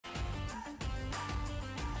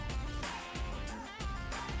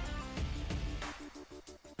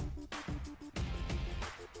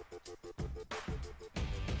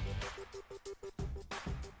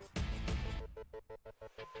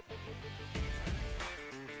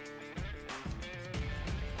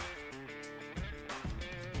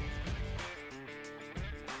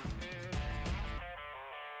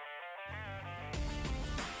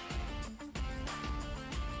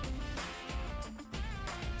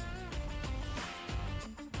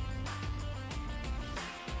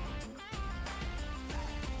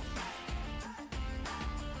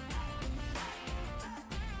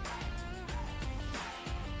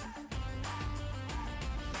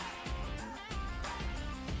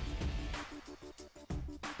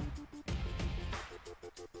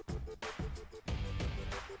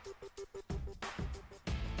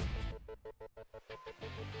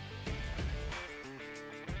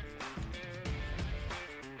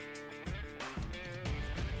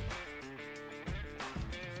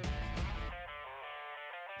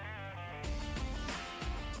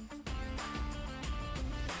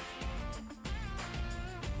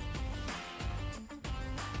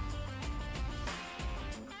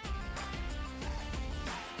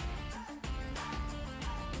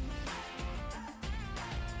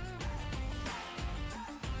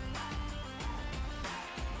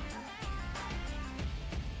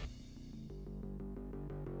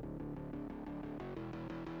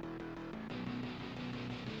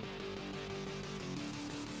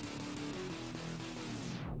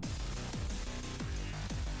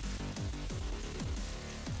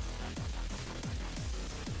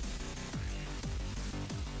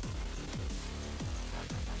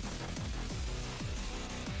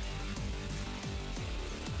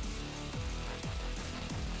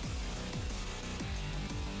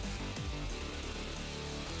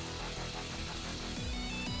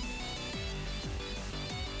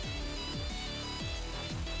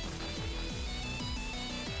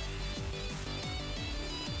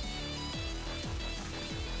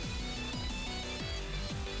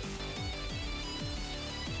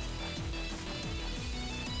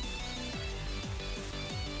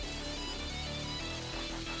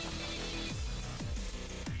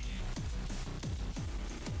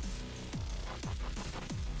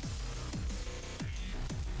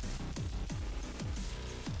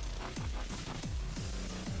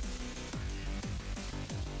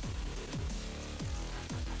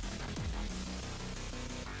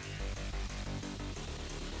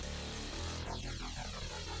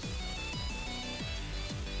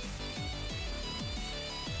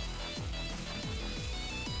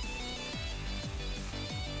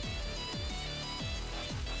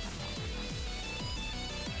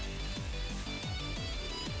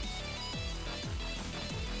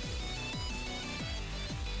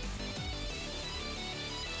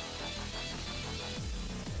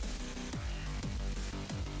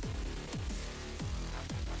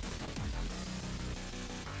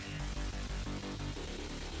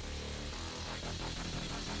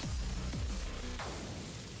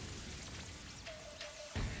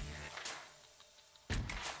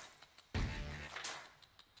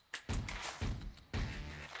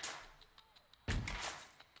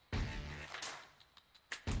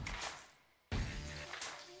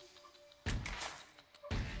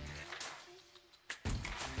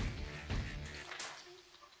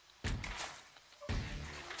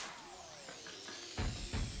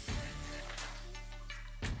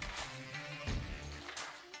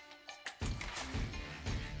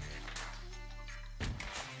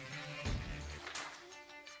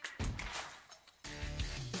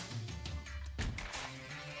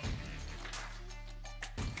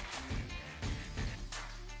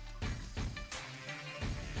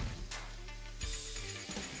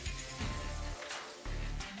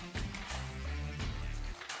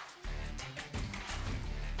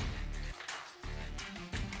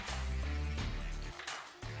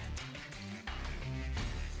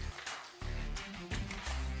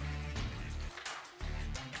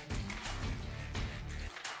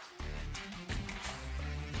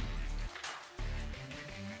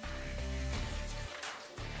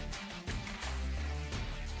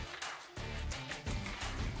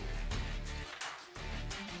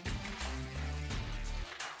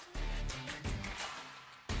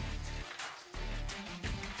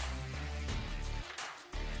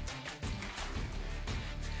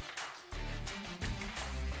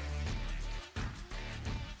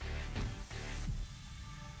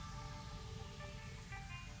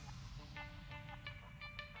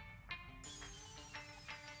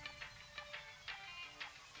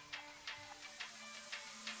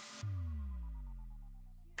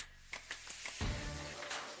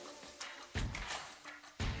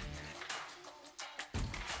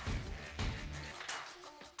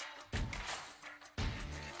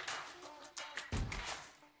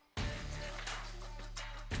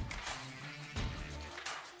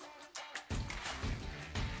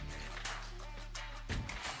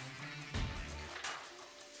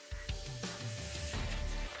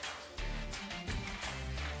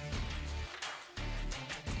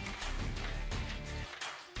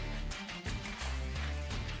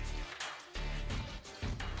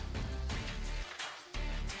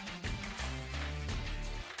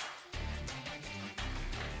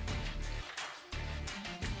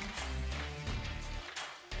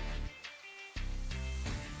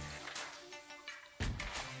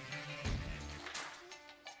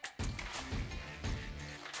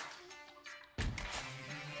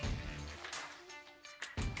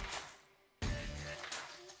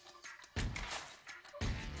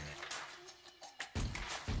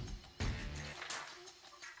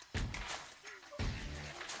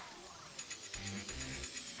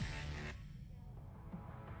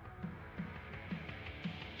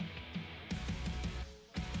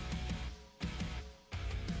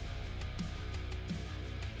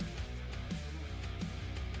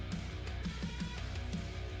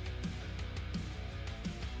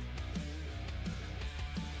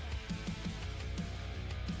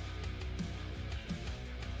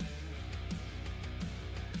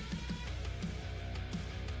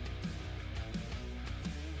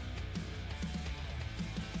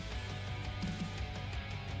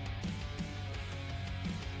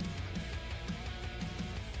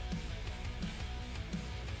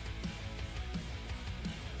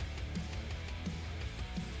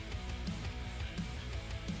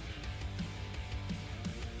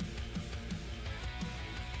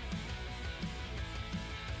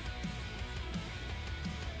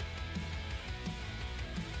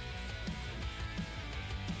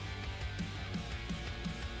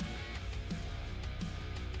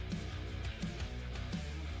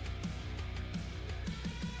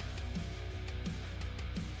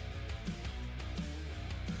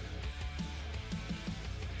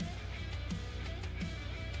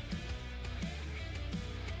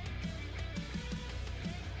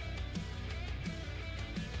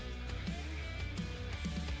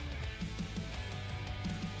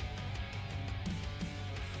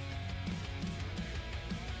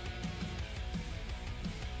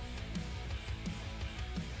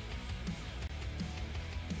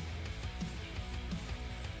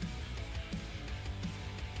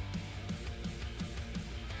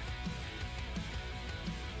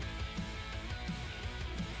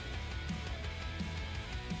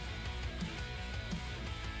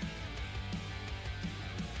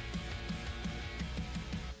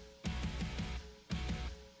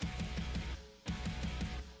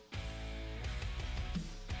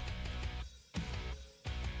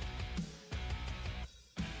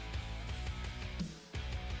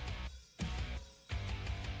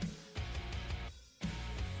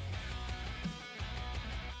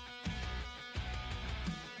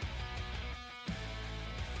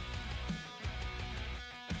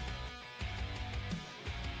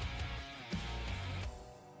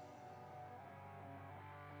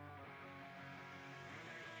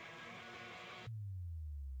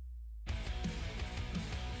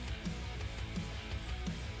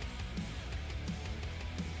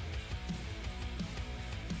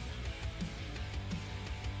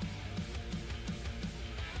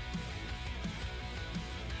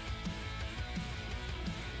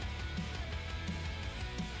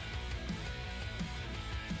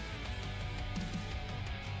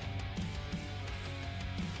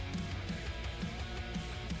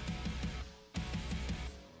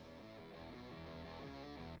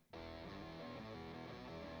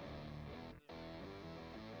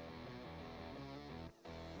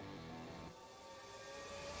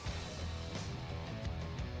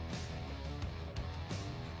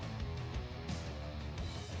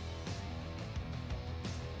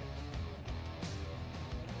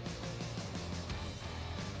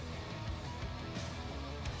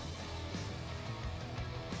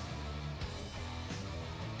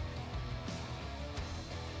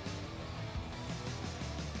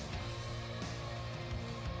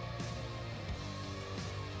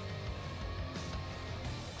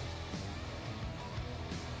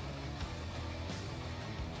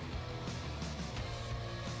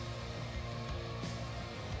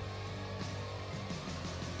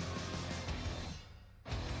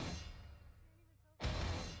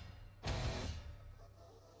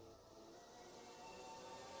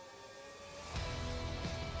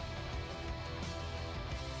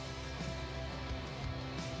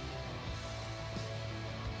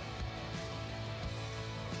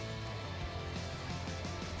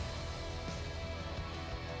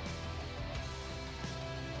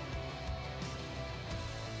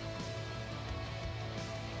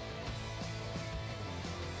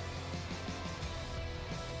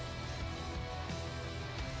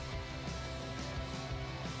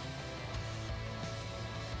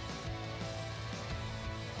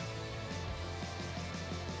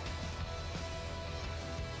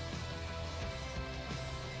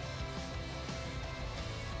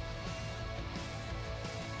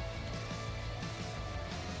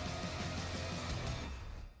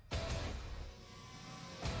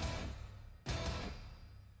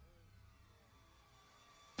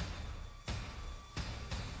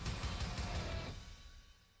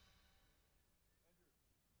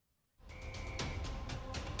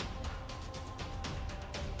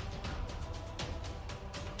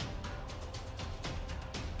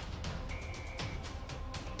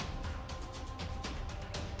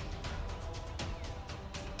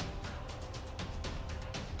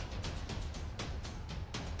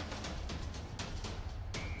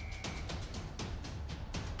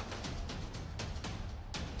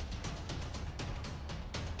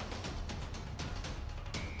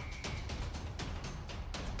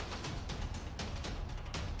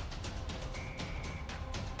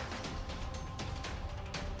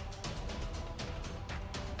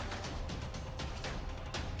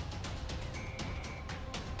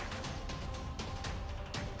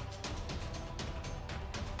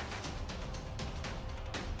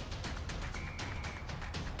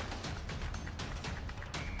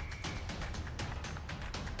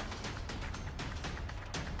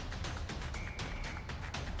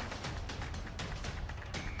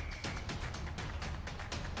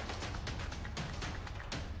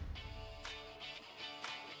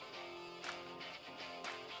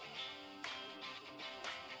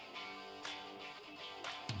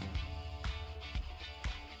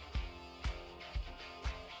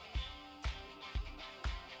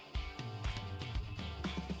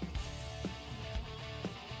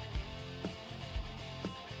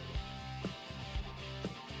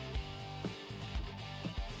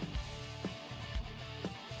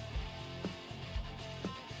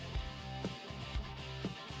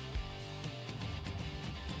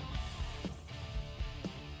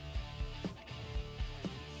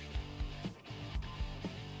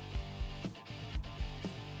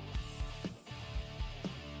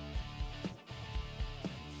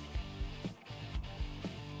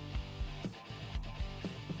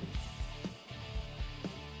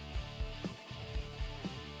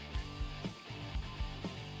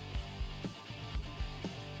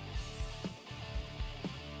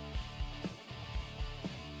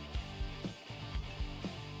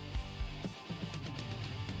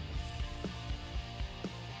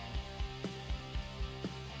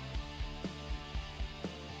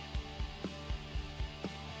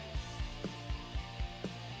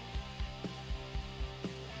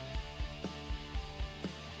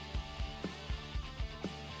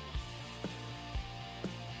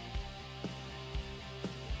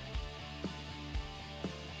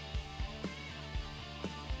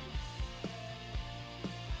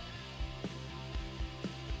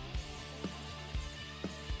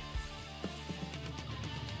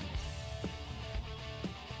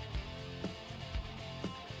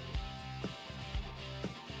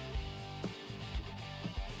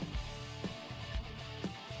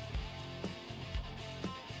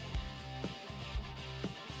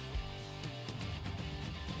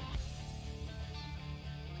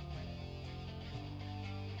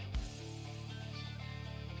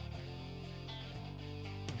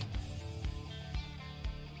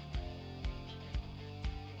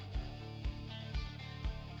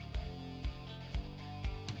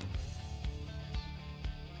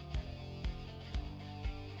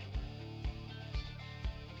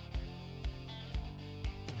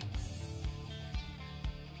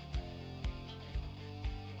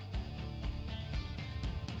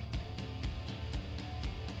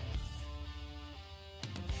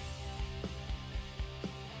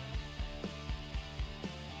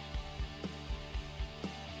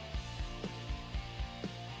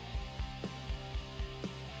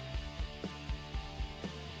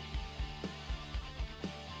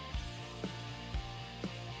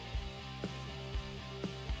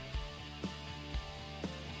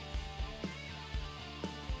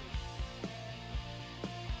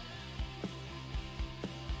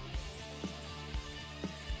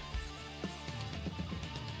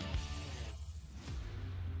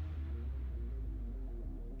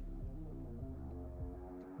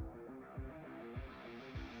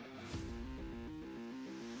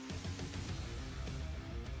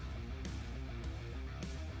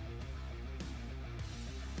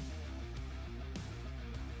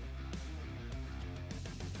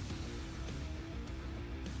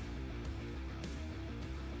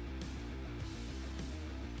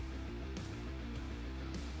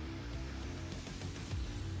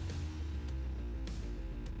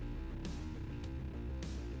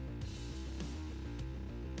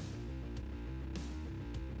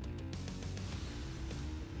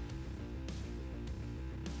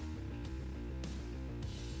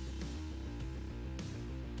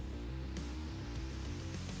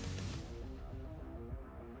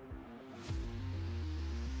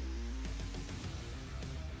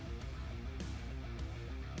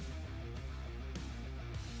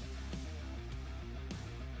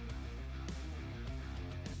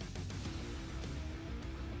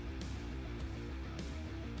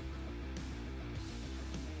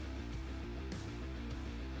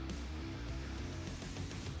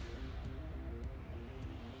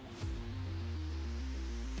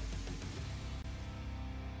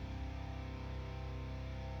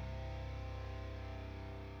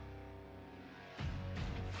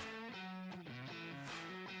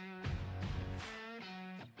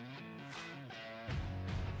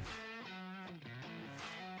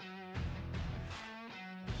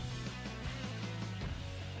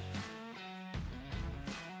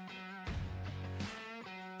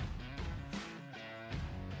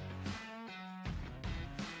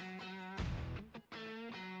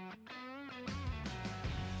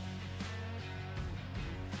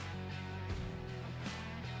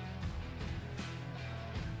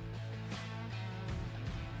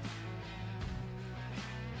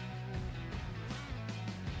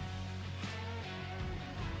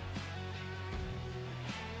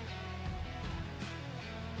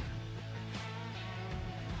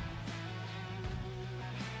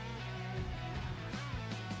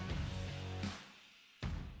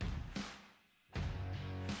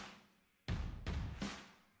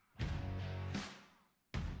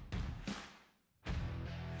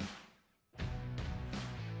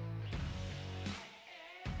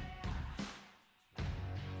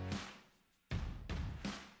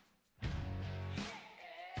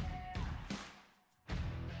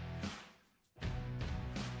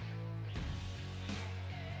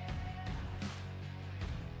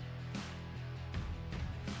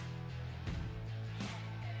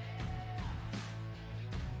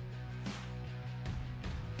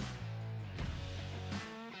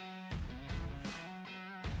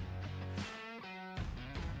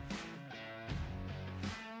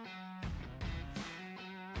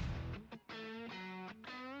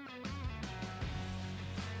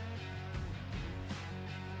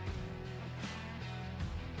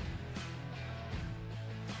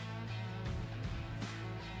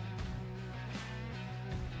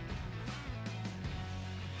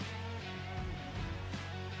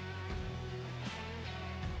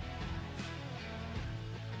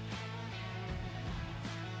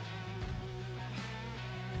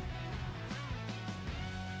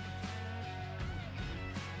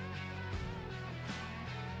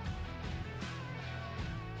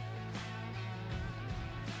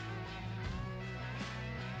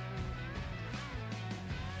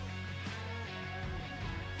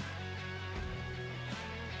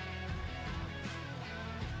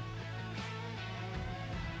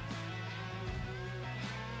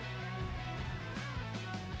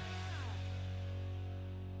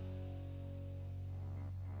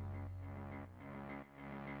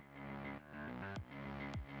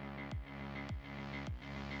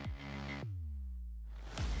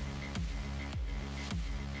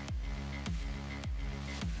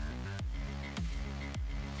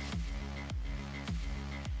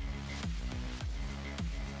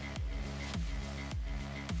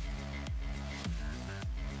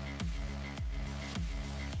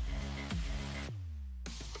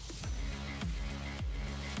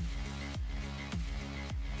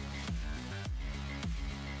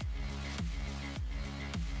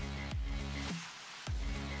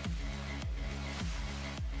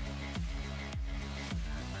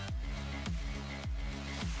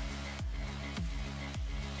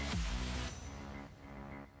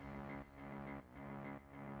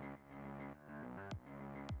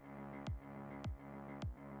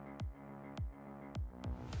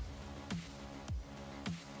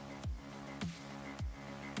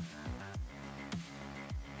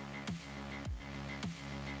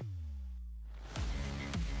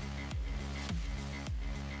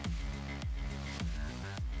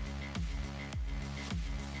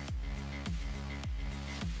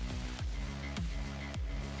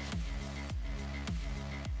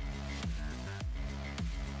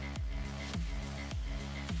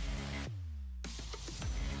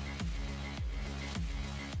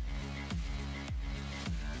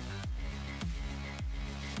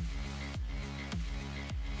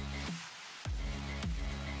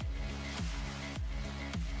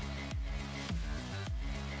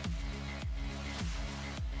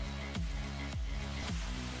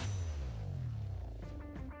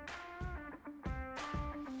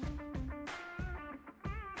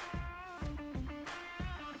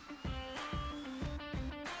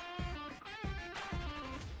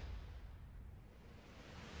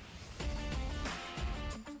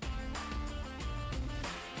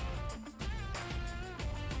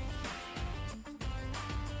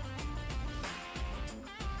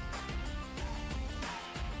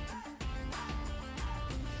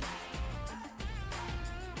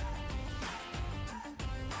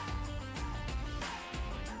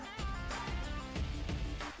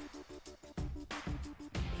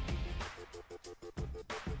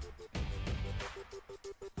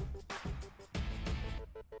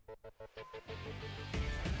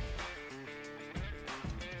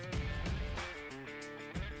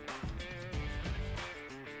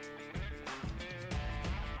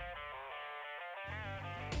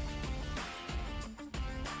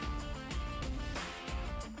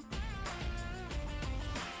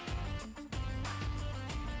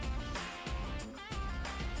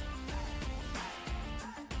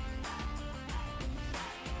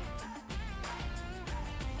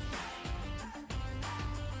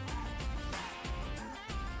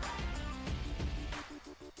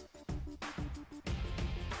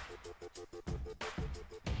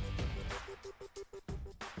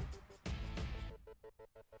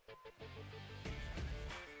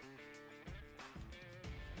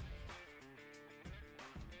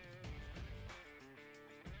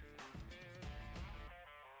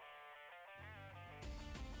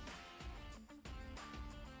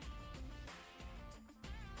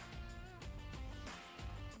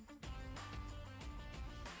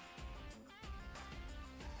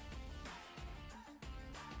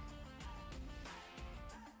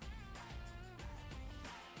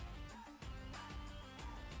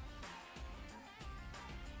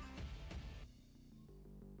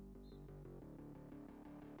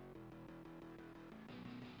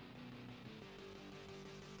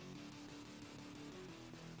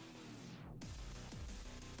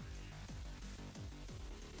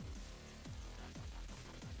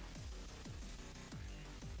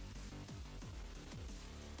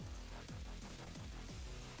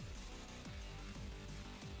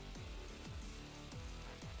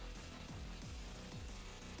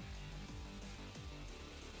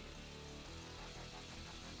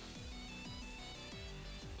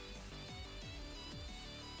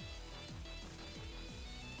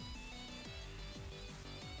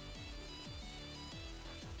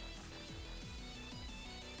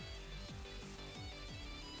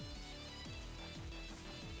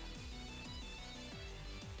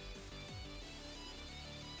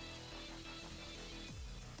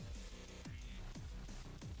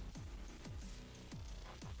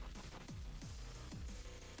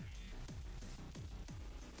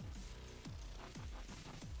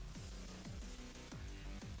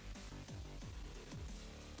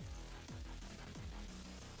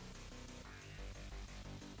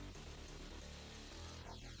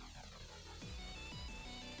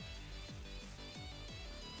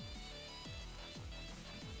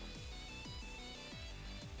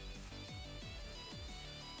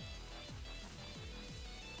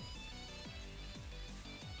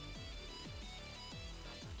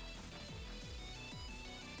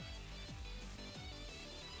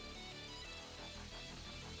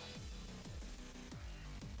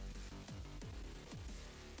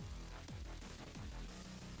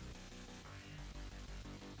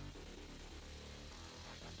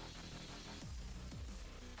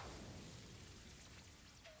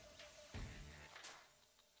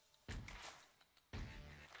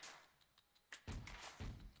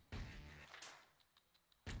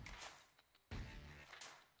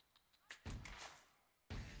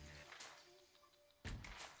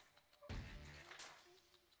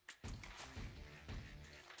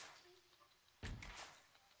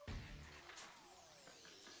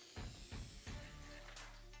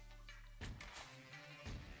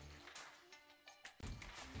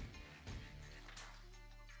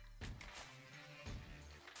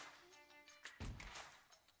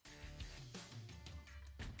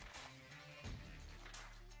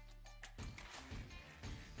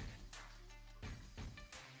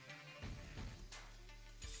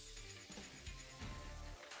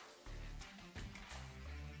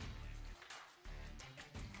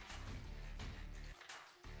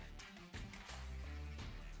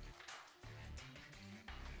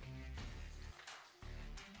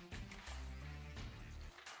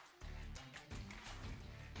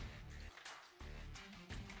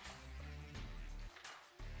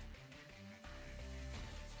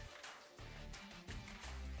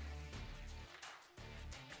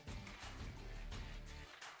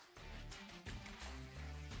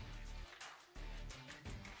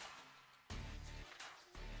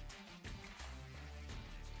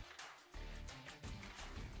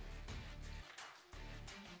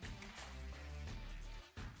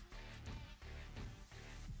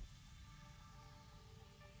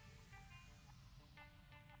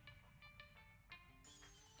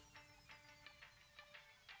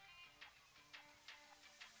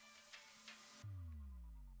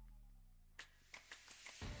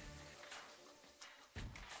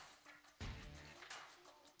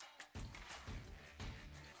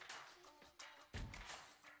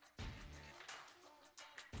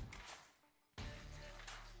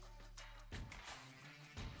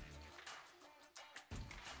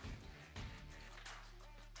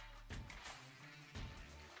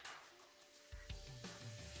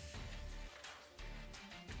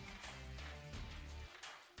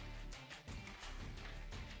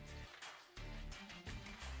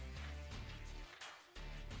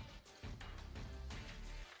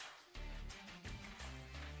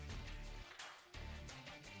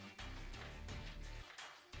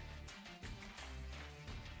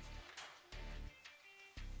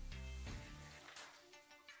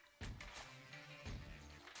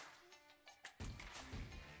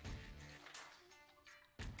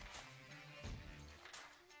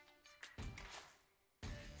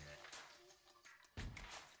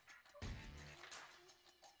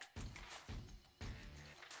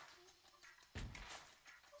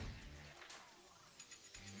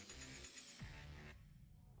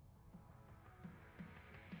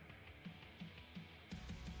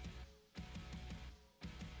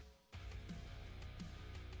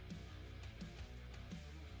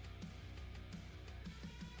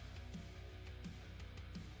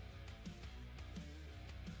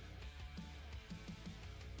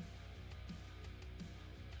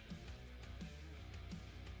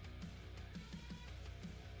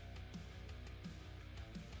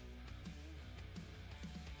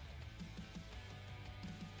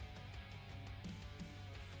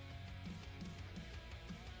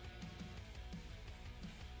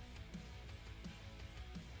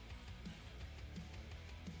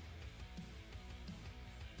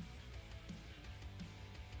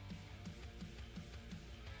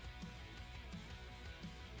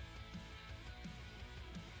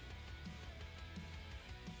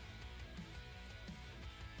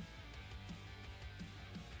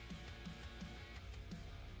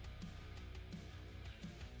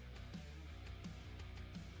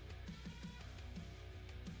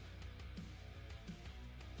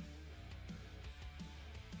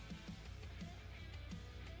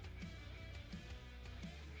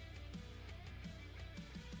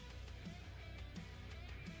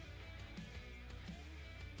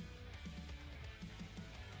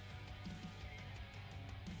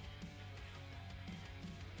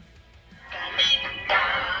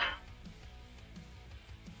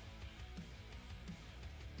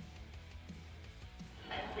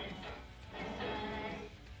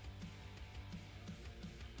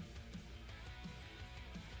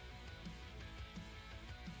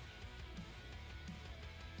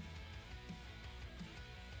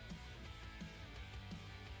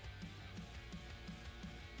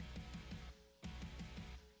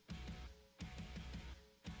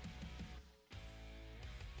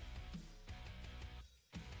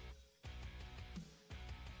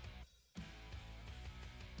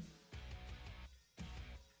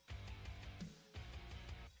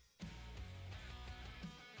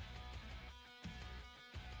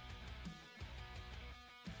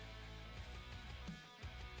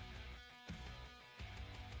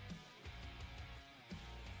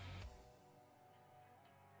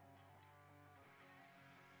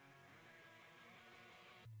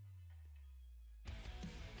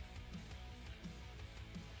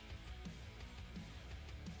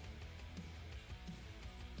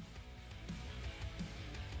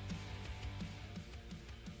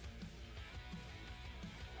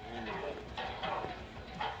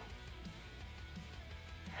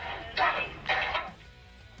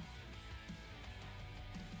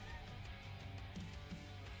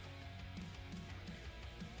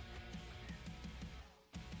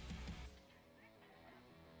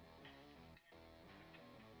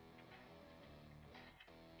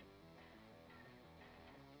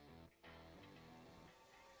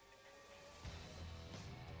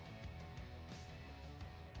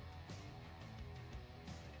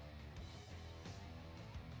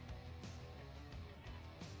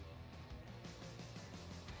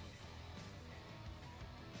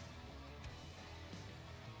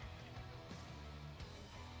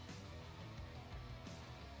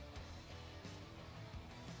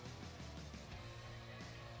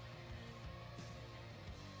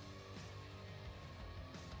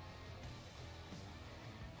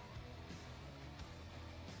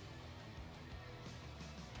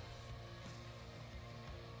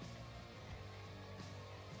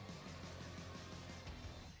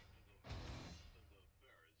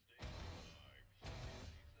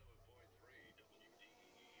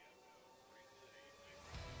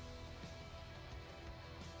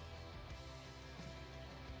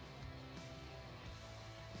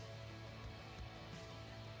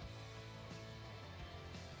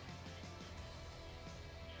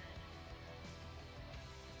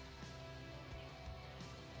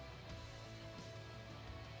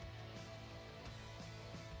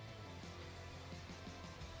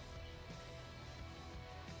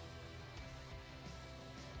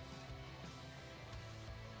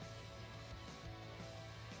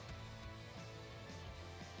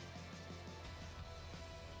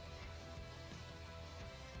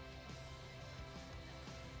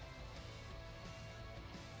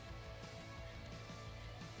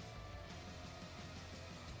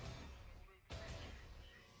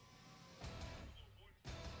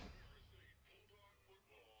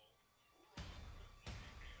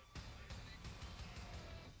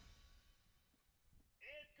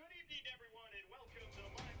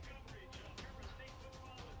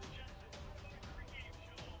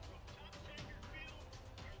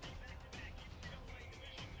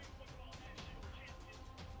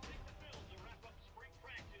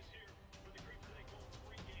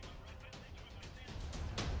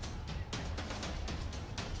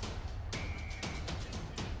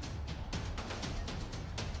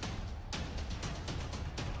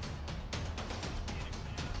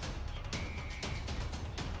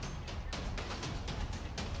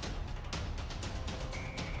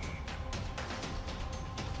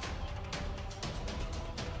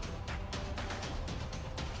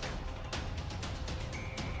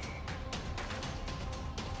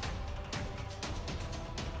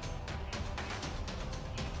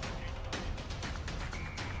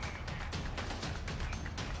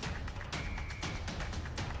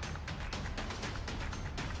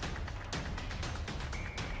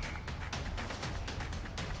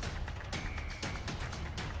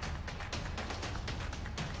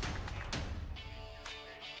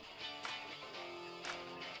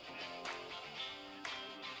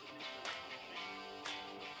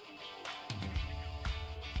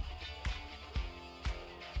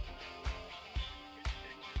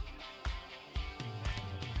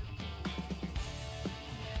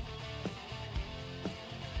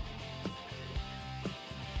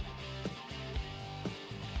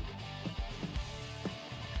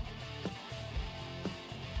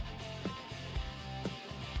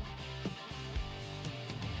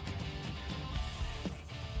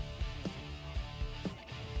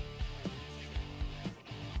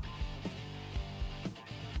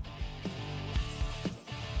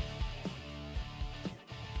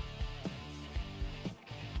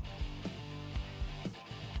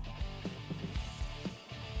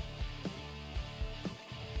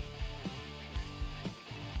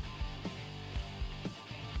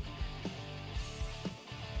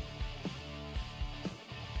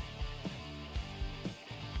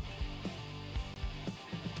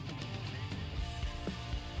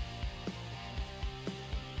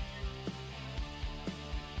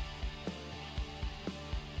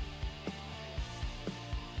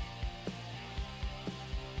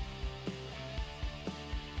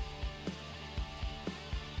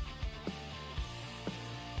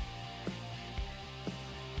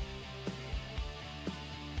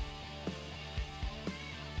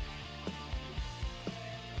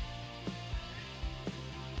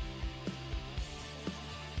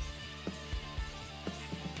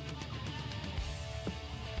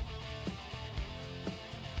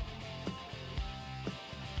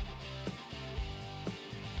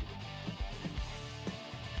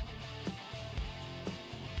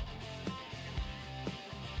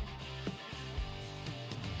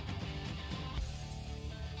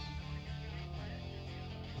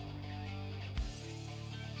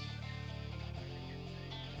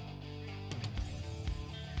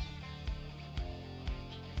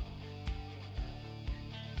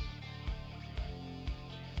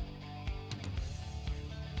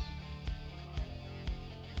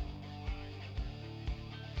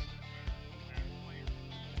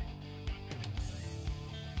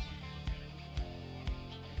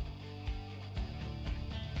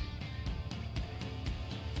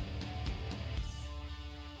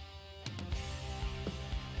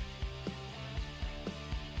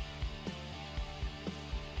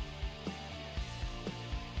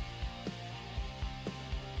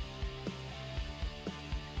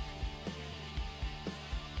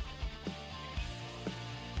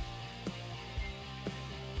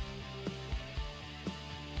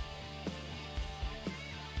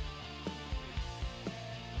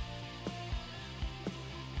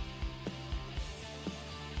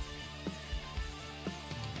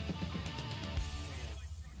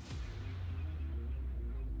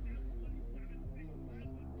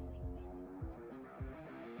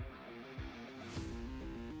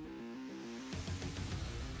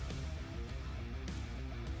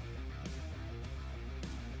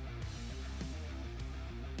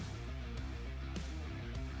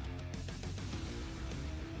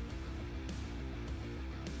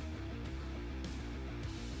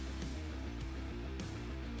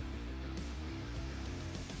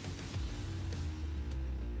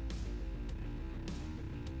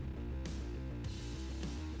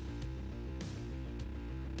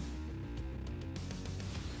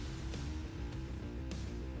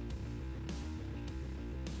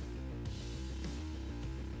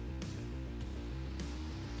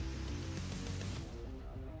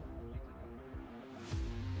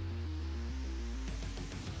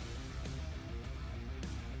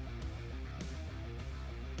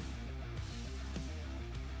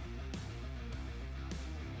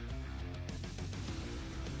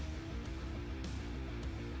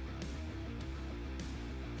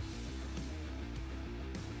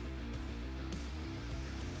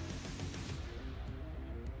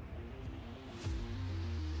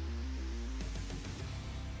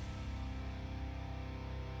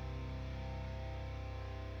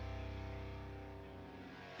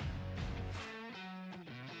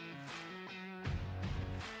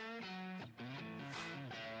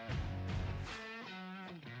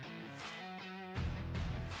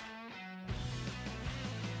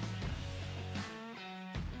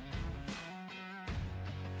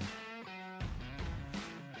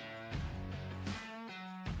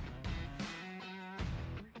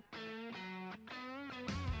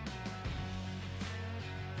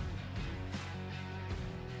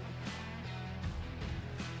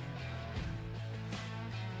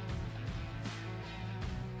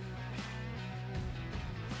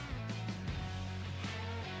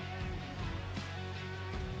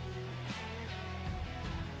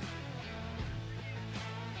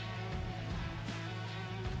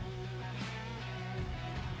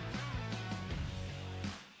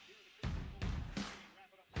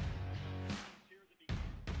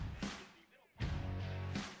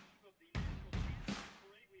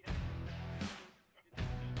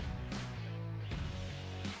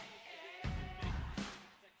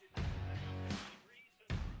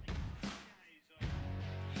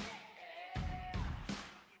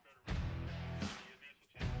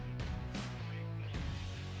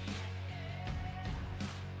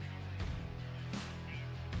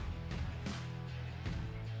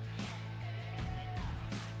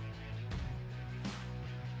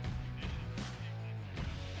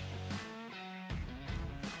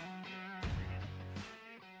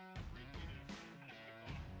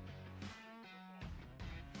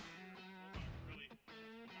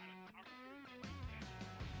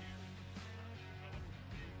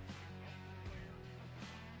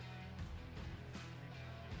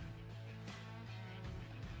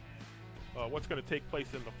what's going to take place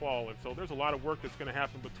in the fall. And so there's a lot of work that's going to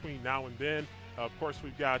happen between now and then. Of course,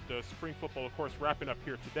 we've got spring football, of course, wrapping up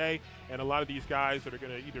here today, and a lot of these guys that are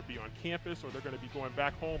going to either be on campus or they're going to be going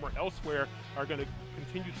back home or elsewhere are going to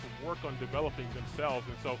continue to work on developing themselves.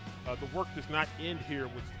 And so the work does not end here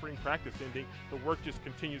with spring practice ending. The work just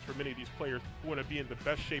continues for many of these players who want to be in the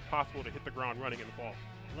best shape possible to hit the ground running in the fall.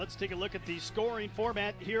 Let's take a look at the scoring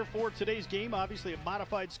format here for today's game. Obviously a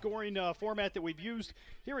modified scoring format that we've used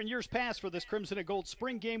here in years past for this Crimson and Gold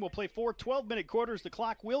spring game. We'll play 4 12-minute quarters. The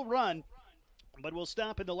clock will run, but we'll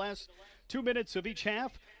stop in the last 2 minutes of each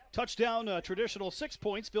half. Touchdown, traditional 6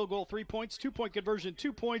 points. Field goal, 3 points. 2-point conversion,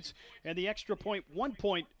 2 points. And the extra point, 1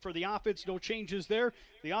 point for the offense. No changes there.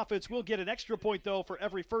 The offense will get an extra point, though, for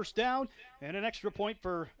every first down and an extra point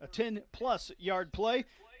for a 10-plus yard play.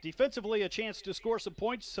 Defensively, a chance to score some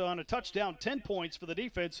points on a touchdown, 10 points for the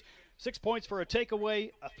defense. 6 points for a takeaway.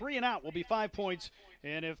 A 3 and out will be 5 points.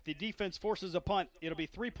 And if the defense forces a punt, it'll be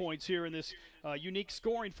 3 points here in this unique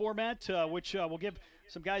scoring format, which will give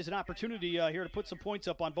some guys an opportunity here to put some points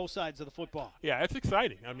up on both sides of the football. Yeah, it's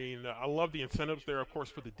exciting. I mean, I love the incentives there, of course,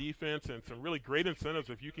 for the defense, and some really great incentives.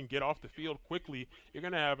 If you can get off the field quickly, you're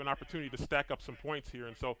going to have an opportunity to stack up some points here.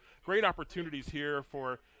 And so great opportunities here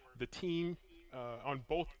for the team on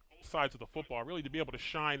both sides of the football, really to be able to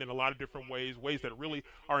shine in a lot of different ways that really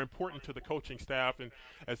are important to the coaching staff, and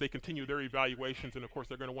as they continue their evaluations. And of course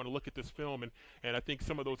they're going to want to look at this film, and I think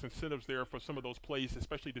some of those incentives there for some of those plays,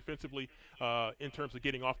 especially defensively, in terms of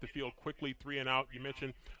getting off the field quickly, 3 and out. You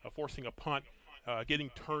mentioned forcing a punt, getting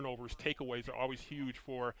turnovers, takeaways are always huge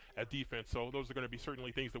for a defense. So those are going to be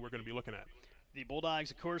certainly things that we're going to be looking at. The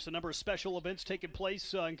Bulldogs, of course, a number of special events taking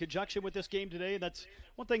place in conjunction with this game today. And that's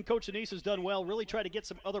one thing Coach Anise has done well, really try to get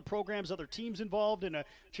some other programs, other teams involved, and a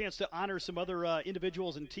chance to honor some other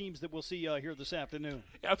individuals and teams that we'll see here this afternoon.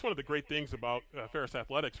 Yeah, that's one of the great things about Ferris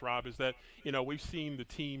Athletics, Rob, is that, we've seen the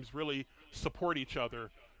teams really support each other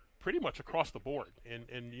pretty much across the board. And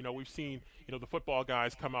we've seen, the football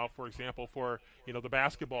guys come out, for example, for, the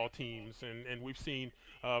basketball teams, and we've seen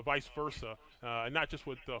vice versa, and not just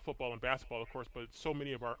with football and basketball, of course, but so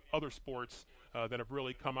many of our other sports that have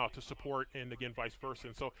really come out to support, and again, vice versa.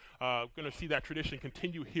 And so going to see that tradition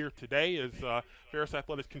continue here today as Ferris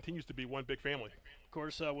Athletics continues to be one big family. Of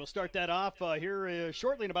course, we'll start that off here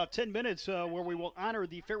shortly in about 10 minutes where we will honor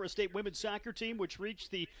the Ferris State women's soccer team, which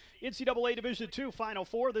reached the NCAA Division II Final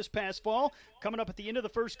Four this past fall. Coming up at the end of the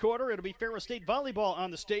first quarter, it'll be Ferris State volleyball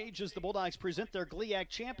on the stage as the Bulldogs present their GLIAC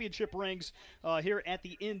championship rings here at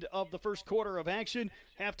the end of the first quarter of action.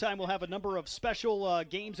 Halftime will have a number of special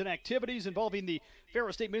games and activities involving the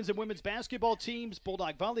Ferris State men's and women's basketball teams,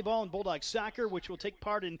 Bulldog volleyball and Bulldog soccer, which will take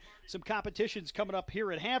part in some competitions coming up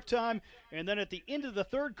here at halftime. And then at the end of the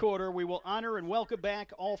third quarter, we will honor and welcome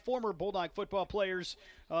back all former Bulldog football players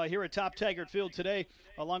here at Top Taggart Field today,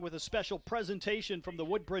 along with a special presentation from the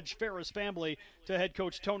Woodbridge Ferris family to head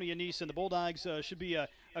coach Tony Anise. And the Bulldogs should be a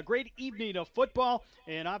great evening of football,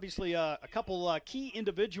 and obviously a couple key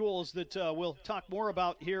individuals that we'll talk more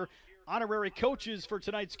about here. Honorary coaches for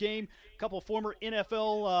tonight's game, a couple former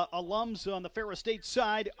NFL alums on the Ferris State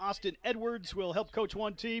side. Austin Edwards will help coach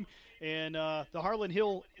one team, and the Harlan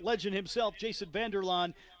Hill legend himself, Jason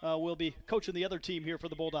Vanderlaan, will be coaching the other team here for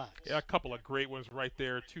the Bulldogs. Yeah, a couple of great ones right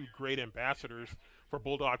there, 2 great ambassadors for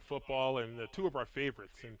Bulldog football, and 2 of our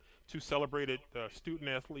favorites, and 2 celebrated student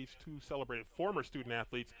athletes, 2 celebrated former student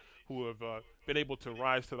athletes who have been able to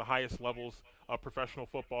rise to the highest levels of professional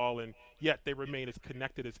football, and yet they remain as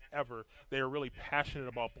connected as ever. They are really passionate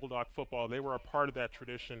about Bulldog football. They were a part of that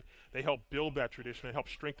tradition. They helped build that tradition and help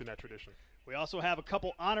strengthen that tradition. We also have a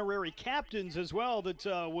couple honorary captains as well that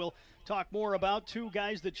we'll talk more about. 2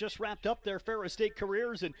 guys that just wrapped up their Ferris State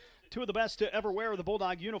careers, and 2 of the best to ever wear the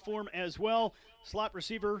Bulldog uniform as well. Slot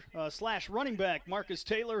receiver / running back Marcus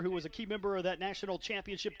Taylor, who was a key member of that national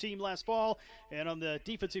championship team last fall. And on the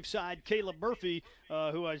defensive side, Caleb Murphy,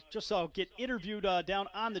 who I just saw get interviewed down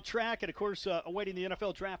on the track. And, of course, awaiting the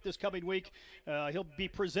NFL draft this coming week. He'll be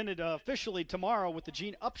presented officially tomorrow with the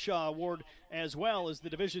Gene Upshaw Award as well as the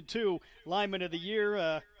Division II Lineman of the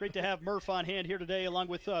Year. Great to have Murph on hand here today, along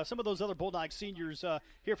with some of those other Bulldog seniors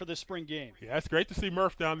here for this spring game. Yeah, it's great to see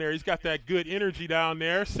Murph down there. He's got that good energy down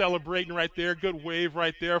there, celebrating right there. Good wave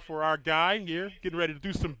right there for our guy here, getting ready to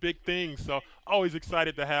do some big things. So always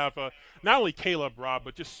excited to have not only Caleb, Rob,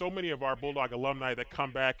 but just so many of our Bulldog alumni that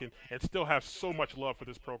come back and still have so much love for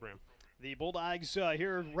this program. The Bulldogs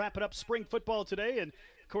here wrapping up spring football today, and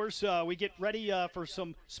of course we get ready for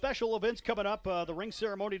some special events coming up. The ring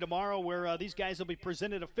ceremony tomorrow, where these guys will be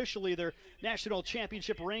presented officially their national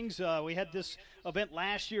championship rings. We had this event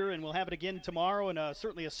last year, and we'll have it again tomorrow, and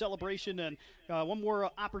certainly a celebration and one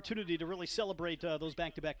more opportunity to really celebrate those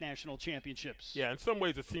back-to-back national championships. Yeah, in some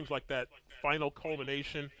ways it seems like that final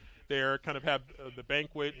culmination there, kind of have the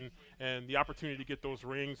banquet and the opportunity to get those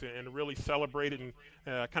rings and really celebrate it, and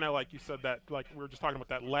kind of like you said, that like we were just talking about,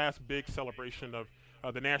 that last big celebration of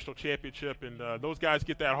the national championship, and those guys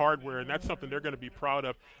get that hardware, and that's something they're going to be proud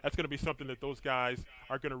of. That's going to be something that those guys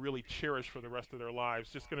are going to really cherish for the rest of their lives.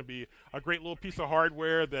 Just going to be a great little piece of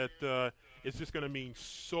hardware that is just going to mean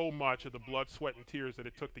so much of the blood, sweat, and tears that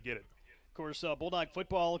it took to get it. Of course, Bulldog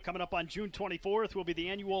football coming up on June 24th will be the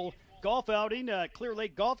annual golf outing, Clear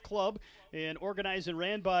Lake Golf Club, and organized and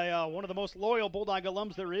ran by one of the most loyal Bulldog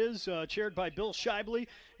alums there is, chaired by Bill Shively.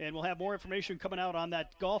 And we'll have more information coming out on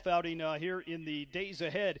that golf outing here in the days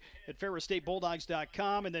ahead at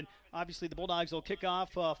ferrisstatebulldogs.com. And then obviously the Bulldogs will kick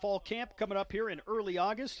off fall camp coming up here in early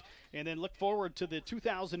August, and then look forward to the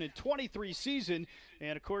 2023 season.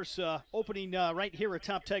 And of course, opening right here at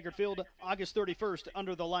Top Tiger Field August 31st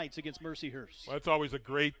under the lights against Mercyhurst. Well, it's always a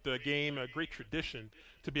great game, a great tradition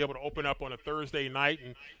to be able to open up on a Thursday night,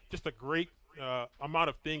 and just a great amount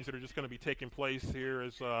of things that are just going to be taking place here.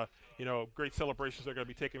 As great celebrations are going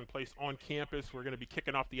to be taking place on campus. We're going to be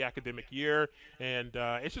kicking off the academic year, and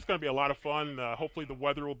it's just going to be a lot of fun. Hopefully the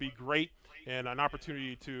weather will be great, and an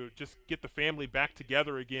opportunity to just get the family back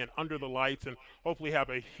together again under the lights, and hopefully have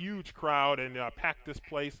a huge crowd and pack this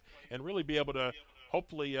place, and really be able to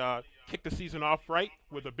hopefully kick the season off right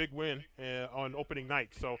with a big win on opening night.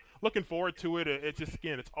 So looking forward to it. It's just,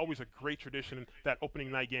 again, it's always a great tradition, that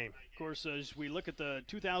opening night game. Of course, as we look at the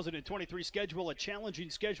 2023 schedule, a challenging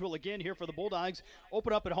schedule again here for the Bulldogs.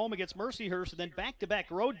 Open up at home against Mercyhurst, and then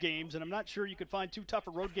back-to-back road games, and I'm not sure you could find two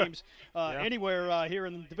tougher road games anywhere here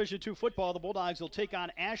in Division II football. The Bulldogs will take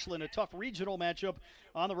on Ashland, a tough regional matchup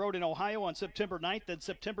on the road in Ohio on September 9th, then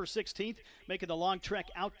September 16th, making the long trek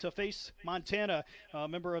out to face Montana, a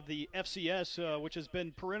member of the FCS, which has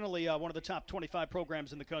been perennially one of the top 25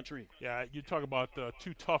 programs in the country. Yeah, you talk about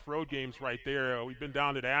two tough road games right there. We've been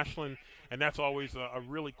down at Ashland, and that's always a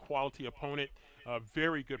really quality opponent. A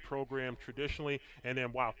very good program traditionally, and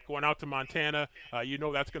then going out to Montana,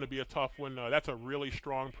 that's going to be a tough one. That's a really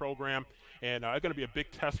strong program, and it's going to be a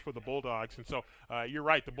big test for the Bulldogs. And so you're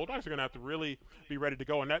right, the Bulldogs are going to have to really be ready to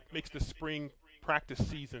go, and that makes the spring practice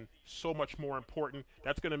season so much more important.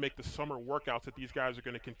 That's going to make the summer workouts that these guys are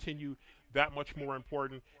going to continue that much more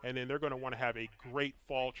important, and then they're going to want to have a great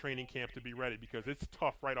fall training camp to be ready, because it's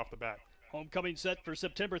tough right off the bat. Homecoming set for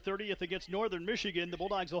September 30th against Northern Michigan. The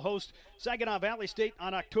Bulldogs will host Saginaw Valley State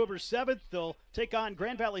on October 7th. They'll take on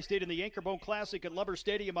Grand Valley State in the Anchorbone Classic at Lubber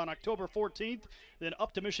Stadium on October 14th. Then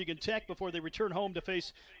up to Michigan Tech before they return home to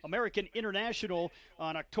face American International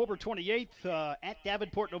on October 28th, at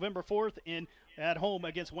Davenport November 4th, and at home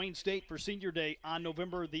against Wayne State for Senior Day on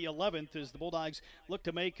November the 11th, as the Bulldogs look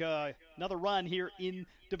to make another run here in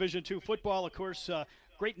Division II football. Of course,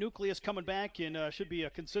 great nucleus coming back, and should be a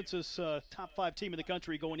consensus top 5 team in the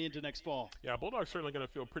country going into next fall. Yeah, Bulldogs certainly going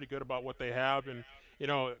to feel pretty good about what they have, and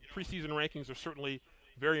preseason rankings are certainly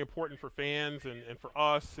very important for fans and for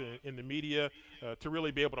us in the media to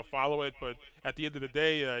really be able to follow it. But at the end of the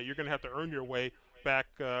day, you're going to have to earn your way back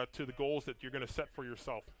to the goals that you're going to set for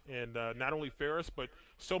yourself. And not only Ferris, but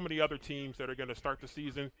so many other teams that are going to start the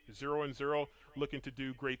season 0-0, looking to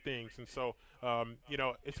do great things. And so,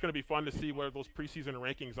 it's going to be fun to see where those preseason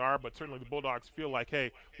rankings are, but certainly the Bulldogs feel like,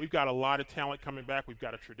 hey, we've got a lot of talent coming back. We've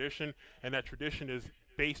got a tradition, and that tradition is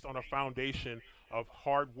based on a foundation of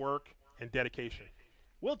hard work and dedication.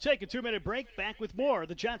 We'll take a 2-minute break. Back with more of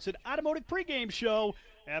the Johnson Automotive pregame show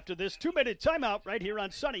after this 2-minute timeout right here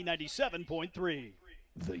on Sunny 97.3.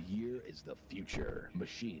 The year is the future.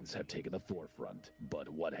 Machines have taken the forefront. But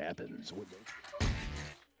what happens when they...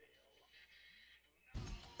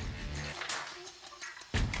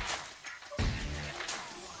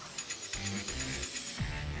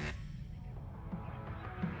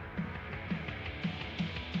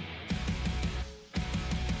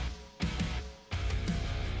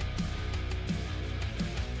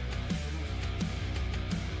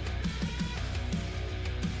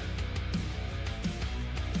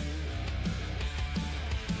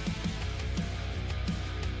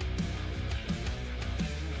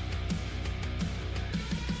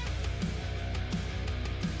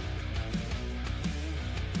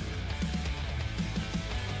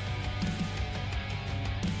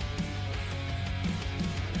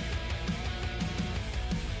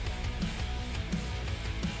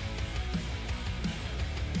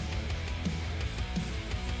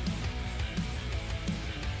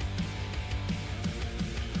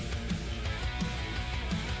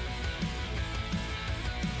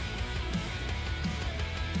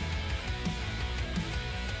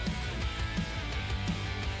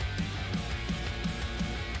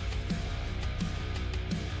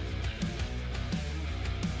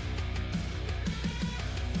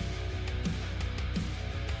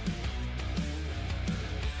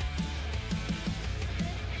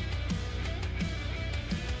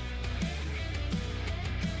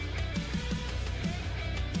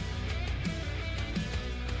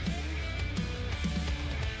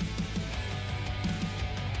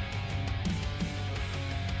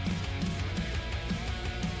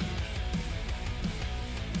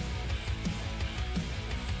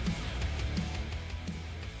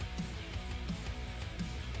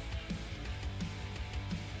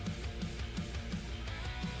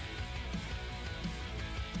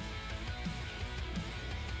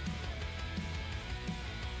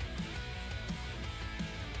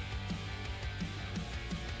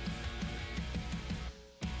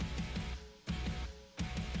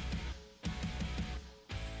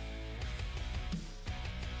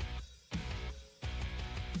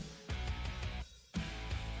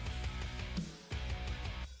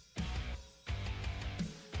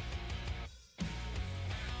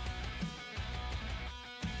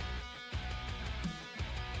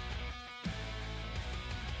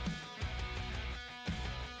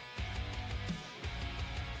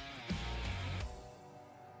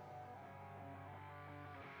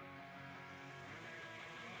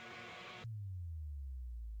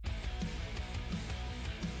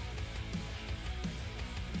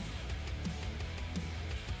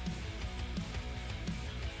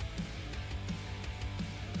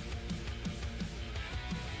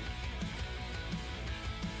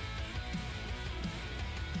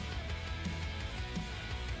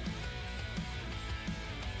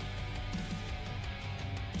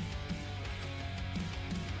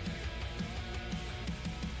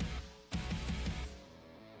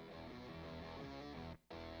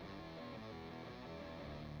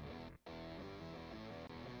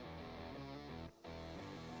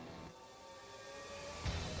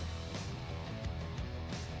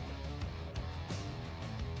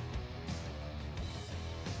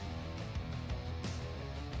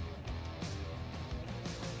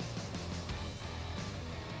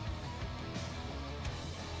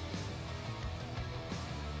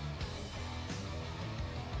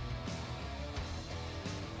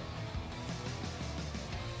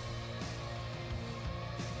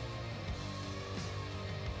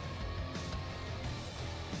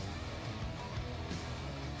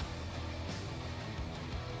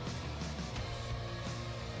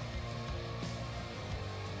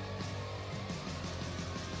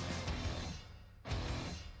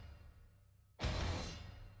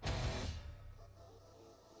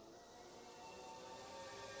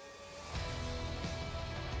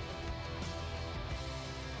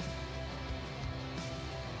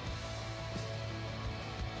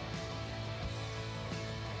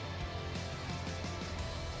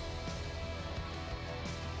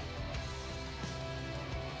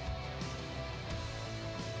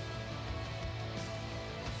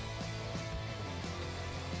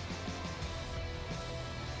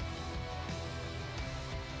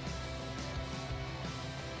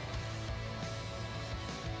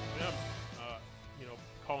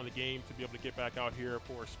 calling the game to be able to get back out here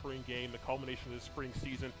for a spring game, the culmination of the spring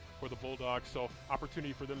season for the Bulldogs. So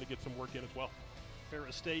opportunity for them to get some work in as well.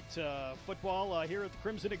 Ferris State football here at the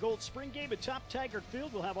Crimson and Gold Spring Game at Top Taggart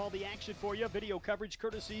Field. We'll have all the action for you. Video coverage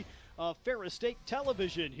courtesy of Ferris State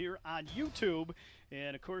Television here on YouTube.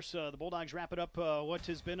 And, of course, the Bulldogs wrapping up what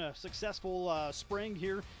has been a successful spring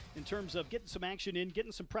here in terms of getting some action in,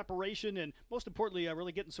 getting some preparation, and most importantly,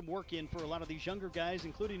 really getting some work in for a lot of these younger guys,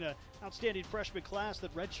 including an outstanding freshman class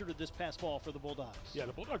that redshirted this past fall for the Bulldogs. Yeah,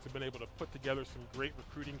 the Bulldogs have been able to put together some great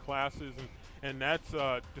recruiting classes, and that's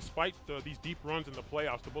despite these deep runs in the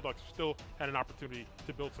playoffs, the Bulldogs still had an opportunity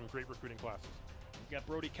to build some great recruiting classes. We've got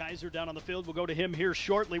Brody Kaiser down on the field. We'll go to him here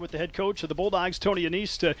shortly with the head coach of the Bulldogs, Tony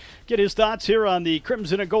Anise, to get his thoughts here on the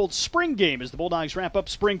Crimson and Gold spring game as the Bulldogs wrap up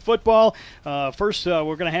spring football. First,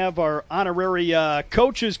 we're going to have our honorary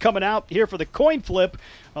coaches coming out here for the coin flip,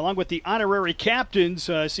 along with the honorary captains.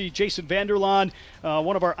 I see Jason Vanderlaan,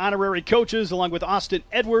 one of our honorary coaches, along with Austin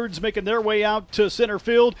Edwards, making their way out to center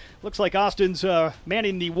field. Looks like Austin's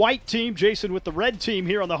manning the white team, Jason with the red team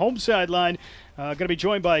here on the home sideline. Going to be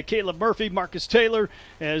joined by Caleb Murphy, Marcus Taylor,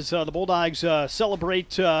 as the Bulldogs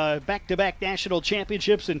celebrate back-to-back national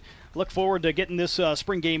championships and look forward to getting this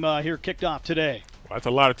spring game here kicked off today. Well, that's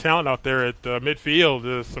a lot of talent out there at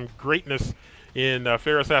midfield. Some greatness in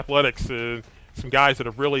Ferris Athletics. Some guys that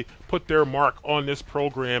have really put their mark on this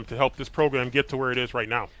program to help this program get to where it is right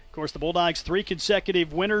now. Of course, the Bulldogs 3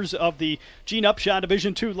 consecutive winners of the Gene Upshaw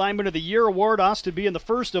Division II Lineman of the Year Award. Austin being the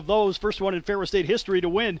first of those, first one in Ferris State history to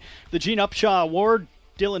win the Gene Upshaw Award.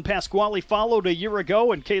 Dylan Pasquale followed a year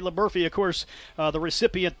ago, and Caleb Murphy, of course, the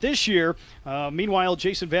recipient this year. Meanwhile,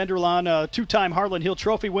 Jason Vanderlaan, two-time Harlan Hill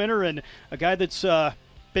Trophy winner and a guy that's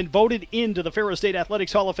been voted into the Ferris State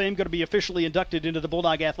Athletics Hall of Fame, going to be officially inducted into the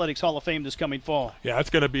Bulldog Athletics Hall of Fame this coming fall. Yeah, it's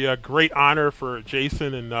going to be a great honor for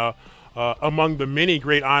Jason, and among the many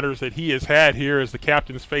great honors that he has had here as the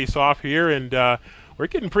captains face off here, and we're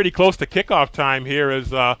getting pretty close to kickoff time here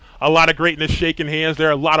as a lot of greatness shaking hands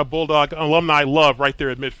there, a lot of Bulldog alumni love right there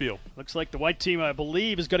at midfield. Looks like the white team, I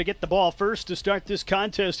believe, is going to get the ball first to start this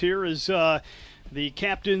contest here as the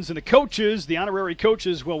captains and the coaches, the honorary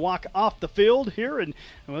coaches, will walk off the field here, and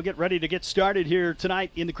we'll get ready to get started here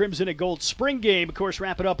tonight in the Crimson and Gold spring game. Of course,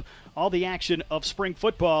 wrapping up all the action of spring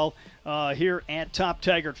football here at Top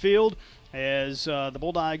Taggart Field as the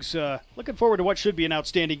Bulldogs looking forward to what should be an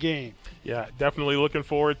outstanding game. Yeah, definitely looking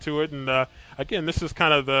forward to it. And, again, this is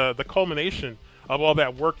kind of the culmination of all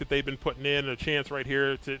that work that they've been putting in, a chance right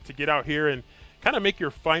here to get out here and kind of make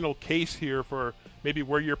your final case here for maybe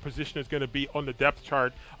where your position is going to be on the depth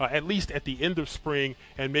chart, at least at the end of spring,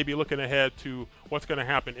 and maybe looking ahead to what's going to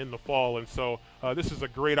happen in the fall. And so this is a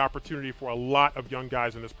great opportunity for a lot of young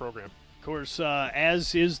guys in this program. Of course,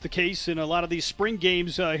 as is the case in a lot of these spring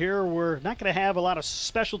games here, we're not going to have a lot of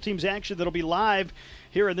special teams action that'll be live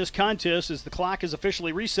here in this contest as the clock is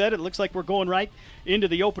officially reset. It looks like we're going right into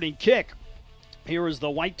the opening kick. Here is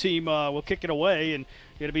the white team will kick it away, and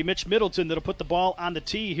it'll be Mitch Middleton that'll put the ball on the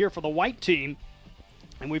tee here for the white team.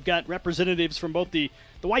 And we've got representatives from both the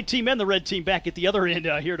white team and the red team back at the other end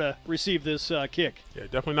here to receive this kick. Yeah,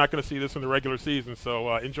 definitely not going to see this in the regular season,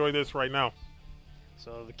 so enjoy this right now.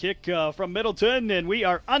 So the kick from Middleton, and we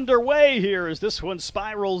are underway here as this one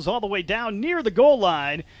spirals all the way down near the goal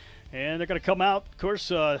line. And they're going to come out. Of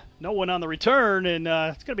course, no one on the return, and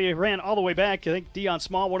it's going to be ran all the way back. I think Dion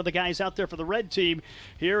Small, one of the guys out there for the red team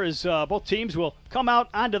here, as both teams will come out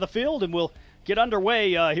onto the field and we'll get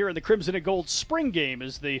underway here in the Crimson and Gold spring game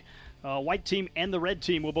as the white team and the red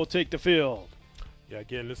team will both take the field. Yeah,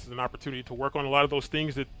 again, this is an opportunity to work on a lot of those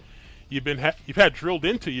things that you've had drilled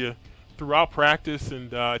into you throughout practice,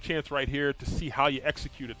 and a chance right here to see how you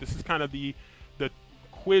execute it. This is kind of the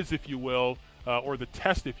quiz, if you will, or the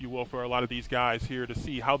test, if you will, for a lot of these guys here to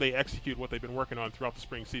see how they execute what they've been working on throughout the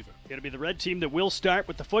spring season. It'll be the red team that will start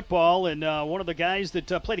with the football, and one of the guys that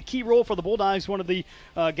played a key role for the Bulldogs, one of the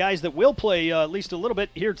guys that will play at least a little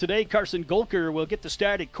bit here today, Carson Golker, will get the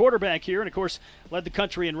start at quarterback here, and of course led the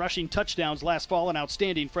country in rushing touchdowns last fall, an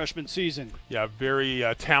outstanding freshman season. Yeah, very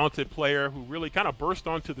talented player who really kind of burst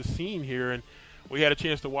onto the scene here, and we had a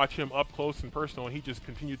chance to watch him up close and personal, and he just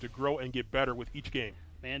continued to grow and get better with each game.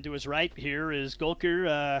 Man to his right here is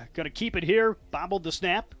Golker, going to keep it here, bobbled the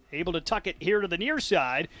snap, able to tuck it here to the near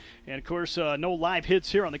side. And, of course, no live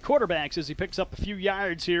hits here on the quarterbacks as he picks up a few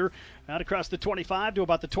yards here out across the 25 to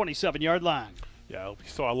about the 27-yard line. Yeah, we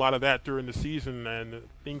saw a lot of that during the season and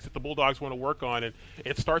things that the Bulldogs want to work on. And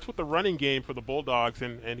it starts with the running game for the Bulldogs.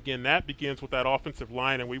 And again, that begins with that offensive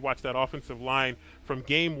line. And we watched that offensive line from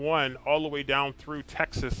game one all the way down through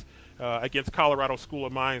Texas against Colorado School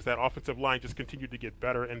of Mines. That offensive line just continued to get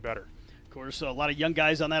better and better. Of course, a lot of young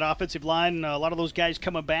guys on that offensive line, a lot of those guys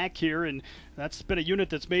coming back here, and that's been a unit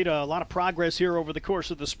that's made a lot of progress here over the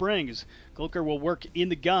course of the springs. Golker will work in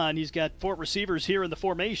the gun. He's got 4 receivers here in the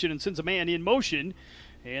formation and sends a man in motion.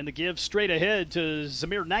 And the give straight ahead to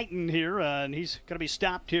Zamir Knighton here, and he's going to be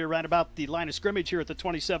stopped here right about the line of scrimmage here at the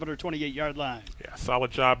 27 or 28-yard line. Yeah,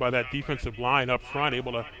 solid job by that defensive line up front,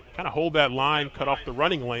 able to kind of hold that line, cut off the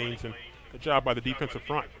running lanes, and good job by the defensive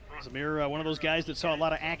front. Zamir, one of those guys that saw a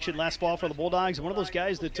lot of action last fall for the Bulldogs, and one of those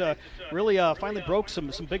guys that really finally broke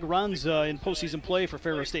some big runs in postseason play for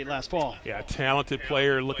Ferris State last fall. Yeah, talented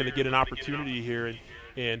player looking to get an opportunity here,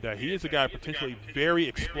 and he is a guy potentially very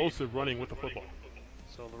explosive running with the football.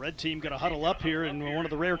 So the red team going to huddle up here, and one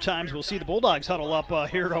of the rare times we'll see the Bulldogs huddle up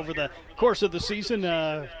here over the course of the season.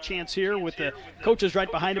 Chance here with the coaches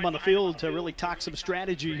right behind him on the field to really talk some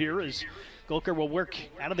strategy here as Golker will work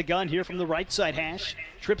out of the gun here from the right side hash.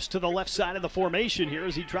 Trips to the left side of the formation here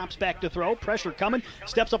as he drops back to throw. Pressure coming.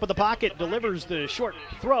 Steps up in the pocket. Delivers the short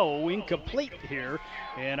throw. Incomplete here.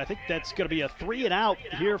 And I think that's going to be a 3 and out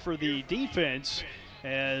here for the defense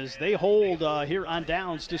as they hold here on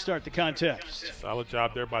downs to start the contest. Solid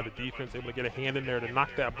job there by the defense, able to get a hand in there to knock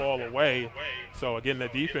that ball away. So again, the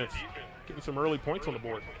defense getting some early points on the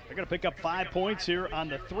board. They're going to pick up 5 points here on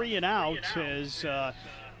the 3 and out as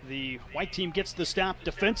the white team gets the stop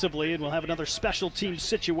defensively, and we'll have another special team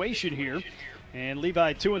situation here. And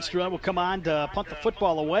Levi Tuinstra will come on to punt the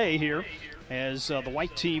football away here as the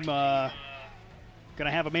white team going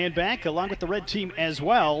to have a man back along with the red team as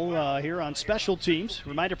well here on special teams.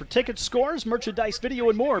 Reminder for tickets, scores, merchandise, video,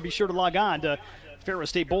 and more. Be sure to log on to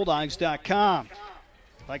FerrisStateBulldogs.com.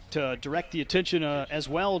 I'd like to direct the attention as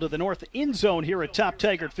well to the north end zone here at Top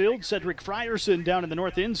Taggart Field. Cedric Frierson down in the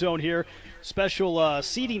north end zone here. Special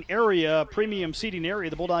seating area, premium seating area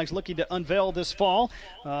the Bulldogs looking to unveil this fall.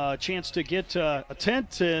 Chance to get a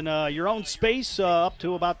tent and your own space up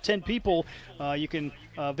to about 10 people. You can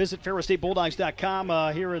visit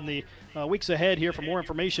FerrisStateBulldogs.com here in the weeks ahead here for more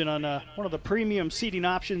information on one of the premium seating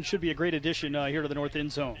options. Should be a great addition here to the north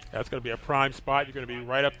end zone. That's going to be a prime spot. You're going to be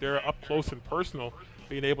right up there, up close and personal,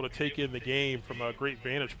 being able to take in the game from a great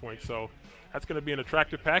vantage point. So that's going to be an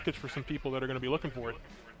attractive package for some people that are going to be looking for it.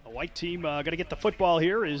 The white team going to get the football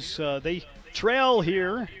here as they trail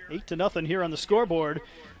here 8-0 here on the scoreboard.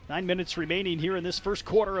 9 minutes remaining here in this first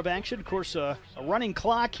quarter of action. Of course, a running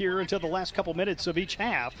clock here until the last couple minutes of each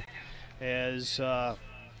half as a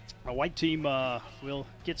white team will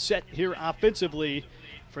get set here offensively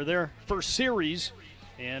for their first series.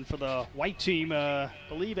 And for the white team, I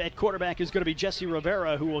believe at quarterback is going to be Jesse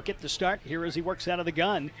Rivera, who will get the start here as he works out of the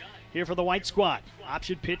gun here for the white squad.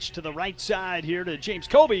 Option pitch to the right side here to James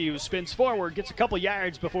Kobe, who spins forward, gets a couple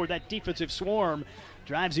yards before that defensive swarm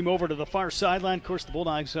drives him over to the far sideline. Of course, the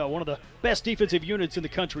Bulldogs, one of the best defensive units in the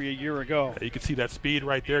country a year ago. You can see that speed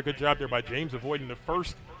right there. Good job there by James avoiding the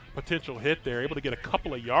first potential hit there, able to get a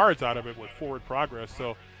couple of yards out of it with forward progress.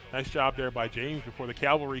 So nice job there by James before the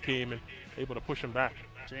cavalry came and able to push him back.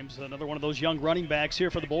 James, another one of those young running backs here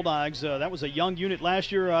for the Bulldogs. That was a young unit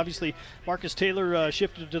last year. Obviously, Marcus Taylor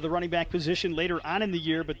shifted to the running back position later on in the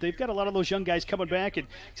year, but they've got a lot of those young guys coming back and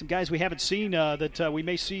some guys we haven't seen that we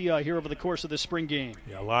may see here over the course of this spring game.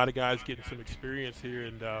 Yeah, a lot of guys getting some experience here,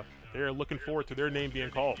 and they're looking forward to their name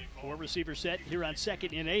being called. 4 receiver set here on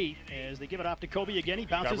 2nd and 8 as they give it off to Kobe again. He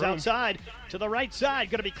bounces outside to the right side.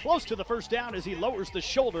 Going to be close to the first down as he lowers the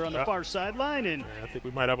shoulder on the far sideline. And I think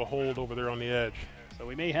we might have a hold over there on the edge. So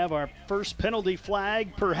we may have our first penalty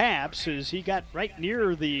flag, perhaps, as he got right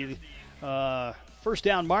near the first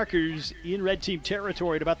down markers in red team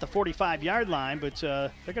territory at about the 45-yard line. But they're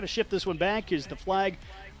going to shift this one back as the flag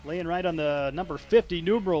laying right on the number 50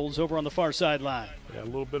 numerals over on the far sideline. Yeah, a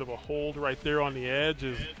little bit of a hold right there on the edge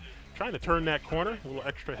is trying to turn that corner. A little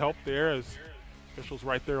extra help there as officials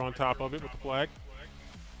right there on top of it with the flag.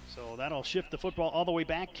 So that'll shift the football all the way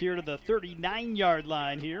back here to the 39-yard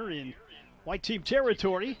line here in white team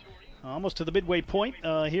territory, almost to the midway point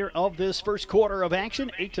here of this first quarter of action.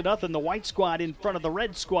 8-0, the white squad in front of the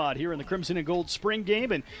red squad here in the Crimson and Gold spring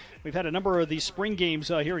game. And we've had a number of these spring games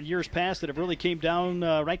here in years past that have really came down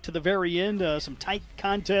right to the very end. Some tight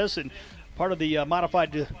contests, and part of the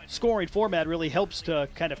modified scoring format really helps to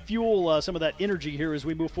kind of fuel some of that energy here as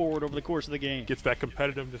we move forward over the course of the game. Gets that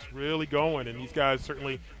competitiveness really going, and these guys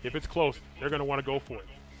certainly, if it's close, they're going to want to go for it.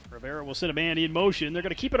 Rivera will send a man in motion. They're going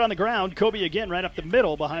to keep it on the ground. Kobe again right up the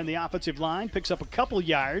middle behind the offensive line. Picks up a couple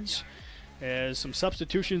yards as some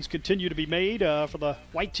substitutions continue to be made for the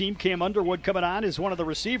white team. Cam Underwood coming on as one of the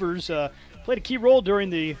receivers. Played a key role during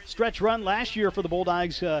the stretch run last year for the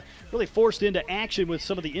Bulldogs. Really forced into action with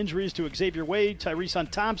some of the injuries to Xavier Wade, Tyrese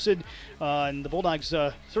Thompson. And the Bulldogs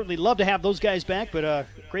certainly love to have those guys back, but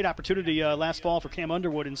great opportunity last fall for Cam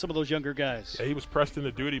Underwood and some of those younger guys. Yeah, he was pressed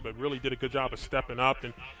into duty, but really did a good job of stepping up.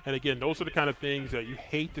 And again, those are the kind of things that you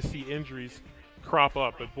hate to see injuries crop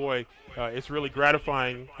up. But, boy, it's really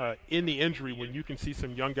gratifying in the injury when you can see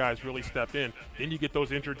some young guys really step in. Then you get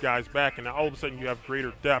those injured guys back, and all of a sudden you have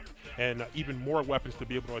greater depth and even more weapons to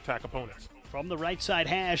be able to attack opponents. From the right side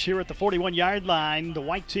hash here at the 41-yard line, the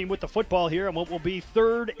white team with the football here, and what will be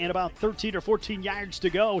third and about 13 or 14 yards to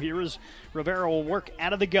go. Here is Rivera will work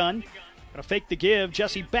out of the gun. Going to fake the give.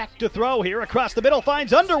 Jesse back to throw here across the middle.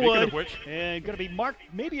 Finds Underwood. And going to be marked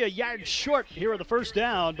maybe a yard short here of the first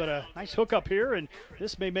down, but a nice hookup here, and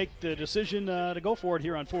this may make the decision to go for it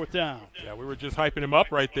here on fourth down. Yeah, we were just hyping him up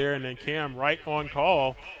right there, and then Cam right on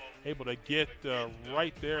call, able to get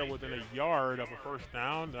right there within a yard of a first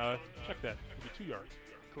down. Check that. It'll be 2 yards.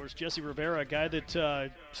 Of course, Jesse Rivera, a guy that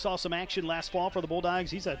saw some action last fall for the Bulldogs.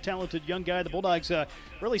 He's a talented young guy. The Bulldogs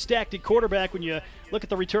really stacked at quarterback when you look at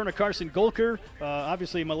the return of Carson Golker.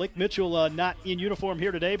 Obviously, Malik Mitchell not in uniform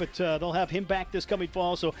here today, but they'll have him back this coming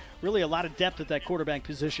fall. So really a lot of depth at that quarterback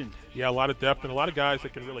position. Yeah, a lot of depth and a lot of guys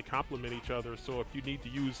that can really complement each other. So if you need to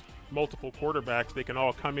use multiple quarterbacks, they can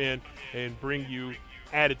all come in and bring you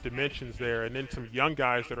added dimensions there, and then some young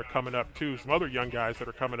guys that are coming up too, some other young guys that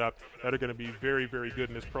are coming up that are going to be very, very good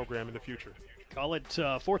in this program in the future. Call it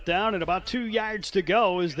fourth down and about 2 yards to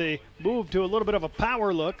go as they move to a little bit of a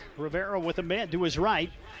power look. Rivera with a man to his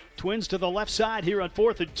right. Twins to the left side here on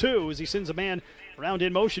 4th and 2 as he sends a man around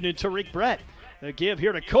in motion in Tariq Brett. The give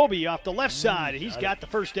here to Kobe off the left side. He's got the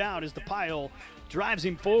first down as the pile drives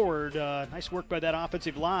him forward. Nice work by that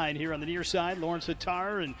offensive line here on the near side. Lawrence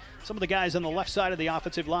Hattar and some of the guys on the left side of the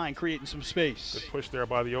offensive line creating some space. Good push there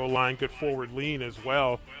by the O-line. Good forward lean as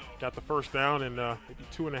well. Got the first down and maybe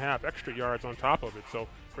 2.5 extra yards on top of it. So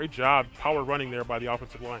great job, power running there by the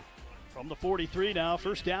offensive line. From the 43 now,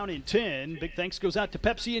 first down and 10. Big thanks goes out to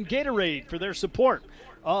Pepsi and Gatorade for their support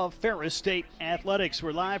of Ferris State Athletics.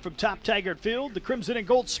 We're live from Top Taggart Field, the Crimson and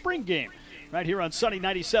Gold Spring Game, right here on Sunny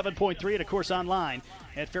 97.3 and, of course, online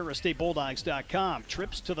at FerrisStateBulldogs.com.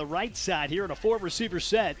 Trips to the right side here in a 4-receiver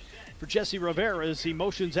set for Jesse Rivera as he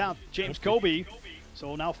motions out James Kobe.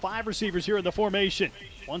 So now 5 receivers here in the formation.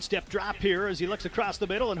 One-step drop here as he looks across the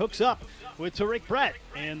middle and hooks up with Tariq Brett.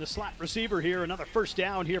 And the slot receiver here, another first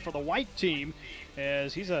down here for the white team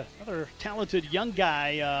as he's another talented young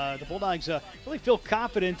guy. The Bulldogs really feel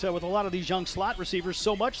confident with a lot of these young slot receivers,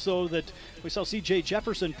 so much so that we saw C.J.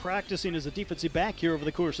 Jefferson practicing as a defensive back here over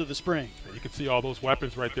the course of the spring. You can see all those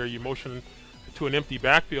weapons right there. You motion to an empty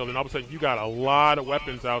backfield, and all of a sudden you got a lot of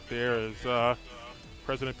weapons out there as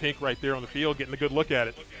President Pink right there on the field getting a good look at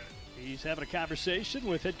it. He's having a conversation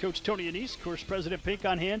with head coach Tony Anise. Of course, President Pink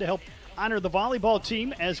on hand to help honor the volleyball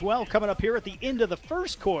team as well, coming up here at the end of the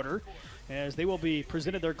first quarter as they will be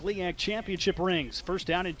presented their GLIAC championship rings. First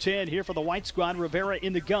down and 10 here for the white squad. Rivera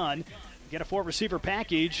in the gun. Get a 4-receiver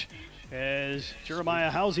package as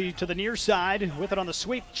Jeremiah Housey to the near side with it on the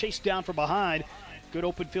sweep, chased down from behind. Good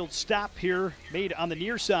open field stop here made on the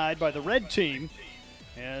near side by the red team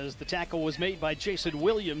as the tackle was made by Jason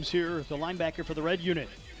Williams here, the linebacker for the red unit.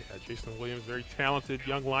 Yeah, Jason Williams, very talented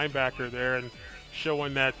young linebacker there and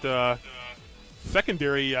showing that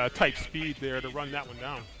secondary type speed there to run that one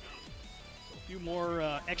down. A few more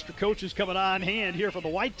extra coaches coming on hand here for the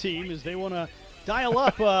white team as they want to dial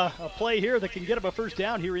up a play here that can get them a first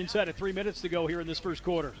down here inside of 3 minutes to go here in this first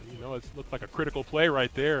quarter. You know, it looked like a critical play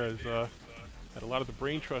right there as had a lot of the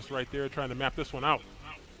brain trust right there trying to map this one out.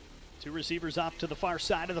 2 receivers off to the far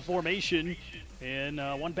side of the formation, and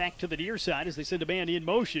one back to the near side as they send a man in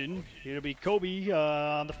motion. It'll be Kobe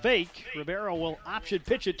on the fake. Rivera will option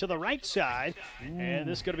pitch it to the right side, and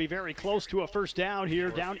this is going to be very close to a first down here,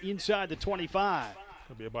 down inside the 25.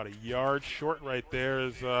 It'll be about a yard short right there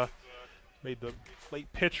as made the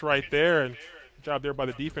late pitch right there, and good job there by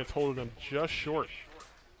the defense holding them just short.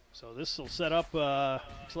 So this will set up,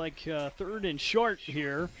 looks like 3rd and short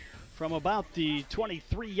here from about the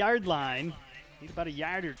 23-yard line. Need about a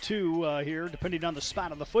yard or 2 here, depending on the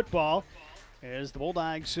spot of the football, as the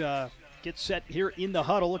Bulldogs get set here in the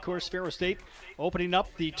huddle. Of course, Ferris State opening up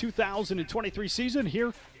the 2023 season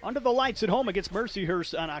here under the lights at home against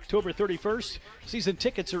Mercyhurst on October 31st. Season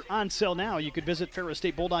tickets are on sale now. You could visit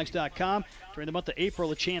FerrisStateBulldogs.com during the month of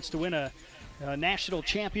April, a chance to win a national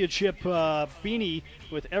championship beanie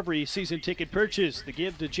with every season ticket purchase. The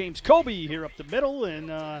give to James Kobe here up the middle, and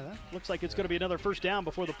that looks like it's going to be another first down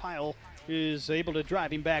before the pile is able to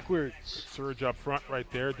drive him backwards. Surge up front right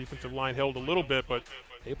there. Defensive line held a little bit, but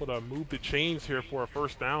able to move the chains here for a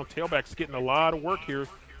first down. Tailback's getting a lot of work here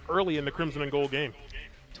early in the Crimson and Gold game.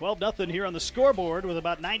 12-0 here on the scoreboard with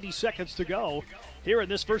about 90 seconds to go here in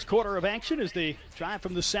this first quarter of action as they drive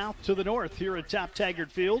from the south to the north here at Top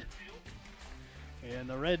Taggart Field. And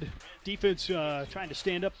the red defense trying to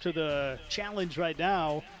stand up to the challenge right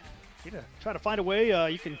now. Try to find a way.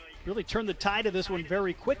 You can really turn the tide of this one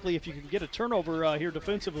very quickly if you can get a turnover here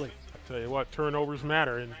defensively. I tell you what, turnovers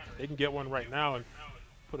matter, and they can get one right now and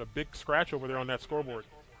put a big scratch over there on that scoreboard.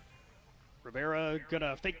 Rivera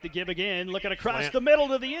gonna fake the give again, looking across the middle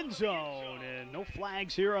to the end zone, and no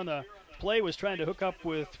flags here on the play. Was trying to hook up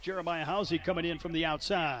with Jeremiah Housey coming in from the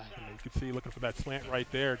outside. And you can see looking for that slant right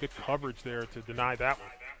there. Good coverage there to deny that one.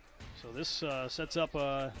 So this sets up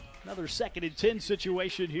another 2nd and 10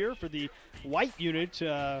 situation here for the white unit.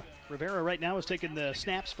 Rivera right now is taking the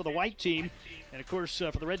snaps for the white team. And, of course,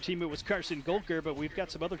 for the red team, it was Carson Golker, but we've got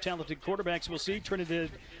some other talented quarterbacks we'll see. Trinidad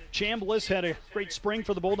Chambliss had a great spring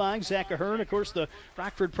for the Bulldogs. Zach Ahern, of course, the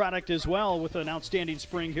Rockford product as well, with an outstanding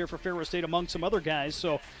spring here for Ferris State among some other guys.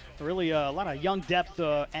 So really a lot of young depth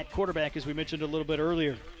at quarterback, as we mentioned a little bit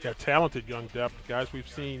earlier. Yeah, talented young depth. Guys we've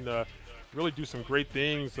seen really do some great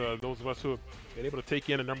things, those of us who have been able to take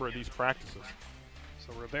in a number of these practices.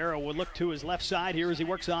 So Rivera will look to his left side here as he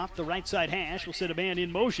works off the right side hash. We'll send a man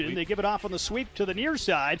in motion. They give it off on the sweep to the near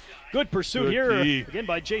side. Good pursuit here again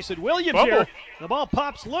by Jason Williams here. The ball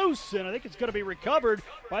pops loose, and I think it's going to be recovered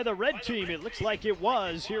by the red team. It looks like it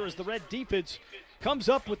was here as the red defense comes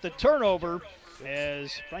up with the turnover,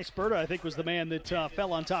 as Bryce Berta, I think, was the man that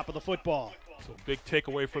fell on top of the football. So big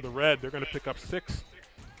takeaway for the red. They're going to pick up 6.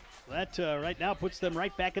 That right now puts them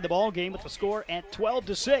right back in the ball game with the score at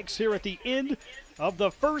 12-6 here at the end of the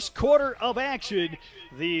first quarter of action.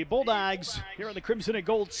 The Bulldogs here on the Crimson and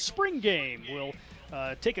Gold spring game will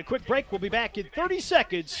take a quick break. We'll be back in 30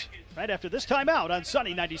 seconds right after this timeout on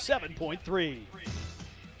Sunny 97.3.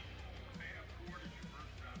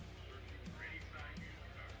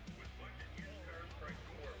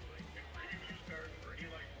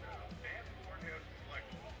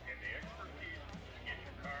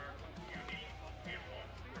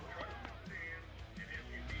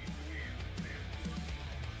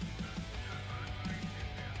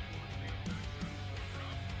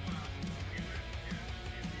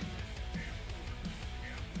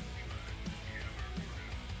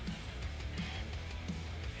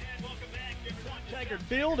 Taggart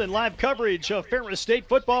Field and live coverage of Ferris State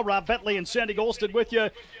football. Rob Bentley and Sandy Golston with you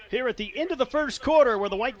here at the end of the first quarter, where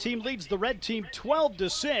the white team leads the red team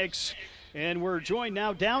 12-6. And we're joined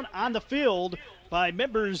now down on the field by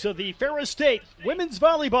members of the Ferris State women's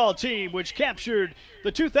volleyball team, which captured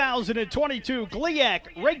the 2022 GLIAC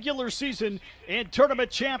regular season and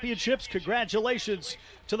tournament championships. Congratulations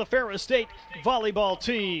to the Ferris State volleyball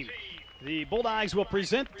team. The Bulldogs will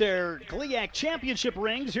present their GLIAC championship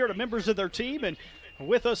rings here to members of their team. And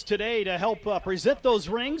with us today to help present those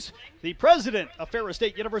rings, the president of Ferris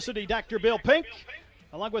State University, Dr. Bill Pink,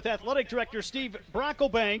 along with athletic director Steve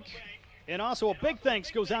Brocklebank. And also a big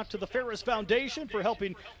thanks goes out to the Ferris Foundation for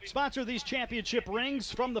helping sponsor these championship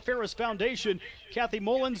rings. From the Ferris Foundation, Kathy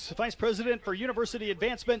Mullins, Vice President for University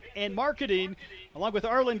Advancement and Marketing, along with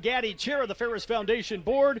Arlen Gaddy, Chair of the Ferris Foundation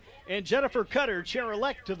Board, and Jennifer Cutter,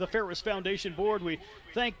 Chair-elect of the Ferris Foundation Board. We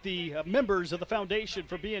thank the members of the foundation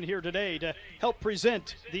for being here today to help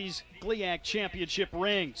present these GLIAC championship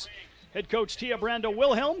rings. Head coach Tia Brando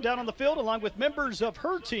Wilhelm down on the field along with members of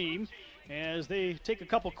her team, as they take a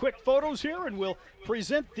couple quick photos here, and we'll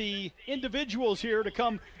present the individuals here to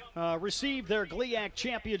come receive their GLIAC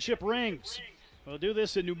championship rings. We'll do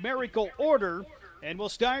this in numerical order, and we'll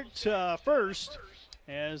start first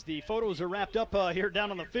as the photos are wrapped up here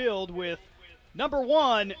down on the field with number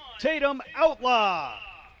 1, Tatum Outlaw.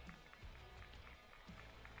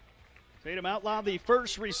 Tatum Outlaw, the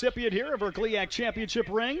first recipient here of her GLIAC championship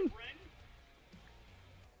ring.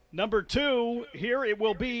 Number 2, here it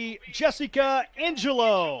will be Jessica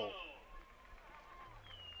Angelo.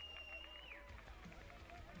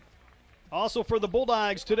 Also for the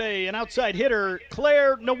Bulldogs today, an outside hitter,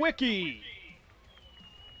 Claire Nowicki.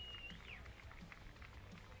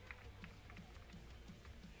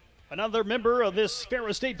 Another member of this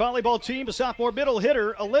Ferris State volleyball team, a sophomore middle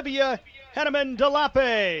hitter, Olivia Henneman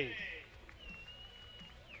Delape.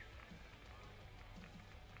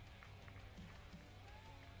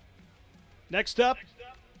 Next up,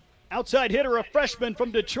 outside hitter, a freshman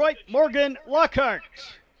from Detroit, Morgan Lockhart.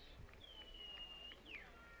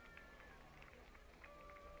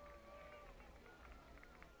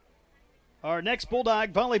 Our next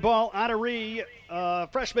Bulldog volleyball honoree,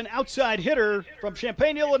 freshman outside hitter from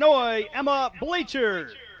Champaign, Illinois, Emma Bleacher.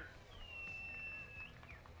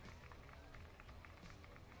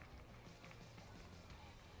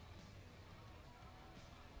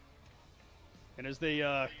 And as they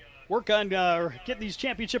work on getting these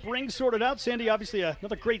championship rings sorted out, Sandy, obviously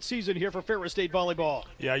another great season here for Ferris State volleyball.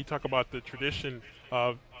 Yeah, you talk about the tradition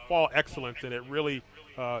of fall excellence, and it really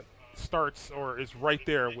starts or is right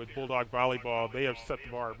there with Bulldog volleyball. They have set the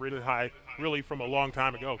bar really high, really from a long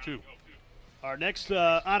time ago, too. Our next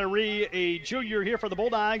honoree, a junior here for the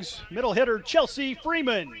Bulldogs, middle hitter Chelsea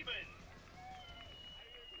Freeman.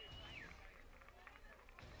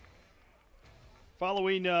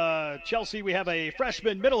 Following Chelsea, we have a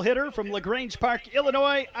freshman middle hitter from LaGrange Park,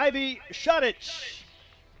 Illinois, Ivy Shadich.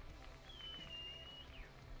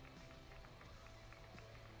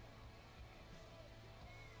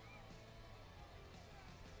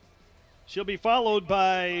 She'll be followed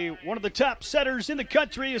by one of the top setters in the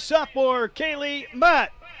country, a sophomore, Kaylee Mott.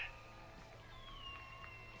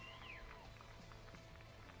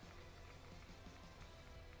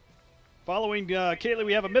 Following Kaylee,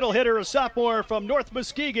 we have a middle hitter, a sophomore from North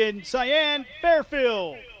Muskegon, Cyan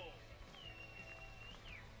Fairfield.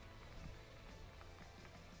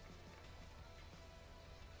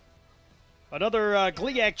 Another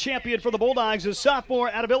GLIAC champion for the Bulldogs is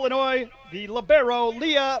sophomore out of Illinois, the libero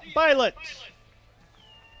Leah Violet.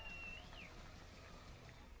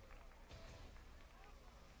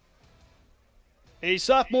 A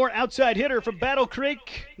sophomore outside hitter from Battle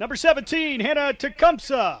Creek, number 17, Hannah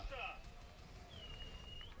Tecumseh.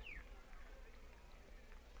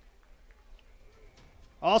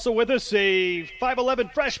 Also with us, a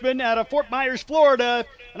 5'11 freshman out of Fort Myers, Florida,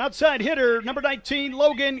 an outside hitter, number 19,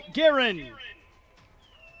 Logan Guerin.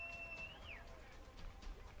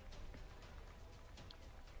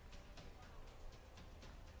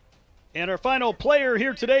 And our final player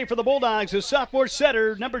here today for the Bulldogs is sophomore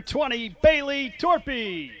setter, number 20, Bailey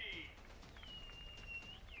Torpy.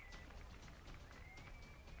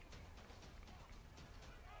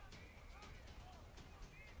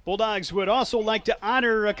 Bulldogs would also like to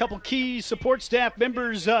honor a couple key support staff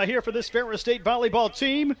members here for this Ferris State volleyball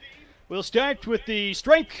team. We'll start with the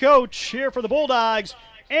strength coach here for the Bulldogs,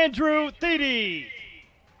 Andrew Thede.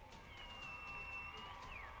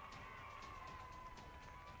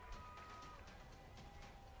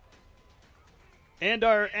 And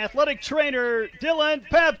our athletic trainer, Dylan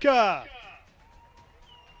Pavka.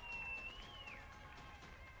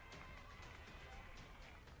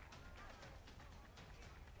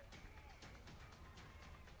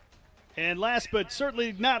 And last but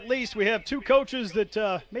certainly not least, we have two coaches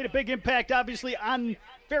that made a big impact, obviously, on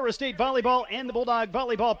Ferris State volleyball and the Bulldog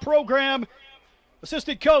volleyball program.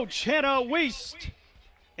 Assistant coach, Hannah Wiest,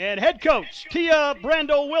 and head coach, Tia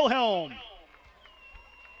Brando-Wilhelm.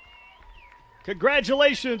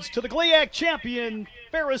 Congratulations to the GLIAC champion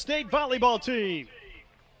Ferris State volleyball team.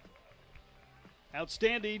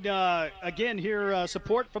 Outstanding, again here,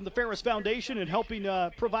 support from the Ferris Foundation and helping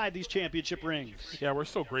provide these championship rings. Yeah, we're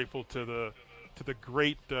so grateful to the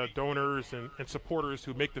great donors and supporters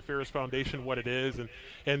who make the Ferris Foundation what it is,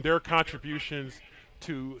 and their contributions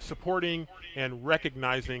to supporting and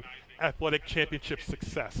recognizing athletic championship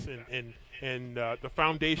success, and the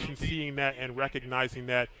foundation seeing that and recognizing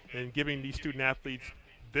that and giving these student athletes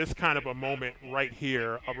this kind of a moment right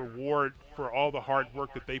here, a reward for all the hard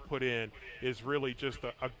work that they put in, is really just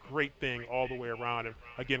a great thing all the way around. And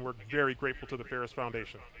again, we're very grateful to the Ferris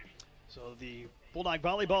Foundation. So the Bulldog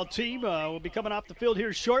volleyball team will be coming off the field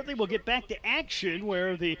here shortly. We'll get back to action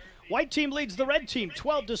where the white team leads the red team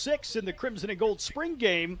 12-6 in the Crimson and Gold spring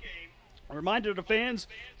game. A reminder to fans,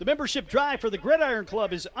 the membership drive for the Gridiron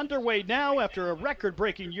Club is underway now after a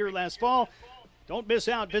record-breaking year last fall. Don't miss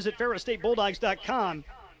out. Visit FerrisStateBulldogs.com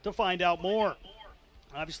to find out more.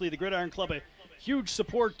 Obviously, the Gridiron Club, a huge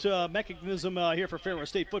support mechanism here for Ferris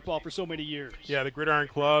State football for so many years. Yeah, the Gridiron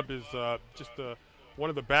Club is just one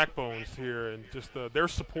of the backbones here, and just their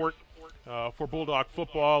support for Bulldog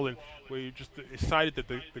football, and we just decided that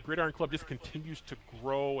the Gridiron Club just continues to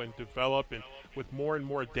grow and develop, and with more and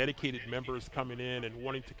more dedicated members coming in and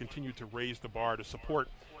wanting to continue to raise the bar to support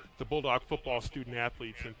the Bulldog football student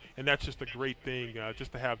athletes, and that's just a great thing,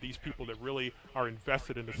 just to have these people that really are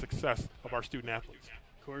invested in the success of our student athletes.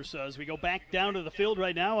 Of course, as we go back down to the field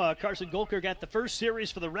right now, Carson Golker got the first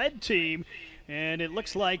series for the red team, and it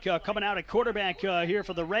looks like coming out at quarterback here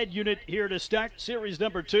for the red unit here to start series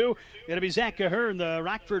number 2. It'll be Zach Ahern, the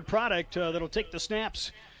Rockford product, that'll take the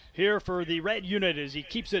snaps here for the red unit as he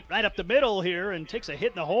keeps it right up the middle here and takes a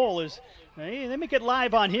hit in the hole. They make it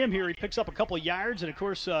live on him here. He picks up a couple yards, and of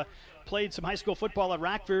course played some high school football at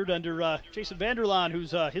Rockford under Jason Vanderlaan,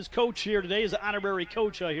 who's his coach here today, is an honorary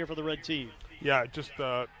coach here for the red team. Yeah, just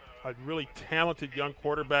a really talented young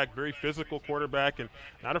quarterback, very physical quarterback, and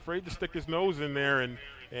not afraid to stick his nose in there and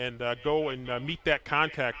go and meet that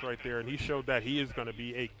contact right there. And he showed that he is going to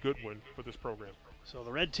be a good one for this program. So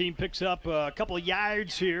the red team picks up a couple of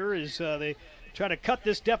yards here as they try to cut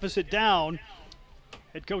this deficit down.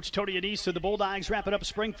 Head coach Tony Anise of the Bulldogs wrapping up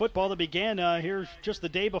spring football that began here just the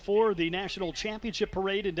day before the national championship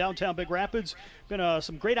parade in downtown Big Rapids. Been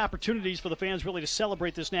some great opportunities for the fans really to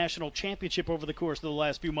celebrate this national championship over the course of the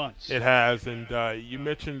last few months. It has, and you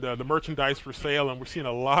mentioned the merchandise for sale, and we're seeing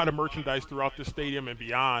a lot of merchandise throughout the stadium and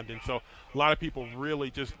beyond. And so a lot of people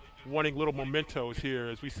really just wanting little mementos here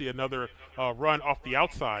as we see another run off the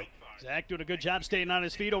outside. Zach doing a good job staying on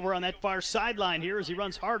his feet over on that far sideline here as he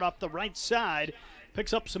runs hard off the right side.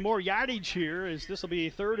 Picks up some more yardage here as this will be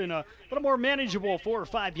third and a little more manageable 4 or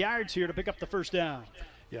 5 yards here to pick up the first down.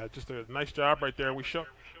 Yeah, just a nice job right there. We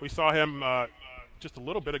saw him just a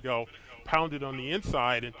little bit ago pounded on the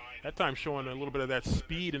inside, and that time showing a little bit of that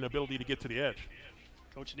speed and ability to get to the edge.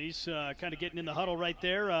 Coach Anise kind of getting in the huddle right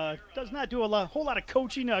there. Does not do a whole lot of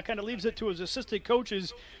coaching. Kind of leaves it to his assistant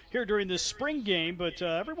coaches here during this spring game. But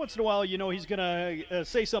every once in a while, you know, he's going to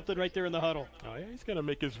say something right there in the huddle. Oh, yeah, he's going to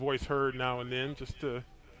make his voice heard now and then just to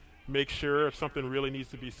make sure if something really needs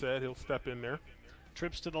to be said, he'll step in there.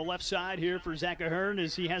 Trips to the left side here for Zach Ahern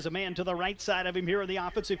as he has a man to the right side of him here in the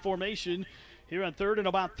offensive formation. Here on third and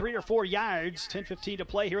about 3 or 4 yards. 10-15 to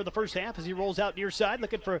play here in the first half as he rolls out near side,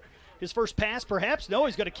 looking for his first pass perhaps. No,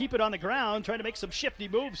 he's going to keep it on the ground, trying to make some shifty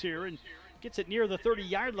moves here, and gets it near the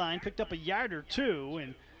 30-yard line, picked up a yard or two.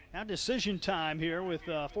 And now decision time here with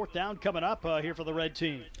fourth down coming up here for the red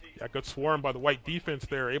team. Yeah, good swarm by the white defense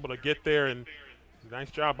there, able to get there, and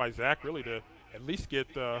nice job by Zach really to at least get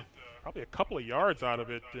probably a couple of yards out of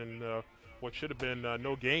it, and what should have been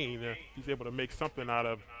no gain. He's able to make something out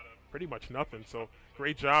of pretty much nothing. So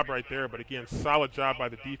great job right there, but again, solid job by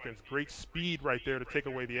the defense. Great speed right there to take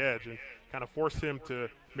away the edge and kind of force him to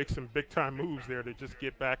make some big-time moves there to just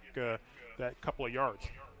get back that couple of yards.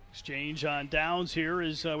 Exchange on downs here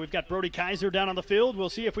is we've got Brody Kaiser down on the field. We'll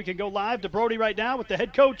see if we can go live to Brody right now with the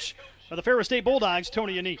head coach of the Ferris State Bulldogs,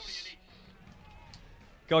 Tony Anise.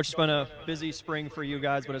 Coach, it's been a busy spring for you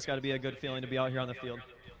guys, but it's got to be a good feeling to be out here on the field.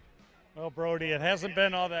 Well, Brody, it hasn't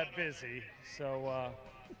been all that busy, so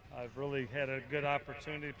I've really had a good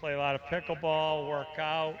opportunity to play a lot of pickleball, work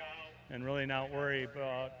out, and really not worry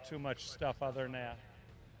about too much stuff other than that.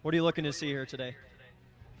 What are you looking to see here today?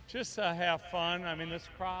 Just have fun. I mean, this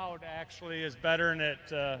crowd actually is better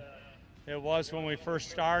than it was when we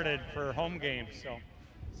first started for home games,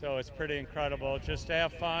 so it's pretty incredible. Just to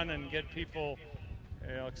have fun and get people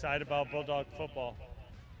excited about Bulldog football.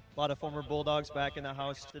 A lot of former Bulldogs back in the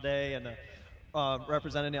house today, and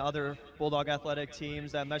representing the other Bulldog athletic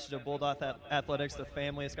teams. That message of Bulldog athletics, the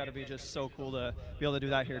family, it's got to be just so cool to be able to do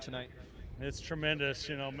that here tonight. It's tremendous,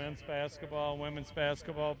 men's basketball, women's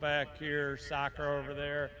basketball back here, soccer over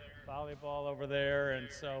there, volleyball over there, and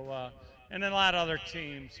so and then a lot of other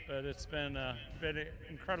teams. But it's been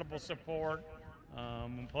incredible support.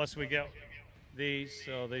 Plus we get these,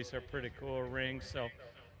 so these are pretty cool rings. So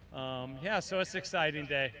so it's an exciting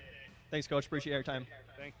day. Thanks, Coach. Appreciate your time.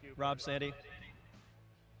 Thank you. Rob, Sandy.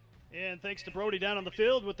 And thanks to Brody down on the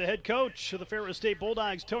field with the head coach of the Ferris State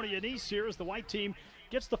Bulldogs, Tony Anise, here as the white team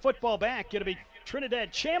gets the football back. Going to be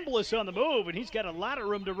Trinidad Chambliss on the move, and he's got a lot of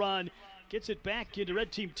room to run. Gets it back into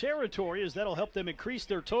red team territory as that'll help them increase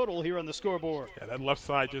their total here on the scoreboard. Yeah, that left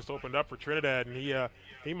side just opened up for Trinidad, and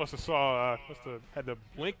he must have had to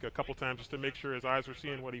blink a couple times just to make sure his eyes were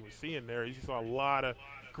seeing what he was seeing there. He saw a lot of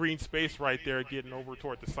green space right there getting over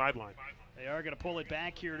toward the sideline. They are going to pull it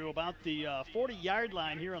back here to about the 40-yard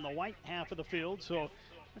line here on the white half of the field. So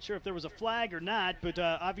not sure if there was a flag or not, but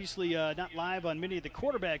obviously not live on many of the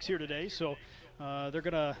quarterbacks here today. So they're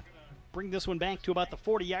going to bring this one back to about the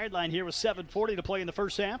 40-yard line here with 7:40 to play in the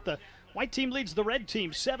first half. The white team leads the red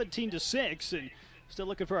team 17-6, and still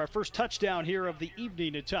looking for our first touchdown here of the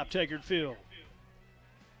evening at Top Taggart Field.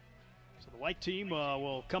 So the white team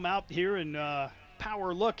will come out here and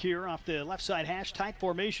power look here off the left side hash type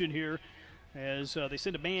formation here as they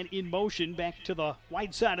send a man in motion back to the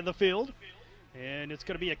wide side of the field. And it's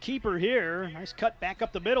going to be a keeper here. Nice cut back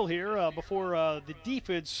up the middle here before the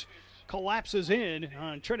defense collapses in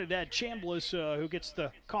on Trinidad Chambliss, who gets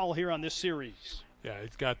the call here on this series. Yeah,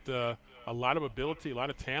 he's got a lot of ability, a lot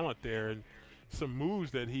of talent there, and some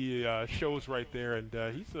moves that he shows right there. And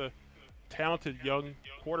he's a talented young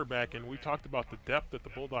quarterback, and we talked about the depth that the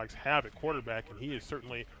Bulldogs have at quarterback, and he is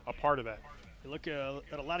certainly a part of that. You look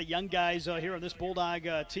at a lot of young guys here on this Bulldog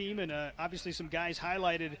team, and obviously some guys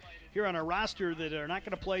highlighted here on our roster that are not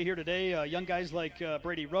going to play here today. Young guys like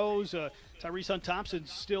Brady Rose, Tyrese Hunt Thompson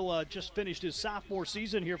still just finished his sophomore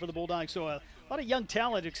season here for the Bulldogs. So a lot of young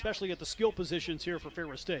talent, especially at the skill positions here for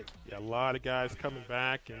Ferris State. Yeah, a lot of guys coming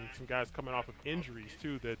back and some guys coming off of injuries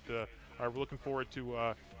too that are looking forward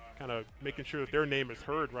to kind of making sure that their name is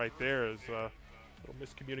heard right there. Is a little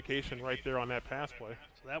miscommunication right there on that pass play.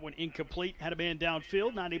 So that one incomplete, had a man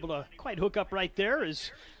downfield, not able to quite hook up right there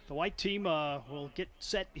as the white team will get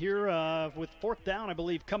set here with fourth down, I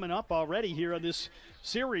believe, coming up already here on this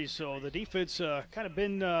series. So the defense kind of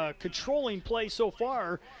been controlling play so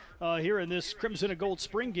far here in this Crimson and Gold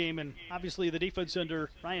spring game, and obviously the defense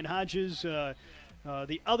under Ryan Hodges, the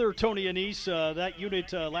other Tony Anise, that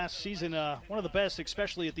unit last season, one of the best,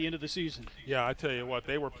 especially at the end of the season. Yeah, I tell you what,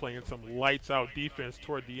 they were playing some lights-out defense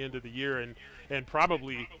toward the end of the year, and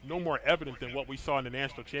probably no more evident than what we saw in the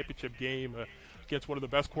national championship game against one of the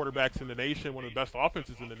best quarterbacks in the nation, one of the best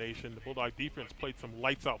offenses in the nation. The Bulldog defense played some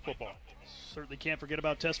lights-out football. Certainly can't forget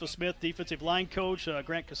about Tesfa Smith, defensive line coach,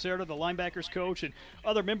 Grant Caserta, the linebackers coach, and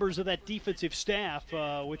other members of that defensive staff,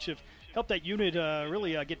 which have helped that unit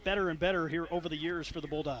really get better and better here over the years for the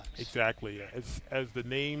Bulldogs. Exactly. As the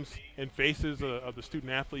names and faces of the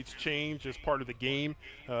student athletes change as part of the game,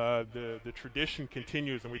 the tradition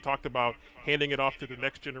continues. And we talked about handing it off to the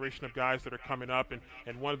next generation of guys that are coming up.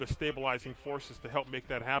 And one of the stabilizing forces to help make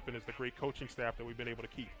that happen is the great coaching staff that we've been able to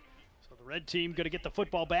keep. So the red team going to get the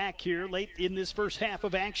football back here late in this first half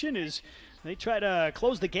of action as they try to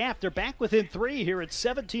close the gap. They're back within 3 here at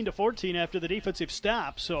 17-14 after the defensive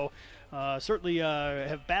stop. So certainly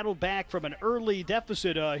have battled back from an early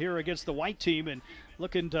deficit here against the white team and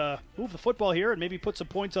looking to move the football here and maybe put some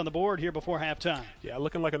points on the board here before halftime. Yeah,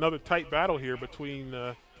 looking like another tight battle here between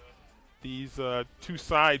these two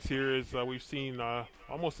sides here, as we've seen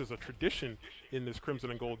almost as a tradition in this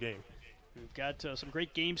Crimson and Gold game. We've got some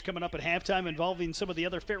great games coming up at halftime involving some of the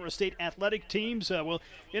other Ferris State athletic teams. We'll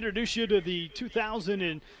introduce you to the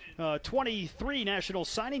 2023 National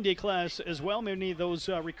Signing Day class as well. Many of those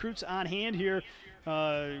recruits on hand here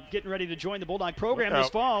getting ready to join the Bulldog program this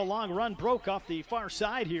fall. Long run broke off the far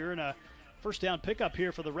side here, and a first down pickup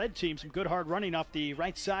here for the red team. Some good hard running off the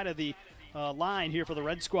right side of the line here for the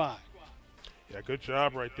red squad. Yeah, good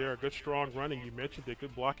job right there. Good strong running. You mentioned it.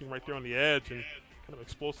 Good blocking right there on the edge and kind of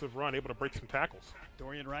explosive run, able to break some tackles.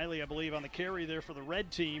 Dorian Riley, I believe, on the carry there for the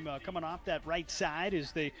red team, coming off that right side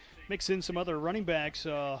as they mix in some other running backs.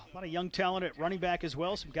 A lot of young talent at running back as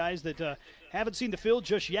well. Some guys that haven't seen the field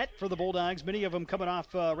just yet for the Bulldogs. Many of them coming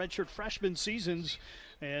off redshirt freshman seasons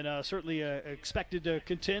and certainly expected to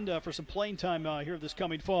contend for some playing time here this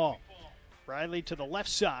coming fall. Riley to the left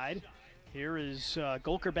side. Here is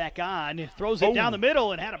Golker back on. Throws it down the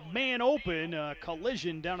middle and had a man open.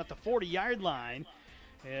 Collision down at the 40-yard line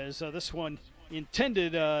as this one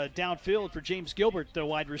intended downfield for James Gilbert, the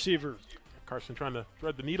wide receiver. Carson trying to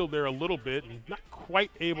thread the needle there a little bit and not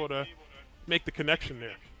quite able to make the connection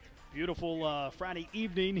there. Beautiful Friday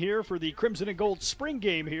evening here for the Crimson and Gold spring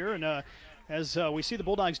game here. And as we see the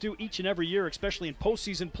Bulldogs do each and every year, especially in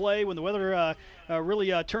postseason play, when the weather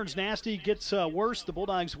really turns nasty, gets worse, the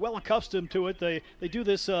Bulldogs well accustomed to it. They do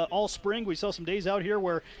this all spring. We saw some days out here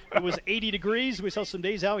where it was 80 degrees. We saw some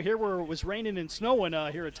days out here where it was raining and snowing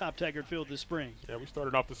here at Top Taggart Field this spring. Yeah, we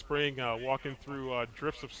started off the spring walking through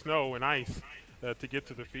drifts of snow and ice to get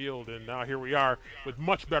to the field, and now here we are with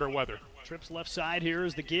much better weather. Trips left side here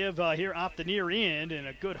is the give here off the near end, and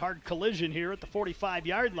a good hard collision here at the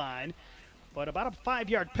 45-yard line. But about a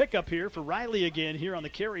 5-yard pickup here for Riley again here on the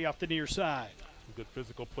carry off the near side. Some good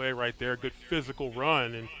physical play right there, good physical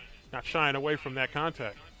run, and not shying away from that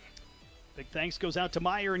contact. Big thanks goes out to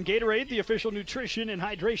Meyer and Gatorade, the official nutrition and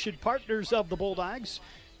hydration partners of the Bulldogs.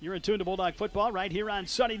 You're in tune to Bulldog football right here on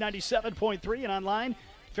Sunny 97.3 and online,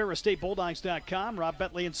 FerrisStateBulldogs.com. Rob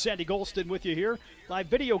Bentley and Sandy Golston with you here. Live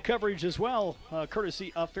video coverage as well,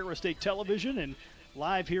 courtesy of Ferris State Television, and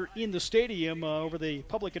live here in the stadium over the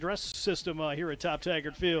public address system here at Top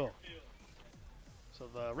Taggart Field. So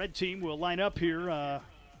the red team will line up here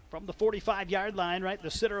from the 45-yard line, right in the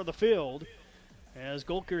center of the field, as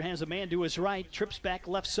Golker has a man to his right, trips back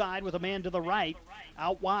left side with a man to the right,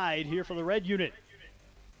 out wide here for the red unit.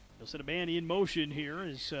 You'll see a man in motion here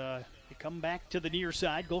as they come back to the near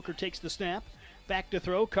side. Golker takes the snap, back to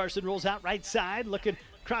throw. Carson rolls out right side, looking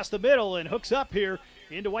across the middle and hooks up here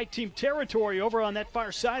into white team territory over on that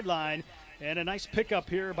far sideline. And a nice pickup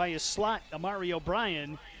here by his slot, Amari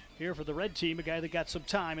O'Brien, here for the red team, a guy that got some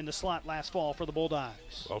time in the slot last fall for the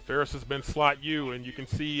Bulldogs. Well, Ferris has been slot U, and you can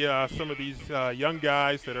see some of these young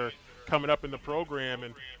guys that are coming up in the program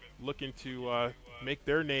and looking to make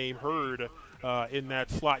their name heard in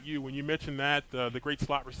that slot U. When you mentioned that, the great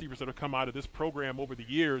slot receivers that have come out of this program over the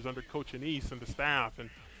years under Coach Anise and the staff, and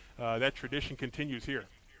that tradition continues here.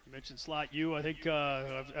 You mentioned slot U. I think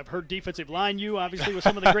I've heard defensive line U, obviously, with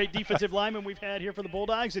some of the great defensive linemen we've had here for the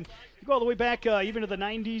Bulldogs. And you go all the way back even to the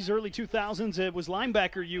 90s, early 2000s, it was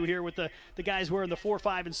linebacker U here with the guys wearing the 4,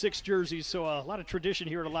 5, and 6 jerseys. So a lot of tradition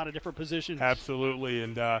here at a lot of different positions. Absolutely,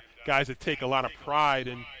 and guys that take a lot of pride,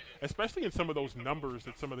 and especially in some of those numbers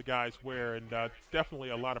that some of the guys wear, and definitely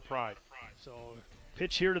a lot of pride. So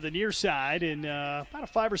pitch here to the near side, and about a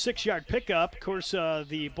 5 or 6 yard pickup. Of course,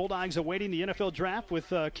 the Bulldogs awaiting the NFL draft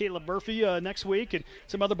with Caleb Murphy next week, and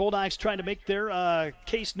some other Bulldogs trying to make their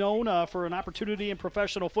case known for an opportunity in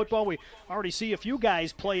professional football. We already see a few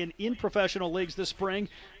guys playing in professional leagues this spring.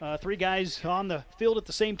 3 guys on the field at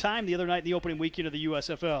the same time the other night in the opening weekend of the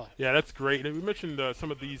USFL. Yeah, that's great. And we mentioned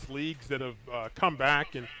some of these leagues that have come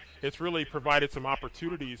back, and it's really provided some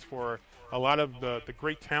opportunities for a lot of the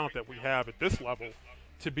great talent that we have at this level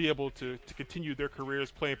to be able to continue their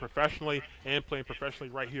careers playing professionally and playing professionally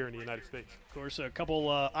right here in the United States. Of course, a couple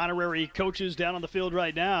honorary coaches down on the field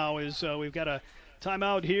right now is we've got a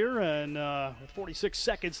timeout here, and with 46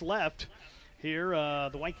 seconds left here,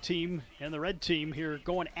 the white team and the red team here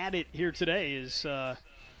going at it here today is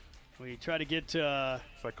we try to get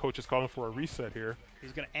it's like coach is calling for a reset here.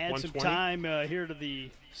 He's going to add some time here to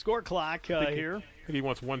the score clock here. I think he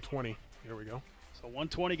wants 120. There we go. So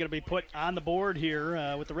 120 going to be put on the board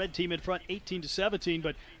here with the red team in front, 18-17.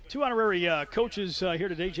 But 2 honorary coaches here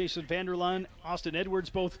today, Jason Vanderlaan, Austin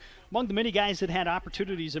Edwards, both among the many guys that had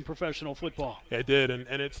opportunities in professional football. Yeah, it did,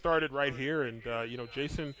 and it started right here. And,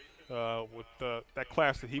 Jason, with that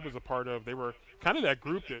class that he was a part of, they were kind of that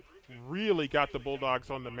group that really got the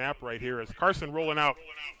Bulldogs on the map right here as Carson rolling out.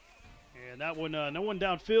 And that one, no one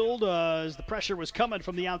downfield as the pressure was coming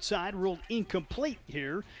from the outside, ruled incomplete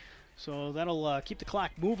here. So that'll keep the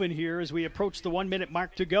clock moving here as we approach the 1 minute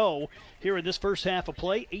mark to go here in this first half of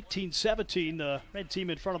play. 18-17, the red team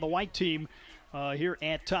in front of the white team here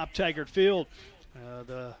at Top Taggart Field.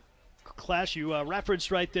 The class you referenced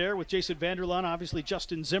right there with Jason Vanderlaan, obviously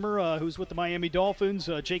Justin Zimmer, who's with the Miami Dolphins,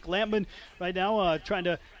 Jake Lampman right now trying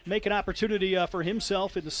to make an opportunity for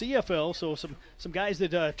himself in the CFL. So some guys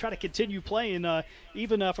that try to continue playing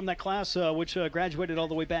even from that class which graduated all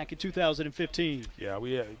the way back in 2015. Yeah,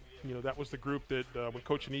 that was the group that when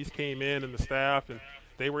Coach Anise came in and the staff, and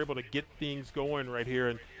they were able to get things going right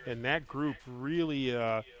here. And that group really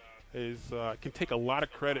can take a lot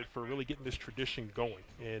of credit for really getting this tradition going.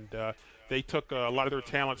 And they took a lot of their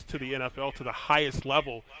talents to the NFL to the highest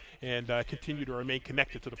level and continue to remain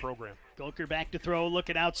connected to the program. Golker back to throw,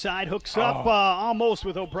 looking outside, hooks up almost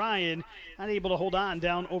with O'Brien. Not able to hold on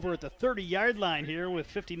down over at the 30-yard line here with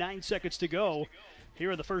 59 seconds to go. Here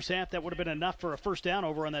in the first half, that would have been enough for a first down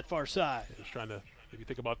over on that far side. Just trying to, if you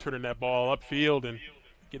think about turning that ball upfield and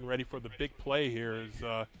getting ready for the big play here, is you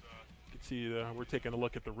can see we're taking a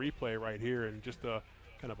look at the replay right here, and just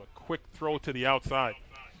kind of a quick throw to the outside.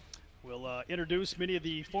 We'll introduce many of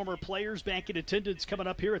the former players back in attendance coming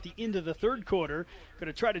up here at the end of the third quarter.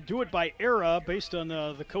 Going to try to do it by era based on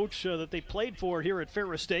the coach that they played for here at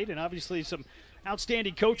Ferris State, and obviously some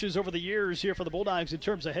outstanding coaches over the years here for the Bulldogs in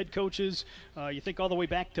terms of head coaches. You think all the way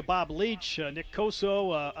back to Bob Leach, Nick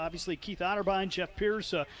Coso, obviously Keith Otterbein, Jeff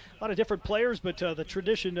Pierce, a lot of different players, but the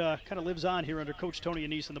tradition kind of lives on here under Coach Tony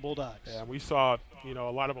Anise and the Bulldogs. Yeah, we saw, a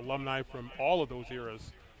lot of alumni from all of those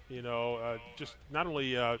eras, just not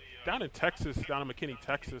only down in Texas, down in McKinney,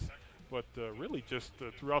 Texas, but really just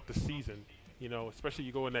throughout the season, especially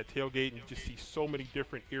you go in that tailgate and you just see so many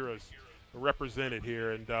different eras represented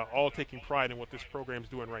here, and all taking pride in what this program's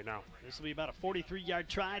doing right now. This will be about a 43-yard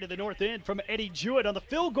try to the north end from Eddie Jewett on the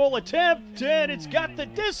field goal attempt, and it's got the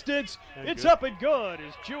distance. It's up and good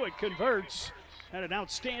as Jewett converts. Had an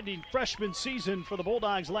outstanding freshman season for the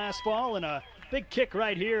Bulldogs last fall, and a big kick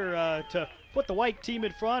right here to put the white team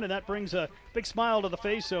in front, and that brings a big smile to the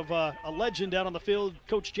face of a legend out on the field,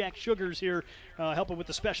 Coach Jack Sugars here, helping with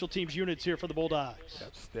the special teams units here for the Bulldogs.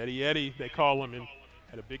 That's Steady Eddie, they call him, and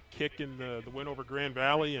had a big kick in the win over Grand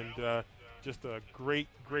Valley, and just a great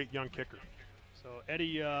young kicker. So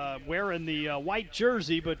Eddie wearing the white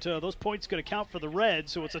jersey, but those points going to count for the red,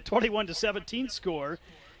 so it's a 21-17 score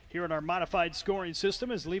here in our modified scoring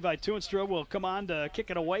system as Levi Tuinstra will come on to kick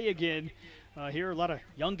it away again. Here, a lot of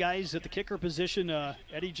young guys at the kicker position.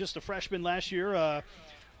 Eddie, just a freshman last year.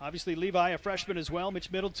 Obviously, Levi, a freshman as well.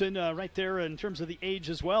 Mitch Middleton right there in terms of the age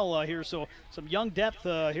as well here. So some young depth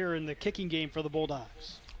here in the kicking game for the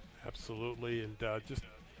Bulldogs. Absolutely, and just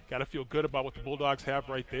got to feel good about what the Bulldogs have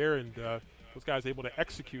right there. And, those guys able to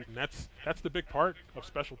execute, and that's the big part of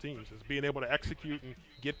special teams, is being able to execute and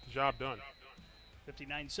get the job done.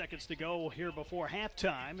 59 seconds to go here before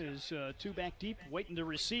halftime. Is two back deep, waiting to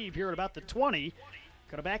receive here at about the 20.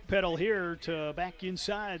 Got a backpedal here to back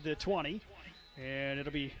inside the 20, and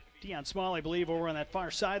it'll be Deion Small, I believe, over on that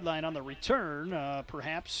far sideline on the return.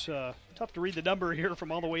 Perhaps tough to read the number here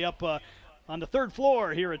from all the way up on the third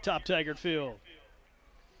floor here at Top Taggart Field.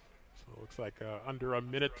 So it looks like under a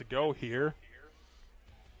minute to go here.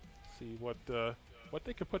 See what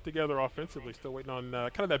they can put together offensively. Still waiting on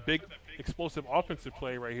kind of that big explosive offensive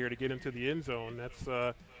play right here to get into the end zone. That's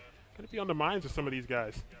going to be on the minds of some of these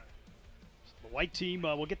guys. So the white team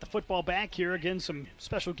will get the football back here. Again, some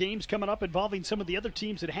special games coming up involving some of the other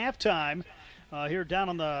teams at halftime here down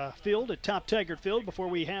on the field at Top Taggart Field before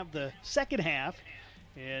we have the second half.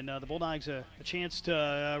 And the Bulldogs a chance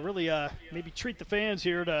to really maybe treat the fans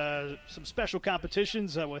here to some special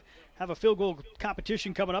competitions. We have a field goal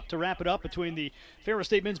competition coming up to wrap it up between the Ferris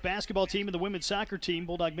State men's basketball team and the women's soccer team.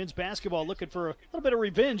 Bulldog men's basketball looking for a little bit of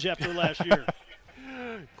revenge after last year.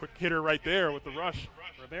 Quick hitter right there with the rush.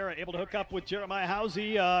 Rivera able to hook up with Jeremiah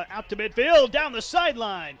Housey out to midfield, down the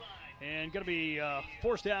sideline. And going to be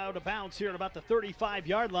forced out of bounds here at about the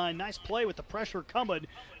 35-yard line. Nice play with the pressure coming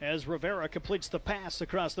as Rivera completes the pass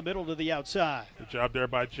across the middle to the outside. Good job there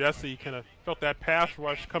by Jesse. Kind of felt that pass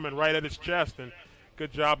rush coming right at his chest, and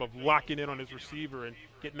good job of locking in on his receiver and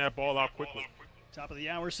getting that ball out quickly. Top of the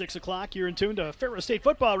hour, 6 o'clock. You're in tune to Ferris State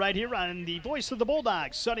football right here on the voice of the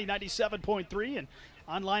Bulldogs, Sunny 97.3, and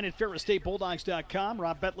online at ferrisstatebulldogs.com.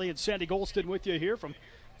 Rob Bentley and Sandy Golston with you here from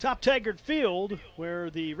Top Taggart Field, where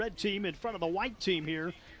the red team in front of the white team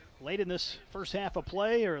here late in this first half of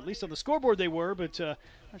play, or at least on the scoreboard they were, but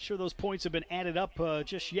not sure those points have been added up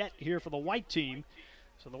just yet here for the white team.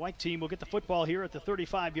 So the white team will get the football here at the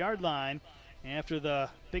 35-yard line after the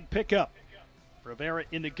big pickup. Rivera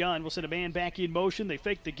in the gun. We'll send a man back in motion. They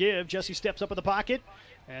fake the give. Jesse steps up in the pocket,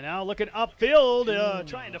 and now looking upfield,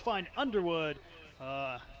 trying to find Underwood.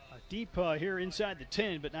 Deep here inside the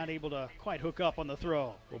 10, but not able to quite hook up on the throw.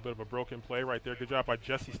 A little bit of a broken play right there. Good job by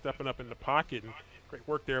Jesse stepping up in the pocket, and great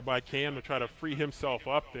work there by Cam to try to free himself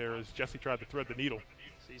up there as Jesse tried to thread the needle.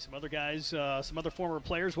 See some other guys, some other former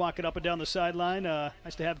players walking up and down the sideline.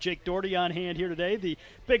 Nice to have Jake Doherty on hand here today. The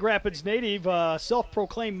Big Rapids native,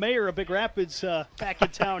 self-proclaimed mayor of Big Rapids, back in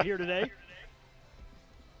town here today.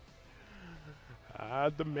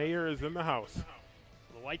 The mayor is in the house.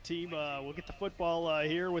 The white team will get the football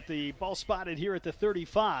here with the ball spotted here at the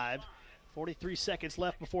 35. 43 seconds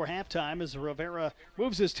left before halftime as Rivera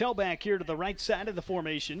moves his tailback here to the right side of the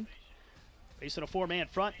formation. Facing a four-man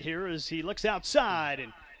front here as he looks outside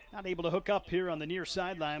and not able to hook up here on the near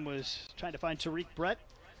sideline. Was trying to find Tariq Brett.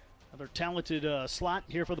 Another talented slot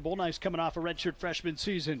here for the Bulldogs coming off a redshirt freshman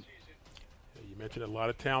season. Yeah, you mentioned a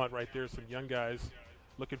lot of talent right there, some young guys.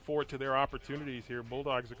 Looking forward to their opportunities here.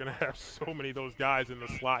 Bulldogs are going to have so many of those guys in the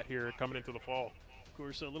slot here coming into the fall. Of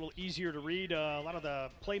course, a little easier to read. A lot of the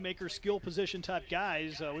playmaker, skill position type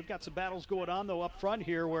guys. We've got some battles going on, though, up front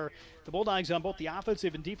here where the Bulldogs on both the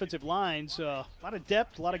offensive and defensive lines. A lot of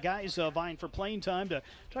depth, a lot of guys vying for playing time to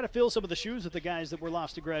try to fill some of the shoes of the guys that were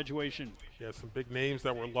lost to graduation. Yeah, some big names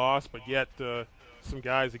that were lost, but yet some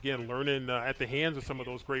guys, again, learning at the hands of some of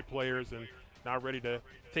those great players and now ready to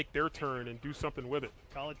take their turn and do something with it.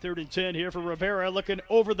 Call it 3rd and 10 here for Rivera, looking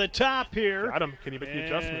over the top here. Got him. Can he make the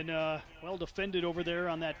adjustment? And well defended over there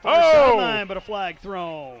on that far sideline, but a flag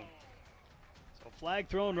thrown. So flag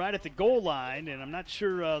thrown right at the goal line, and I'm not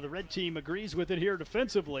sure the red team agrees with it here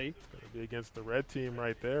defensively. It's going to be against the red team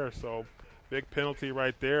right there, so big penalty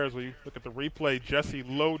right there as we look at the replay. Jesse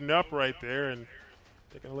loading up right there and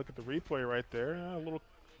taking a look at the replay right there. A little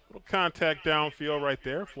contact downfield right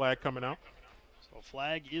there. Flag coming out.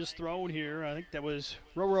 Flag is thrown here. I think that was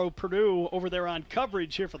Roro Purdue over there on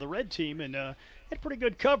coverage here for the red team, and had pretty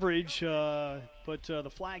good coverage, but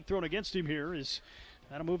the flag thrown against him here is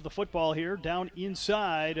that'll move the football here down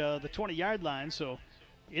inside the 20-yard line. So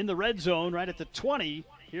in the red zone right at the 20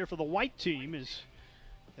 here for the white team as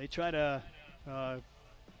they try to kind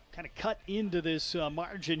of cut into this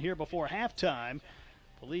margin here before halftime.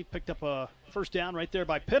 I believe picked up a first down right there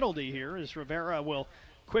by penalty here as Rivera will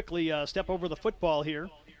quickly step over the football here.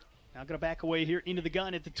 Now going to back away here into the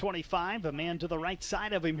gun at the 25. A man to the right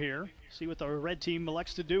side of him here. See what the red team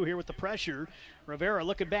elects to do here with the pressure. Rivera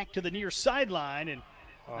looking back to the near sideline and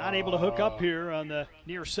not able to hook up here on the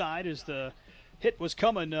near side as the hit was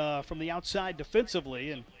coming from the outside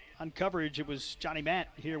defensively. And on coverage, it was Johnny Matt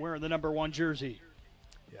here wearing the number 1 jersey.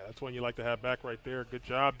 Yeah, that's one you like to have back right there. Good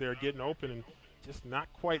job there getting open and just not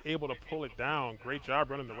quite able to pull it down. Great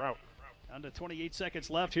job running the route. Down to 28 seconds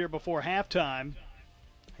left here before halftime,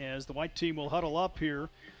 as the white team will huddle up here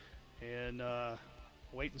and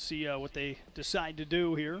wait and see what they decide to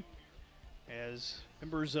do here, as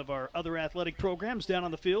members of our other athletic programs down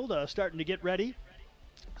on the field starting to get ready,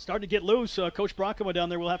 starting to get loose. Coach Brockema down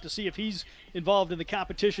there, we'll have to see if he's involved in the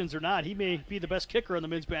competitions or not. He may be the best kicker on the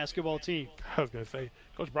men's basketball team. I was going to say,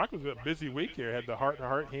 Coach Brockema's a busy week here. Had the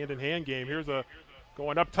heart-to-heart, hand-in-hand game. Here's a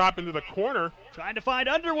going up top into the corner. Trying to find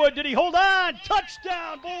Underwood. Did he hold on?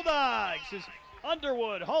 Touchdown, Bulldogs! As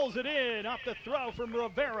Underwood hauls it in off the throw from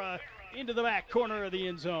Rivera into the back corner of the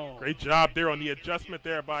end zone. Great job there on the adjustment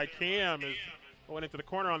there by Cam. Is going into the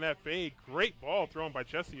corner on that fade. Great ball thrown by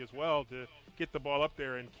Jesse as well to get the ball up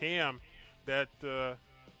there. And Cam, that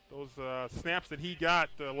those snaps that he got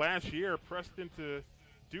last year pressed into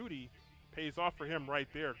duty pays off for him right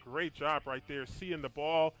there. Great job right there, seeing the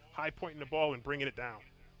ball, high pointing the ball, and bringing it down.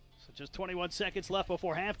 So just 21 seconds left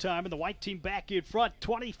before halftime, and the white team back in front,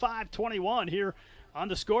 25-21 here on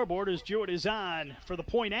the scoreboard as Jewett is on for the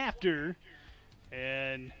point after.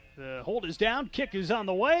 And the hold is down, kick is on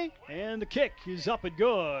the way, and the kick is up and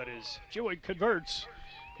good as Jewett converts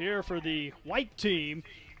here for the white team.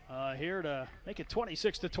 Here to make it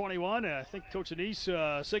 26-21. I think Coach Anise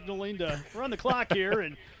signaling to run the clock here,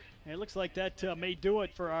 and it looks like that may do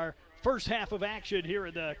it for our first half of action here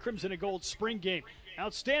in the Crimson and Gold spring game.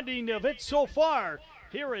 Outstanding event so far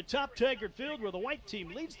here at Top Taggart Field, where the white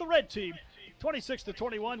team leads the red team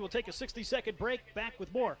 26-21. We'll take a 60-second break, back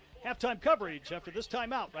with more halftime coverage after this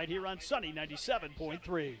timeout right here on Sunny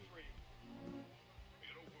 97.3.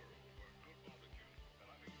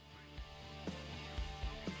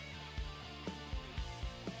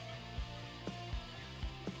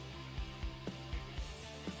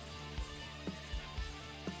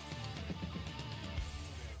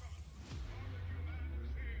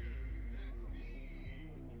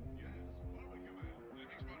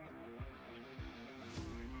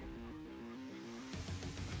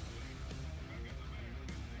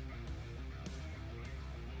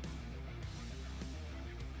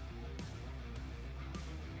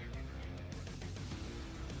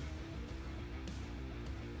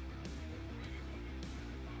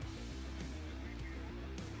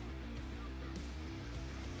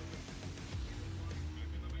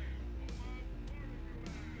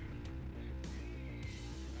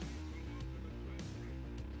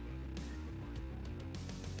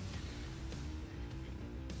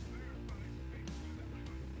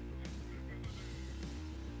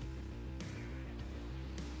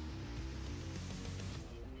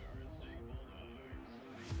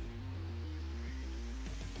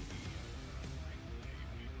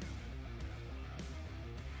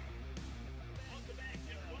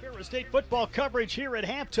 Ferris State football coverage here at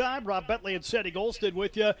halftime. Rob Bentley and Seti Golston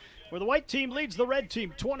with you, where the white team leads the red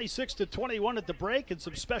team 26-21 at the break, and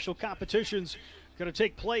some special competitions going to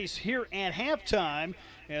take place here at halftime,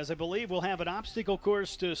 as I believe we'll have an obstacle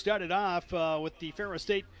course to start it off with the Ferris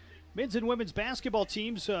State men's and women's basketball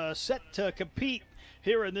teams set to compete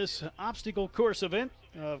here in this obstacle course event.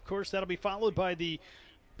 Of course, that'll be followed by the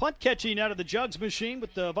punt catching out of the jugs machine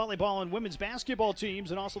with the volleyball and women's basketball teams,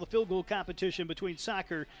 and also the field goal competition between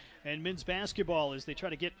soccer and men's basketball as they try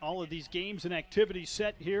to get all of these games and activities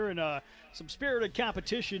set here, and some spirited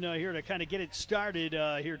competition here to kind of get it started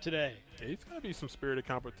here today. It's going to be some spirited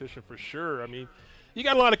competition for sure. I mean, you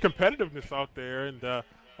got a lot of competitiveness out there, and a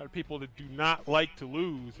lot of people that do not like to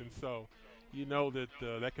lose, and so you know that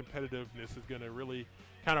that competitiveness is going to really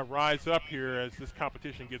kind of rise up here as this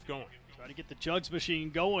competition gets going. Trying to get the jugs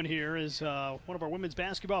machine going here is one of our women's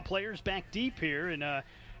basketball players back deep here, and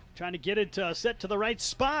trying to get it set to the right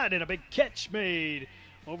spot, and a big catch made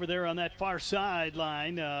over there on that far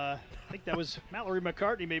sideline. I think that was Mallory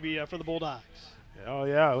McCartney maybe for the Bulldogs. Oh,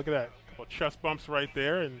 yeah, look at that. A couple chest bumps right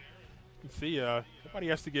there, and you can see nobody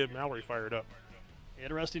has to get Mallory fired up.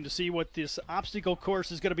 Interesting to see what this obstacle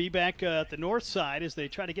course is going to be back at the north side as they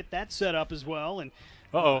try to get that set up as well. And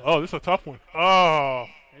this is a tough one. Oh.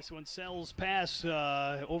 This one sells pass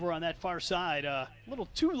over on that far side. A little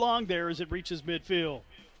too long there as it reaches midfield.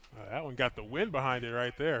 That one got the wind behind it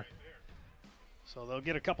right there. So they'll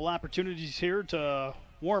get a couple opportunities here to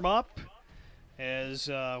warm up as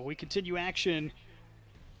we continue action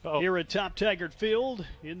here at Top Taggart Field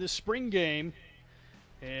in this spring game.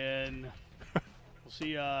 And we'll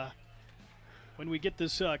see when we get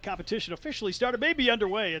this competition officially started, maybe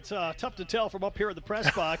underway. It's tough to tell from up here at the press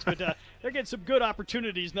box, but they're getting some good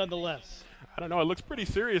opportunities nonetheless. I don't know. It looks pretty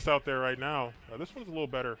serious out there right now. This one's a little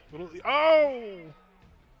better. Oh,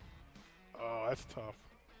 that's tough.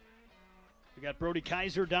 We got Brody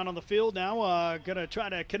Kaiser down on the field now, going to try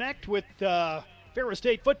to connect with Ferris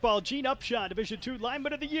State football, Gene Upshaw, Division II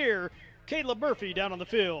Lineman of the Year, Caleb Murphy down on the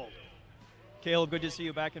field. Caleb, good to see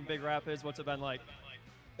you back in Big Rapids. What's it been like?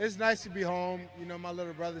 It's nice to be home. You know, my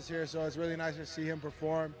little brother's here, so it's really nice to see him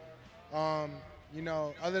perform. You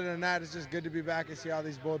know, other than that, it's just good to be back and see all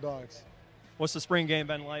these Bulldogs. What's the spring game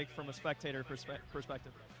been like from a spectator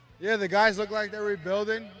perspective? Yeah, the guys look like they're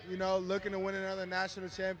rebuilding, you know, looking to win another national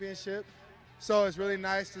championship. So it's really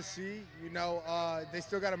nice to see. You know, they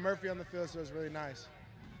still got a Murphy on the field, so it's really nice.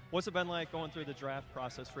 What's it been like going through the draft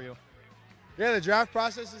process for you? Yeah, the draft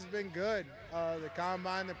process has been good. The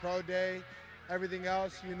combine, the pro day, everything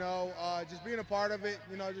else, you know, just being a part of it,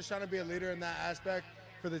 you know, just trying to be a leader in that aspect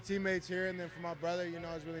for the teammates here and then for my brother, you know,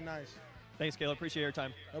 it's really nice. Thanks, Caleb. Appreciate your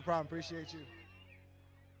time. No problem. Appreciate you.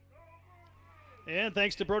 And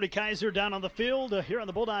thanks to Brody Kaiser down on the field here on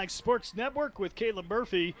the Bulldogs Sports Network with Caleb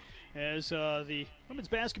Murphy as the women's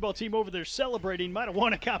basketball team over there celebrating. Might have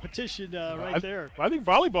won a competition there. I think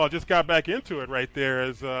volleyball just got back into it right there.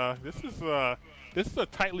 As this is a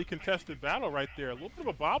tightly contested battle right there. A little bit of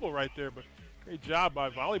a bobble right there, but great job by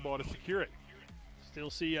volleyball to secure it. Still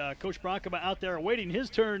see Coach Bronkema out there awaiting his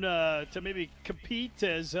turn to maybe compete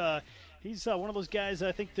as he's one of those guys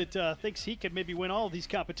I think that thinks he could maybe win all of these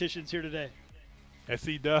competitions here today. Yes,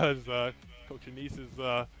 he does. Coach Anise is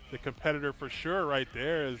the competitor for sure right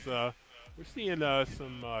there. As we're seeing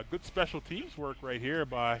some good special teams work right here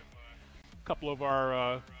by a couple of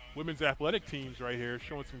our women's athletic teams right here,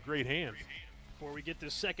 showing some great hands. Before we get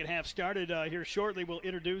this second half started here shortly, we'll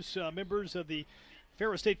introduce members of the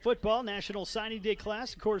Ferris State Football National Signing Day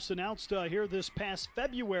class. Of course, announced here this past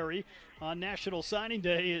February on National Signing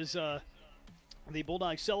Day is the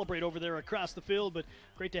Bulldogs celebrate over there across the field, but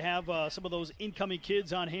great to have some of those incoming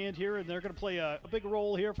kids on hand here, and they're going to play a big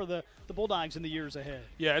role here for the Bulldogs in the years ahead.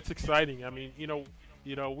 Yeah, it's exciting. I mean, we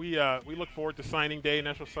look forward to signing day,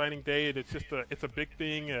 National Signing Day, and it's a big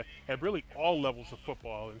thing at really all levels of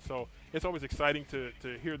football, and so it's always exciting to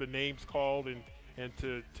hear the names called and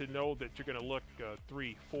to know that you're going to look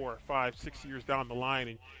 3, 4, 5, 6 years down the line,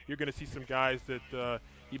 and you're going to see some guys that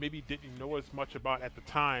you maybe didn't know as much about at the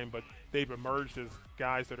time, but they've emerged as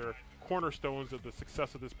guys that are cornerstones of the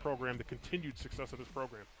success of this program, the continued success of this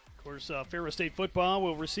program. Of course, Ferris State football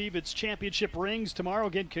will receive its championship rings tomorrow.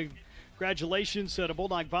 Again, congratulations to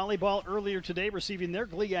Bulldog Volleyball earlier today receiving their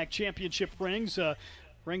GLIAC championship rings.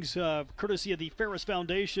 Rings courtesy of the Ferris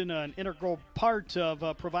Foundation, an integral part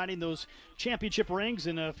of providing those championship rings.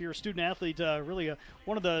 And if you're a student athlete, really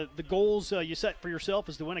one of the goals you set for yourself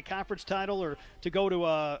is to win a conference title or to go to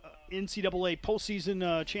a NCAA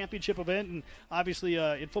postseason championship event. And obviously,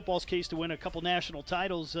 in football's case, to win a couple national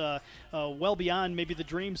titles, well beyond maybe the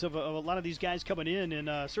dreams of a lot of these guys coming in.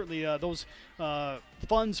 And certainly those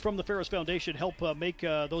funds from the Ferris Foundation help make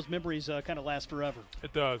those memories kind of last forever.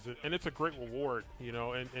 It does, and it's a great reward,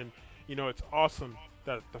 and it's awesome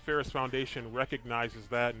that the Ferris Foundation recognizes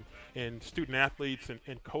that, and student athletes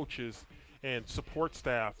and coaches and support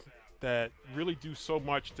staff that really do so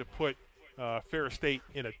much to put Ferris State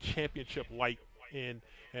in a championship light and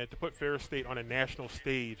to put Ferris State on a national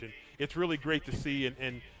stage. And it's really great to see,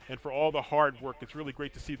 and for all the hard work, it's really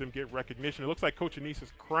great to see them get recognition. It looks like Coach Anise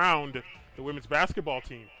has crowned the women's basketball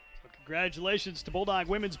team. Congratulations to Bulldog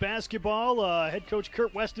women's basketball, head coach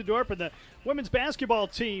Kurt Westendorp and the women's basketball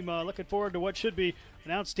team. Looking forward to what should be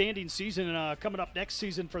an outstanding season coming up next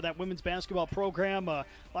season for that women's basketball program. A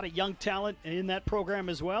lot of young talent in that program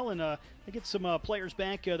as well, and they get some players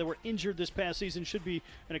back that were injured this past season. Should be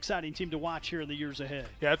an exciting team to watch here in the years ahead.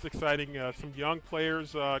 Yeah, it's exciting. Some young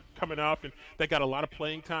players coming up, and they got a lot of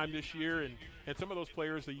playing time this year. And some of those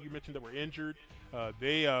players that you mentioned that were injured,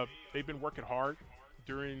 they've been working hard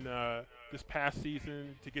during this past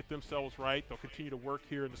season to get themselves right. They'll continue to work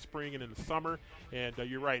here in the spring and in the summer. And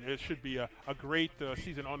you're right, it should be a great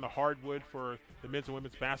season on the hardwood for the men's and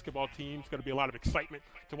women's basketball teams. It's going to be a lot of excitement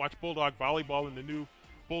to watch Bulldog volleyball in the new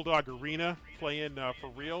Bulldog Arena playing for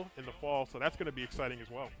real in the fall. So that's going to be exciting as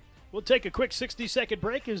well. We'll take a quick 60-second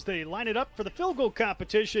break as they line it up for the field goal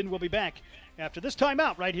competition. We'll be back after this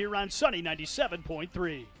timeout right here on Sunny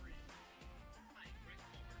 97.3.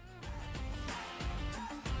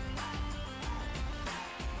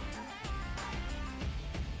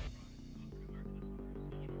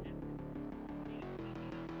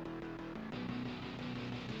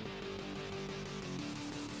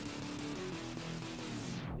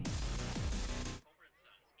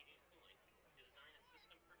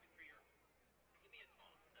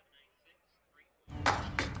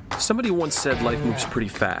 Somebody once said life moves pretty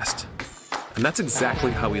fast, and that's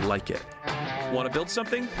exactly how we like it. Want to build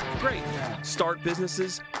something? Great. Start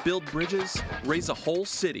businesses, build bridges, raise a whole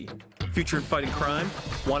city. Future in fighting crime?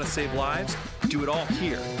 Want to save lives? Do it all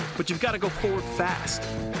here. But you've got to go forward fast.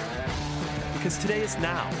 Because today is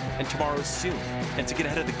now, and tomorrow is soon. And to get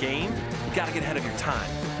ahead of the game, you got to get ahead of your time.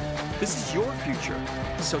 This is your future,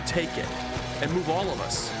 so take it and move all of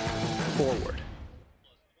us forward.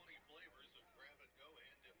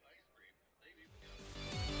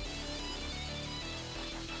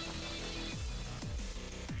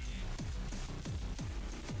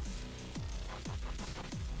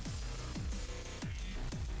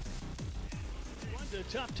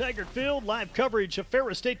 Top Taggart Field, live coverage of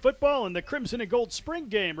Ferris State football and the Crimson and Gold Spring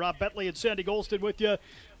Game. Rob Bentley and Sandy Golston with you,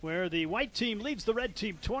 where the white team leads the red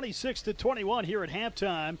team 26-21 here at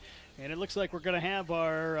halftime. And it looks like we're going to have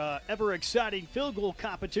our ever-exciting field goal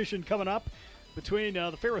competition coming up between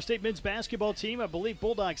the Ferris State men's basketball team. I believe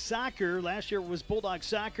Bulldog Soccer. Last year it was Bulldog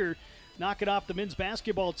Soccer knocking off the men's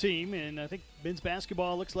basketball team. And I think men's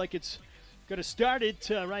basketball looks like it's going to start it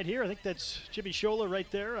right here. I think that's Jimmy Schola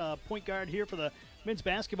right there, point guard here for the men's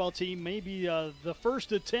basketball team. Maybe the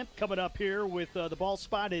first attempt coming up here with the ball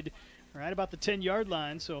spotted right about the 10-yard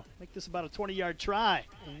line. So make this about a 20-yard try.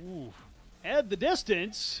 Ooh. Add the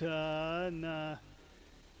distance. Not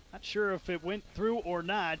sure if it went through or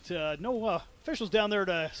not. No officials down there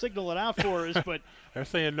to signal it out for us, but they're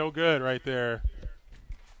saying no good right there.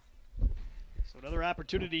 So another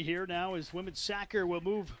opportunity here now is women's soccer will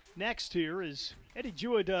move next here. Is Eddie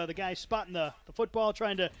Jewett, the guy spotting the football,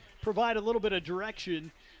 trying to provide a little bit of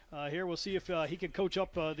direction. Here we'll see if he can coach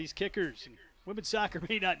up these kickers. And women's soccer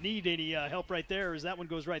may not need any help right there, as that one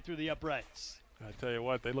goes right through the uprights. I tell you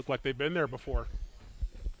what, they look like they've been there before.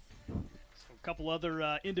 So a couple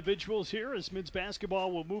other individuals here as men's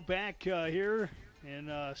basketball will move back here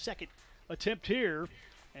in second attempt here,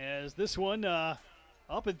 as this one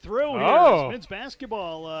up and through here. As men's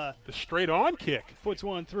basketball the straight-on kick puts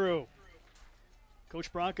one through.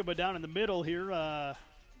 Coach Bronkema down in the middle here,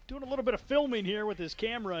 doing a little bit of filming here with his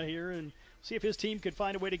camera here and see if his team could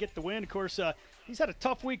find a way to get the win. Of course, he's had a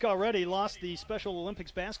tough week already. Lost the Special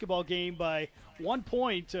Olympics basketball game by 1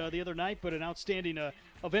 point the other night, but an outstanding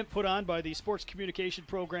event put on by the Sports Communication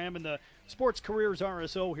Program and the Sports Careers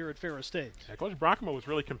RSO here at Ferris State. Yeah, Coach Bronkema was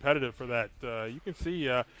really competitive for that. You can see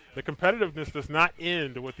the competitiveness does not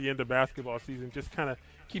end with the end of basketball season. Just kind of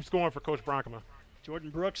keeps going for Coach Bronkema.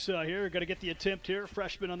 Jordan Brooks here, going to get the attempt here,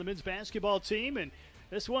 freshman on the men's basketball team, and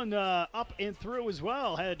this one up and through as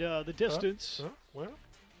well, had the distance.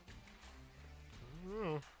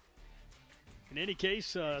 In any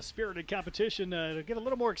case, spirited competition. It'll get a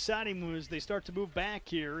little more exciting as they start to move back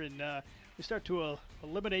here, and we start to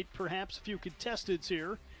eliminate perhaps a few contestants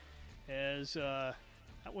here, as that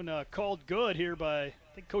one called good here by, I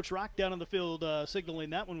think, Coach Rock down on the field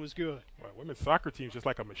signaling that one was good. Well, women's soccer team's just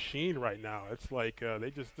like a machine right now. It's like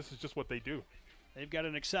this is just what they do. They've got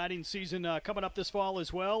an exciting season coming up this fall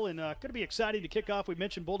as well, and going to be exciting to kick off. We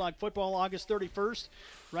mentioned Bulldog football August 31st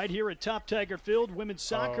right here at Top Taggart Field. Women's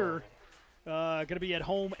soccer going to be at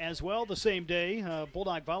home as well the same day.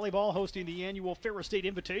 Bulldog volleyball hosting the annual Ferris State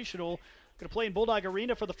Invitational. Going to play in Bulldog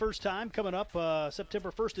Arena for the first time coming up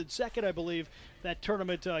September 1st and 2nd, I believe, that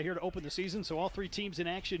tournament here to open the season. So all three teams in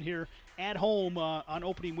action here at home on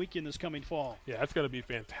opening weekend this coming fall. Yeah, that's going to be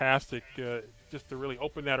fantastic just to really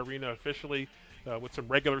open that arena officially with some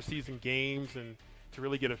regular season games and to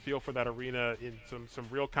really get a feel for that arena in some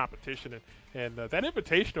real competition. And that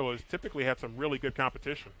Invitational has typically had some really good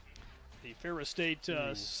competition. The Ferris State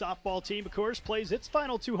softball team, of course, plays its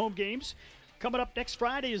final two home games. Coming up next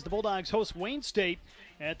Friday is the Bulldogs host Wayne State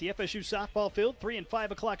at the FSU softball field. 3 and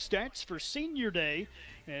 5 o'clock starts for Senior Day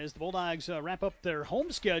as the Bulldogs wrap up their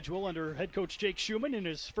home schedule under head coach Jake Schumann in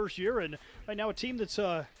his first year. And right now a team that's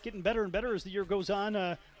getting better and better as the year goes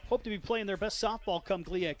on. Hope to be playing their best softball come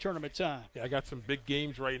GLIAC tournament time. Yeah, I got some big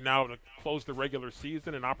games right now to close the regular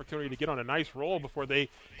season, an opportunity to get on a nice roll before they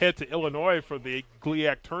head to Illinois for the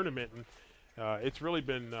GLIAC tournament. And it's really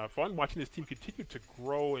been fun watching this team continue to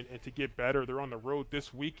grow and to get better. They're on the road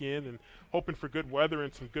this weekend and hoping for good weather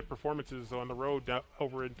and some good performances on the road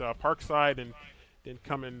over at Parkside, and then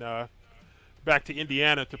coming back to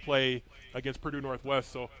Indiana to play against Purdue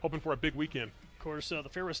Northwest. So hoping for a big weekend. Of course, the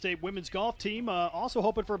Ferris State women's golf team also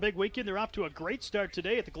hoping for a big weekend. They're off to a great start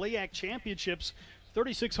today at the GLIAC Championships.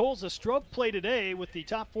 36 holes of stroke play today with the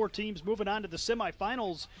top four teams moving on to the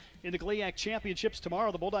semifinals in the GLIAC Championships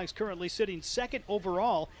tomorrow. The Bulldogs currently sitting second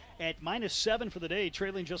overall at -7 for the day,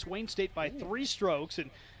 trailing just Wayne State by 3 strokes. And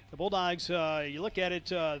the Bulldogs, you look at it,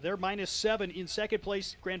 they're -7 in second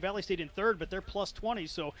place, Grand Valley State in third, but they're +20.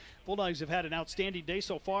 So Bulldogs have had an outstanding day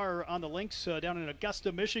so far on the links down in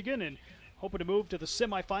Augusta, Michigan, and hoping to move to the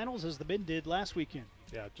semifinals as the men did last weekend.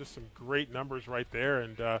 Yeah, just some great numbers right there.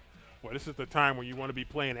 And Well, this is the time when you want to be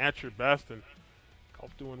playing at your best, and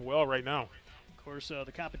Gulf doing well right now. Of course,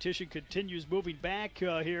 the competition continues moving back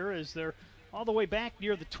here as they're all the way back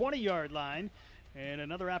near the 20-yard line. And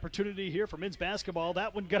another opportunity here for men's basketball.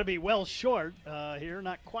 That one going to be well short here,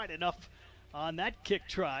 not quite enough on that kick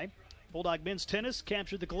try. Bulldog men's tennis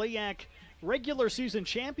captured the GLIAC regular season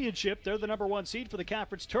championship. They're the #1 seed for the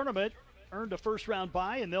conference tournament, earned a first-round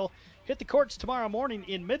bye, and they'll hit the courts tomorrow morning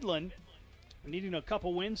in Midland, needing a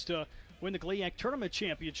couple wins to win the GLIAC tournament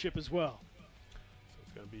championship as well. So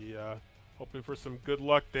it's going to be hoping for some good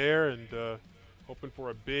luck there, and hoping for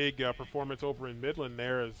a big performance over in Midland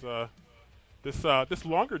there, as this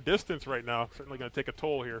longer distance right now certainly going to take a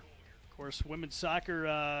toll here. Of course, women's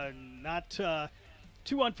soccer not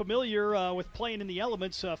too unfamiliar with playing in the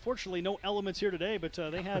elements. Fortunately, no elements here today, but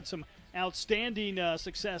they had some outstanding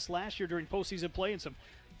success last year during postseason play and some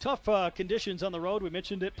tough conditions on the road. We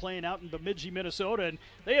mentioned it, playing out in Bemidji, Minnesota, and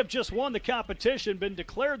they have just won the competition, been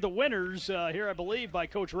declared the winners here, I believe, by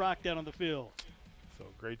Coach Rock down on the field. So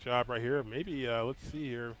great job right here. Maybe, let's see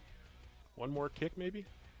here, one more kick maybe?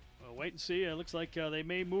 Well, wait and see. It looks like they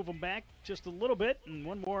may move them back just a little bit, and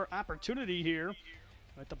one more opportunity here.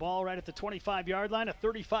 At the ball right at the 25-yard line, a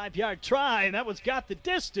 35-yard try, and that one's got the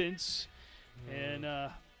distance.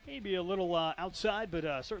 And maybe a little outside,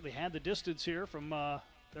 but certainly had the distance here from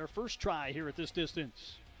their first try here at this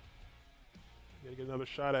distance. Gonna get another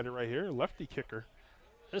shot at it right here. Lefty kicker.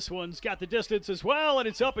 This one's got the distance as well, and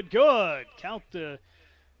it's up and good. Count the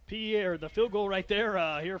the field goal right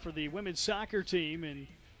there here for the women's soccer team, and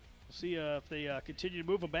we'll see if they continue to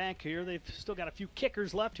move them back here. They've still got a few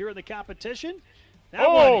kickers left here in the competition. That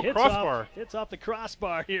one hits crossbar. Hits off the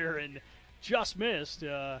crossbar here and just missed.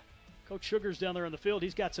 Coach Sugar's down there on the field.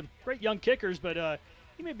 He's got some great young kickers, but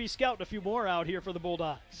he may be scouting a few more out here for the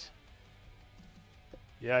Bulldogs.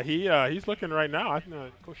 Yeah, he's looking right now. I think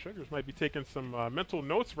Coach Sugars might be taking some mental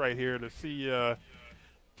notes right here to see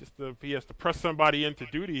if he has to press somebody into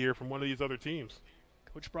duty here from one of these other teams.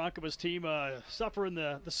 Coach Bronco's team suffering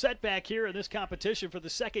the setback here in this competition for the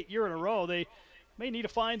second year in a row. They may need to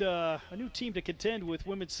find a new team to contend with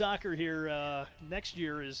women's soccer here next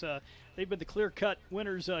year, as they've been the clear-cut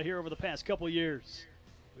winners here over the past couple of years.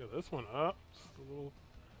 Look at this one up, just a little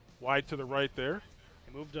wide to the right there.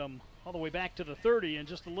 They moved them all the way back to the 30 and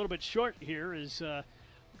just a little bit short here. Is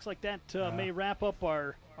looks like that may wrap up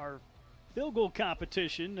our field goal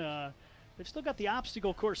competition. They've still got the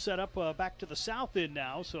obstacle course set up back to the south end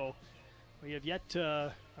now, so we have yet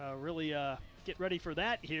to really get ready for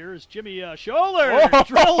that here as Jimmy Scholler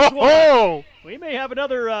drills one. We may have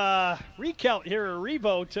another recount here, or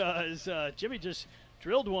revote, as Jimmy just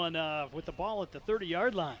drilled one with the ball at the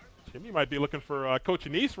 30-yard line. Jimmy might be looking for Coach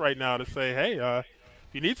Anise right now to say, hey, if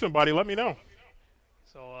you need somebody, let me know.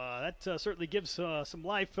 So that certainly gives some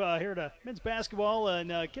life here to men's basketball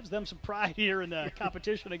and gives them some pride here in the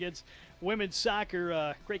competition against women's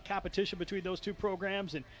soccer. Great competition between those two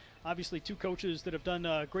programs, and obviously two coaches that have done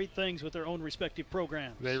great things with their own respective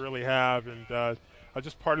programs. They really have, and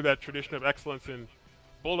just part of that tradition of excellence in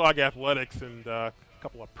Bulldog athletics, and a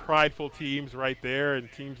couple of prideful teams right there,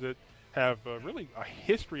 and teams that have really a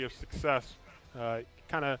history of success,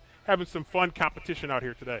 kind of having some fun competition out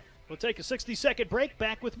here today. We'll take a 60-second break,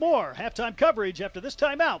 back with more halftime coverage after this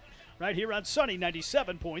timeout right here on Sunny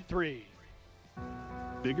 97.3.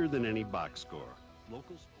 Bigger than any box score.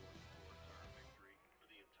 Local sports.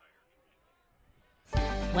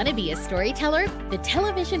 Want to be a storyteller? The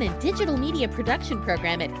television and digital media production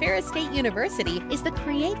program at Ferris State University is the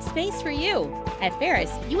Create space for you. At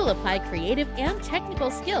Ferris, you will apply creative and technical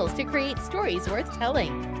skills to create stories worth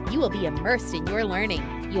telling. You will be immersed in your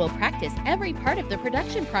learning. You will practice every part of the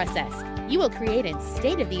production process. You will create in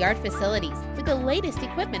state-of-the-art facilities with the latest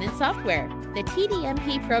equipment and software. The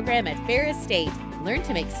TDMP program at Ferris State. Learn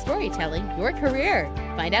to make storytelling your career.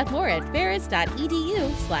 Find out more at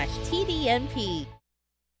ferris.edu/TDMP.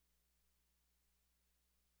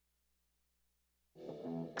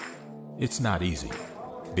 It's not easy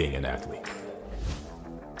being an athlete.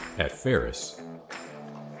 At Ferris,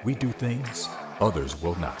 we do things others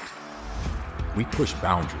will not. We push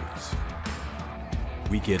boundaries.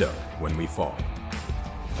 We get up when we fall,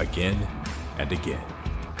 again and again.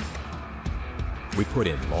 We put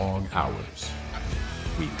in long hours.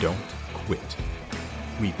 We don't quit.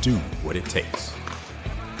 We do what it takes.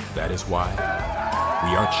 That is why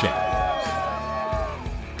we are champions.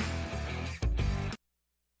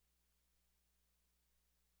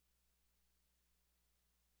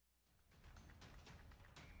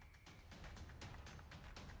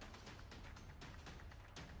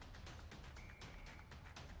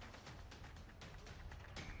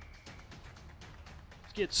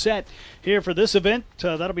 get set here for this event.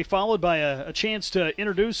 That'll be followed by a chance to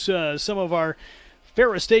introduce some of our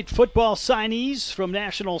Ferris State football signees from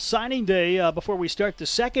National Signing Day before we start the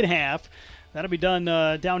second half. That'll be done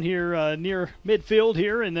down here near midfield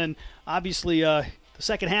here, and then obviously the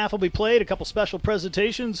second half will be played. A couple special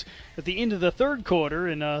presentations at the end of the third quarter,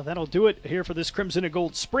 and that'll do it here for this Crimson and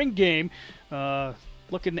Gold spring game.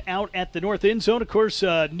 Looking out at the north end zone, of course,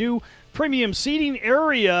 new premium seating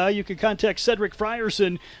area. You can contact Cedric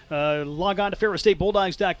Frierson. Log on to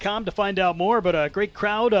FerrisStateBulldogs.com to find out more. But a great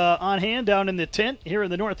crowd on hand down in the tent here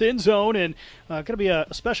in the north end zone, and going to be a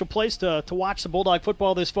special place to watch some Bulldog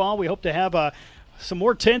football this fall. We hope to have some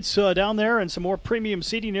more tents down there and some more premium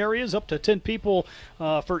seating areas, up to 10 people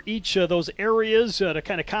for each of those areas to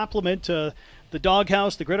kind of complement the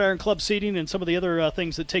Doghouse, the Gridiron Club seating, and some of the other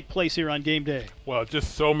things that take place here on game day. Well,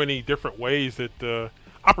 just so many different ways that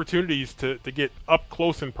opportunities to get up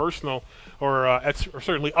close and personal, or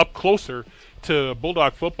certainly up closer to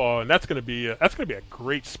Bulldog football, and that's going to be a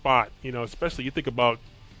great spot. You know, especially you think about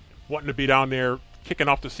wanting to be down there kicking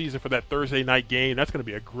off the season for that Thursday night game. That's going to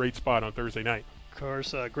be a great spot on Thursday night. Of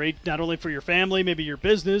course, great not only for your family, maybe your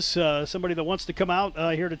business, somebody that wants to come out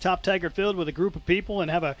here to Top Tiger Field with a group of people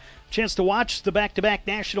and have a chance to watch the back-to-back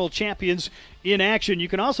national champions in action. You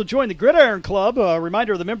can also join the Gridiron Club. A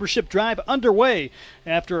reminder of the membership drive underway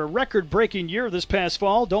after a record-breaking year this past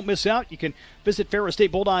fall. Don't miss out. You can visit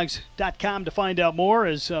FerrisStateBulldogs.com to find out more,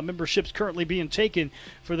 as memberships currently being taken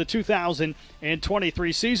for the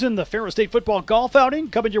 2023 season. The Ferris State football golf outing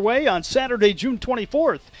coming your way on Saturday, June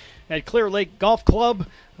 24th. At Clear Lake Golf Club,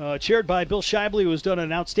 chaired by Bill Shively, who has done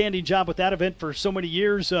an outstanding job with that event for so many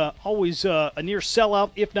years. Always a near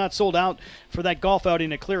sellout, if not sold out, for that golf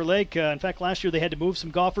outing at Clear Lake. In fact, last year they had to move some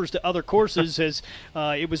golfers to other courses as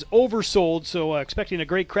it was oversold. So expecting a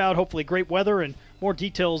great crowd, hopefully great weather, and more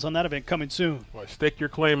details on that event coming soon. Well, stake your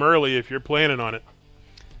claim early if you're planning on it.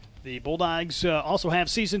 The Bulldogs also have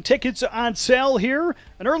season tickets on sale here.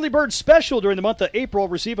 An early bird special during the month of April.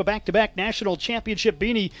 Receive a back-to-back national championship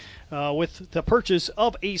beanie with the purchase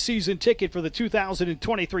of a season ticket for the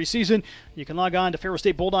 2023 season. You can log on to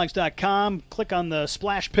FerrisStateBulldogs.com, click on the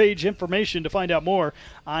splash page information to find out more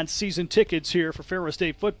on season tickets here for Ferris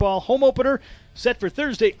State football. Home opener set for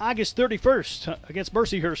Thursday, August 31st against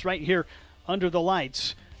Mercyhurst right here under the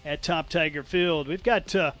lights at Top Tiger Field. We've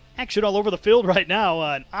got action all over the field right now.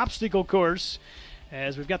 An obstacle course,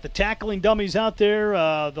 as we've got the tackling dummies out there.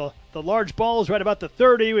 The large ball is right about the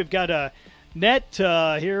 30. We've got a net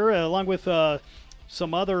here, along with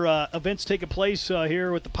some other events taking place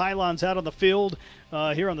here with the pylons out on the field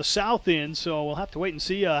here on the south end. So we'll have to wait and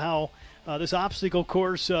see how this obstacle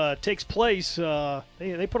course takes place.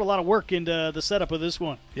 They put a lot of work into the setup of this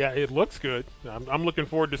one. Yeah, it looks good. I'm looking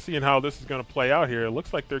forward to seeing how this is going to play out here. It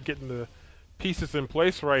looks like they're getting the pieces in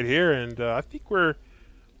place right here, and I think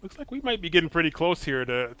looks like we might be getting pretty close here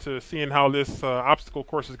to seeing how this obstacle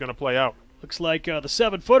course is going to play out. Looks like the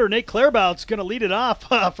 7-footer Nate Clairbout's going to lead it off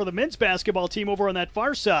for the men's basketball team over on that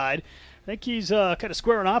far side. I think he's kind of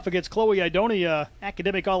squaring off against Chloe Idoni,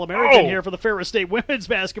 academic All-American here for the Ferris State women's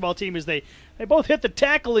basketball team, as they both hit the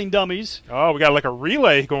tackling dummies. Oh, we got like a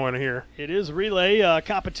relay going here. It is relay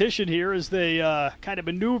competition here as they kind of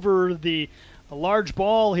maneuver the large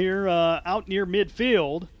ball here out near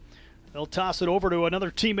midfield. They'll toss it over to another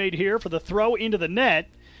teammate here for the throw into the net.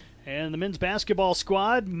 And the men's basketball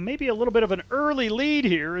squad, maybe a little bit of an early lead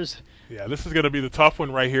here. Yeah, this is going to be the tough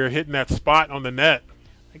one right here, hitting that spot on the net.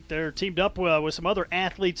 I think they're teamed up with some other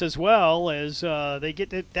athletes as well as they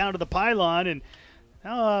get it down to the pylon. And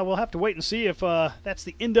we'll have to wait and see if that's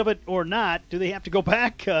the end of it or not. Do they have to go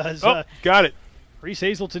back? Got it. Reese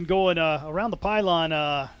Hazelton going around the pylon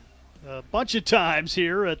a bunch of times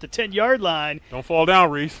here at the 10-yard line. Don't fall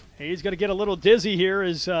down, Reese. He's going to get a little dizzy here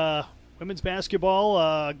as women's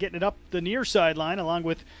basketball getting it up the near sideline along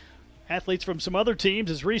with athletes from some other teams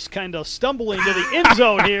as Reese kind of stumbling to the end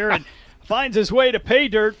zone here and finds his way to pay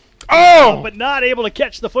dirt, but not able to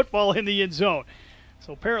catch the football in the end zone.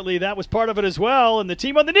 So apparently that was part of it as well, and the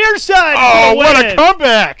team on the near side. Oh, what a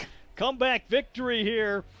comeback! Comeback victory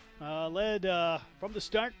here, led from the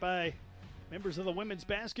start by members of the women's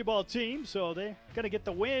basketball team. So they're going to get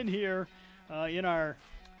the win here in our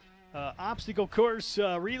obstacle course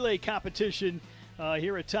relay competition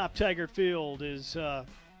here at Top Tiger Field.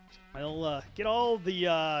 They'll get all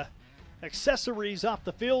the accessories off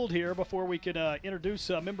the field here before we can introduce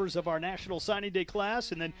members of our National Signing Day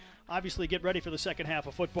class, and then obviously get ready for the second half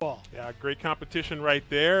of football. Yeah, great competition right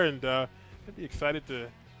there, and I'd be excited to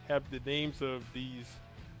have the names of these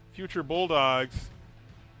future Bulldogs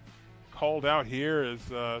called out here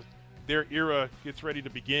as their era gets ready to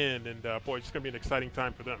begin, and boy, it's going to be an exciting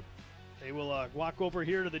time for them. They will walk over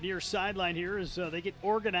here to the near sideline here as they get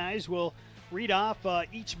organized. We'll read off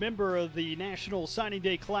each member of the National Signing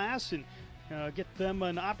Day class and get them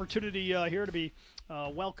an opportunity here to be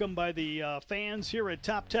welcomed by the fans here at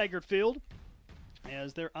Top Taggart Field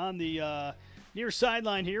as they're on the near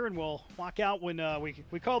sideline here, and we'll walk out when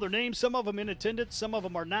we call their names. Some of them in attendance, some of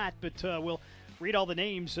them are not, but we'll read all the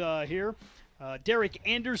names here. Derek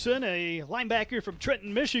Anderson, a linebacker from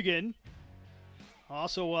Trenton, Michigan.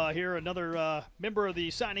 Also here another member of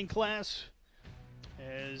the signing class,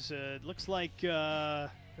 as it looks like they're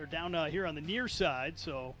down here on the near side,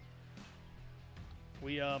 so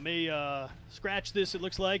we may scratch this. It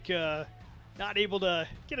looks like not able to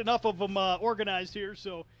get enough of them organized here,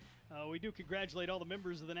 so we do congratulate all the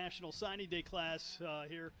members of the National Signing Day class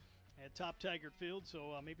here at Top Taggart Field,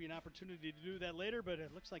 so maybe an opportunity to do that later, but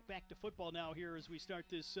it looks like back to football now here as we start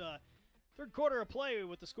this third quarter of play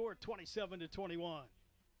with the score 27-21. Looks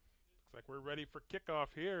like we're ready for kickoff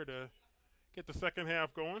here to get the second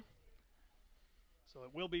half going. So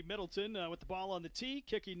it will be Middleton with the ball on the tee,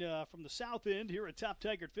 kicking from the south end here at Top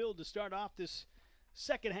Taggart Field to start off this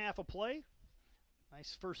second half of play.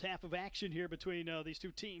 Nice first half of action here between these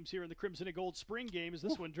two teams here in the Crimson and Gold spring game, as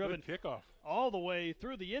this one driven kickoff all the way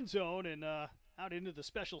through the end zone and out into the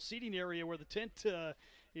special seating area where the tent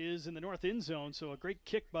is in the north end zone. So a great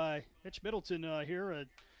kick by Mitch Middleton here.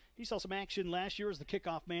 He saw some action last year as the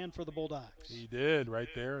kickoff man for the Bulldogs. He did right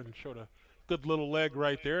there and showed a good little leg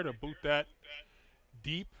right there to boot that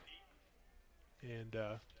deep. And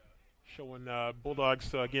showing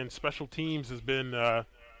Bulldogs, again, special teams has been a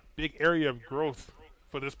big area of growth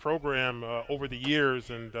for this program over the years,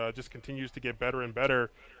 and just continues to get better and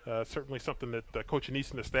better. Certainly something that Coach Anise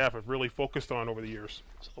and the staff have really focused on over the years.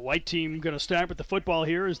 So the white team going to start with the football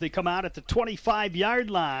here as they come out at the 25-yard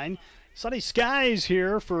line. Sunny skies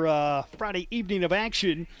here for Friday evening of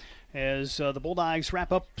action as the Bulldogs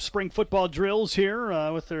wrap up spring football drills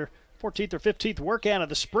here with their 14th or 15th workout of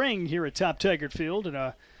the spring here at Top Taggart Field, and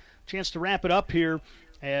a chance to wrap it up here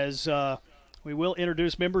as we will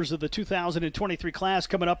introduce members of the 2023 class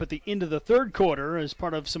coming up at the end of the third quarter as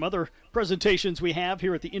part of some other presentations we have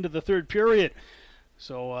here at the end of the third period.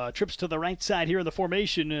 So trips to the right side here in the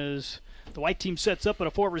formation as the white team sets up in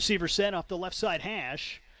a four-receiver set off the left side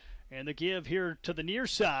hash. And the give here to the near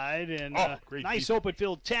side, and nice open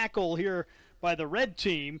field tackle here by the red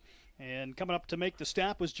team. And coming up to make the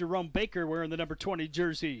stop was Jerome Baker wearing the number 20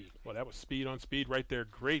 jersey. Well, that was speed on speed right there.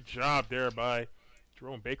 Great job there by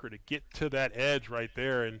Jerome Baker to get to that edge right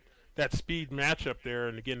there, and that speed matchup there.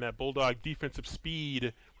 And again, that Bulldog defensive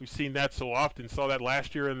speed, we've seen that so often. Saw that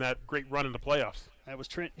last year in that great run in the playoffs. That was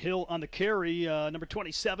Trent Hill on the carry, number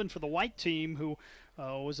 27 for the white team, who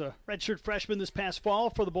was a redshirt freshman this past fall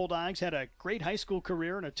for the Bulldogs. Had a great high school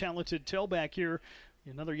career and a talented tailback here.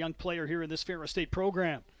 Another young player here in this Ferris State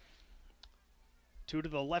program. Two to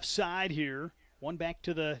the left side here. One back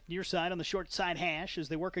to the near side on the short side hash as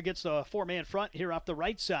they work against a four-man front here off the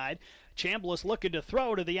right side. Chambliss looking to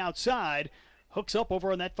throw to the outside. Hooks up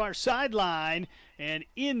over on that far sideline and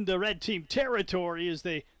in the red team territory as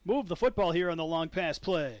they move the football here on the long pass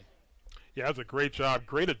play. Yeah, that was a great job.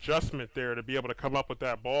 Great adjustment there to be able to come up with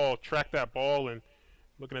that ball, track that ball, and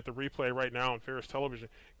looking at the replay right now on Ferris Television.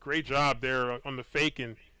 Great job there on the fake,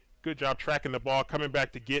 and good job tracking the ball, coming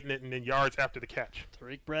back to getting it, and then yards after the catch.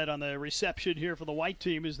 Tariq Brett on the reception here for the white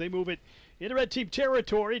team as they move it into red team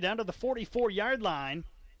territory down to the 44-yard line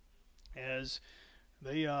as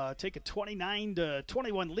they take a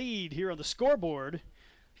 29-21 lead here on the scoreboard.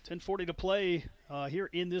 10:40 to play here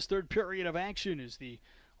in this third period of action as the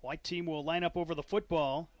white team will line up over the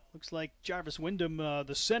football. Looks like Jarvis Wyndham,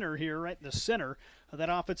 the center here, right in the center of that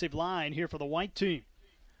offensive line here for the white team.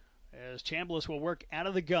 As Chambliss will work out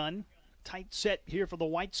of the gun. Tight set here for the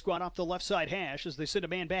white squad off the left side hash as they send a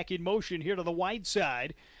man back in motion here to the wide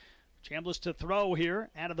side. Chambliss to throw here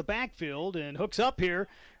out of the backfield and hooks up here.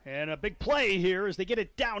 And a big play here as they get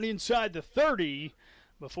it down inside the 30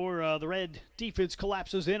 before the red defense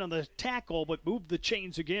collapses in on the tackle, but moved the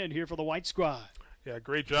chains again here for the white squad. Yeah,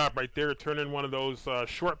 great job right there, turning one of those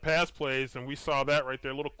short pass plays, and we saw that right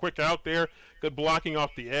there. A little quick out there, good blocking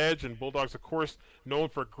off the edge, and Bulldogs, of course, known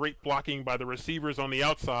for great blocking by the receivers on the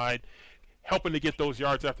outside, helping to get those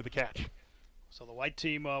yards after the catch. So the white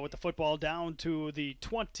team with the football down to the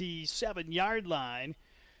 27-yard line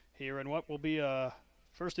here in what will be a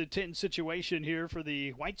 1st and 10 situation here for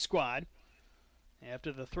the white squad.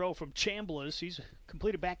 After the throw from Chambliss, he's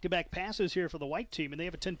completed back-to-back passes here for the white team, and they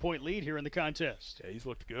have a 10-point lead here in the contest. Yeah, he's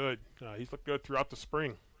looked good. He's looked good throughout the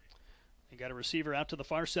spring. They got a receiver out to the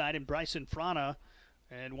far side in Bryson Frana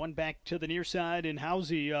And one back to the near side in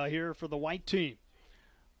Housey here for the white team.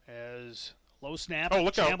 As low snap,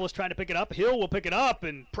 look out. Chambliss trying to pick it up. Hill will pick it up,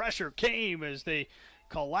 and pressure came as they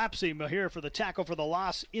collapse him here for the tackle for the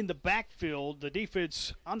loss in the backfield. The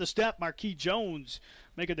defense on the step, Marquis Jones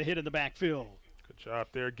making the hit in the backfield. Good job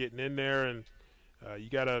there getting in there, and you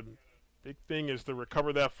got a big thing is to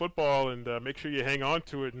recover that football and make sure you hang on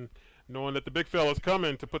to it and knowing that the big fella's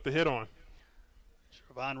coming to put the hit on.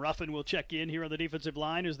 Trevon Ruffin will check in here on the defensive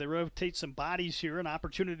line as they rotate some bodies here. An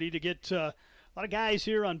opportunity to get a lot of guys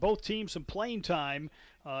here on both teams some playing time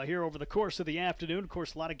here over the course of the afternoon. Of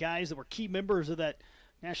course, a lot of guys that were key members of that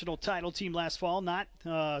national title team last fall not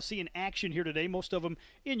seeing action here today. Most of them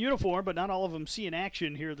in uniform, but not all of them seeing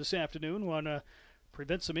action here this afternoon. Want to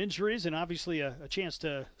prevent some injuries and obviously a chance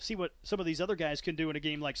to see what some of these other guys can do in a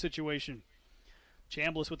game-like situation.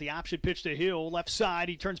 Chambliss with the option pitch to Hill, left side.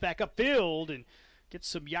 He turns back upfield and gets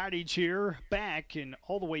some yardage here back and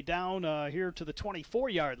all the way down here to the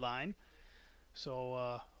 24-yard line. So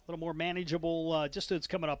a little more manageable distance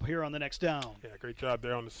coming up here on the next down. Yeah, great job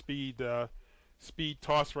there on the speed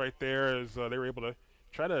toss right there as they were able to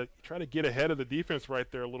try to get ahead of the defense right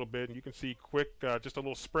there a little bit. And you can see quick, just a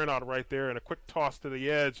little sprint out right there and a quick toss to the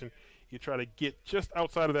edge. And you try to get just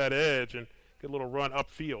outside of that edge and get a little run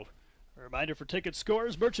upfield. A reminder for ticket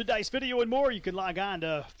scores, merchandise, video, and more. You can log on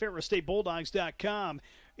to FerrisStateBulldogs.com.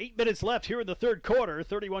 8 minutes left here in the third quarter.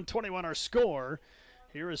 31-21 our score.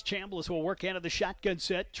 Here is Chambliss will work out of the shotgun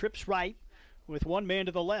set. Trips right with one man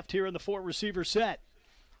to the left here in the four-receiver set.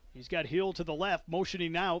 He's got Hill to the left,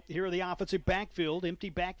 motioning out. Here in the offensive backfield. Empty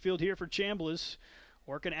backfield here for Chambliss.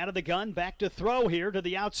 Working out of the gun, back to throw here to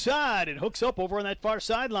the outside. And hooks up over on that far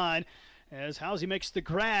sideline. As Housey makes the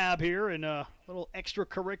grab here and a little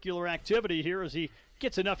extracurricular activity here as he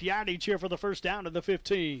gets enough yardage here for the first down to the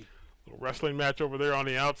 15. Little wrestling match over there on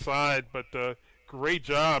the outside, but great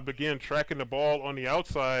job, again, tracking the ball on the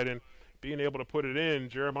outside and being able to put it in.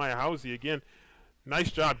 Jeremiah Housey, again, nice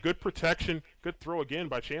job. Good protection. Good throw again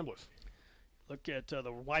by Chambliss. Look at the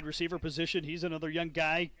wide receiver position. He's another young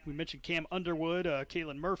guy. We mentioned Cam Underwood,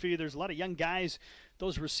 Kalen Murphy. There's a lot of young guys.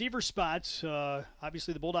 Those receiver spots,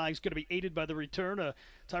 obviously the Bulldogs going to be aided by the return of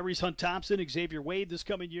Tyrese Hunt-Thompson, Xavier Wade this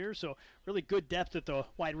coming year. So really good depth at the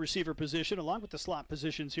wide receiver position along with the slot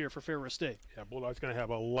positions here for Ferris State. Yeah, Bulldogs going to have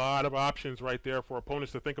a lot of options right there for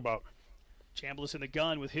opponents to think about. Chambliss in the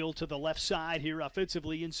gun with Hill to the left side here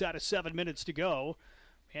offensively inside of 7 minutes to go.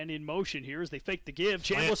 And in motion here as they fake the give.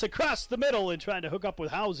 Chambliss across the middle and trying to hook up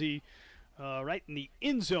with Housey right in the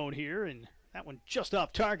end zone here. And that one just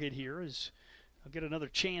off target here as I'll get another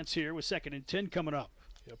chance here with 2nd and 10 coming up.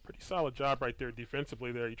 Yeah, pretty solid job right there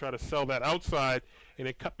defensively there. You try to sell that outside and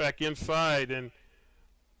then cut back inside and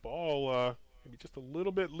ball maybe just a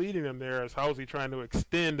little bit leading them there as Housey trying to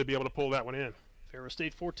extend to be able to pull that one in. Ferris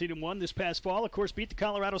State 14-1 this past fall. Of course, beat the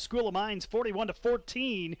Colorado School of Mines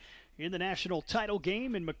 41-14 in the national title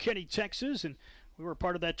game in McKinney, Texas. And we were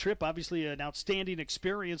part of that trip. Obviously, an outstanding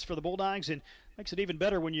experience for the Bulldogs, and makes it even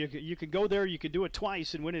better when you can go there, you can do it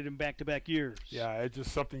twice and win it in back-to-back years. Yeah, it's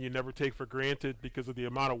just something you never take for granted because of the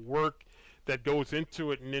amount of work that goes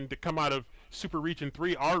into it, and then to come out of Super Region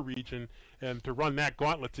 3, our region, and to run that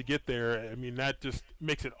gauntlet to get there, I mean, that just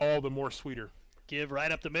makes it all the more sweeter. Give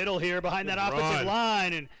right up the middle here behind that offensive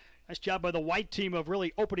line, and nice job by the white team of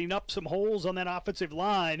really opening up some holes on that offensive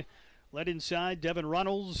line. Led inside, Devin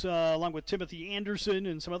Runnels, along with Timothy Anderson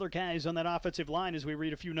and some other guys on that offensive line as we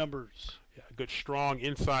read a few numbers. Yeah, good, strong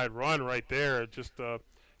inside run right there. Just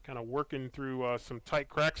kind of working through some tight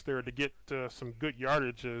cracks there to get some good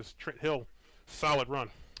yardage as Trent Hill. Solid run.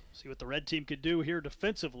 See what the red team could do here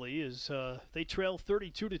defensively as they trail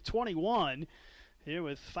 32-21 here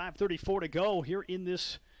with 5:34 to go here in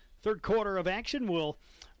this third quarter of action. We'll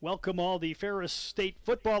welcome all the Ferris State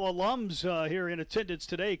football alums here in attendance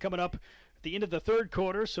today coming up at the end of the third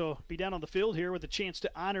quarter. So be down on the field here with a chance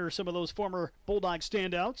to honor some of those former Bulldog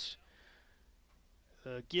standouts.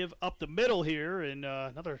 Give up the middle here, and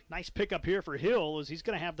another nice pickup here for Hill as he's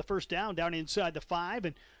going to have the first down inside the 5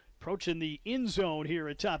 and approaching the end zone here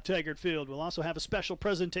at Top Taggart Field. We'll also have a special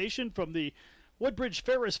presentation from the Woodbridge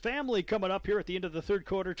Ferris family coming up here at the end of the third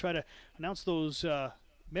quarter. Try to announce those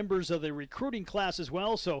members of the recruiting class as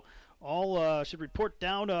well. So all should report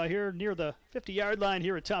down here near the 50-yard line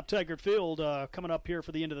here at Top Taggart Field coming up here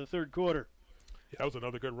for the end of the third quarter. Yeah, that was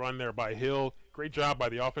another good run there by Hill. Great job by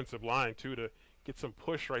the offensive line, too, to get some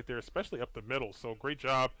push right there, especially up the middle. So great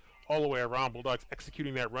job all the way around, Bulldogs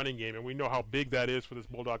executing that running game, and we know how big that is for this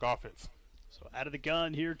Bulldog offense. So out of the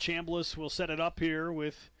gun here, Chambliss will set it up here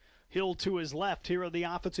with Hill to his left here on the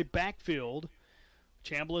offensive backfield.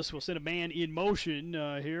 Chambliss will send a man in motion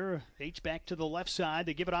here. H back to the left side.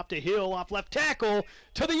 They give it off to Hill, off left tackle,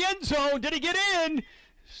 to the end zone. Did he get in?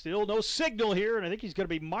 Still no signal here, and I think he's going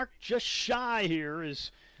to be marked just shy here.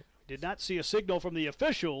 Did not see a signal from the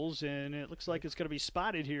officials, and it looks like it's going to be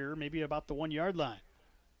spotted here, maybe about the 1 yard line.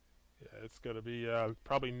 Yeah, it's going to be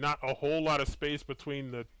probably not a whole lot of space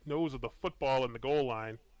between the nose of the football and the goal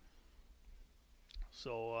line.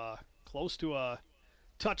 So close to a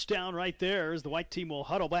touchdown right there as the white team will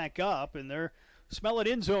huddle back up, and they're smelling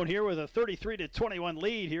end zone here with a 33-21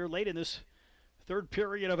 lead here late in this third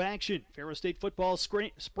period of action. Ferris State football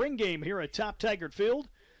spring game here at Top Taggart Field.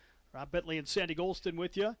 Rob Bentley and Sandy Golston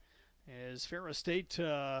with you as Ferris State,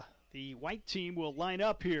 the white team will line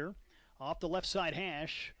up here off the left side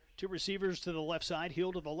hash. Two receivers to the left side.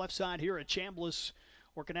 Hill to the left side here at Chambliss,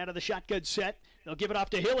 working out of the shotgun set. They'll give it off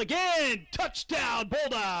to Hill again. Touchdown,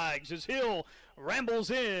 Bulldogs, as Hill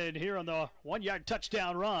rambles in here on the 1 yard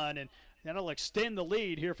touchdown run, and that'll extend the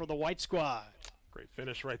lead here for the white squad. Great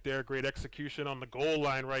finish right there. Great execution on the goal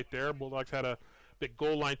line right there. Bulldogs had a big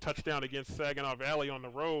goal line touchdown against Saginaw Valley on the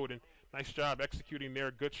road, and nice job executing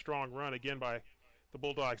their good, strong run again by the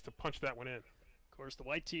Bulldogs to punch that one in. Of course, the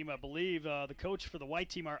white team, I believe, the coach for the white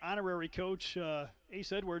team, our honorary coach,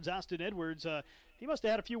 Ace Edwards, Austin Edwards, he must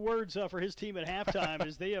have had a few words for his team at halftime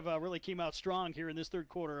as they have really came out strong here in this third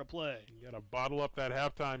quarter of play. You got to bottle up that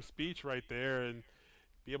halftime speech right there and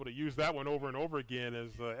be able to use that one over and over again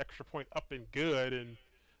as extra point up and good, and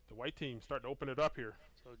the white team starting to open it up here.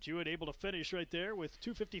 So Jewett able to finish right there with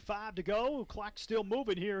 2:55 to go. Clock still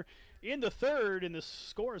moving here in the third, and the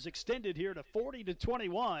score is extended here to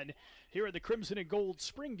 40-21 here at the Crimson and Gold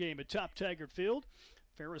spring game at Top Taggart Field.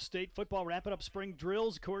 Ferris State football wrapping up spring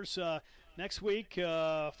drills. Of course, next week,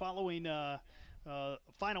 following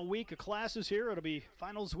final week of classes here, it'll be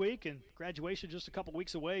finals week, and graduation just a couple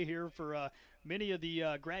weeks away here for many of the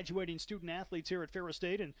graduating student athletes here at Ferris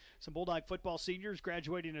State, and some Bulldog football seniors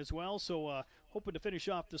graduating as well. So hoping to finish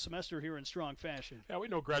off the semester here in strong fashion. Yeah, we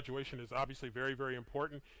know graduation is obviously very, very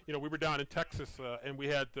important. You know, we were down in Texas, and we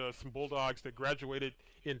had some Bulldogs that graduated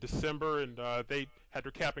in December, and they had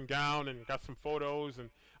their cap and gown and got some photos, and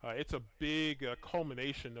it's a big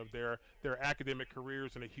culmination of their academic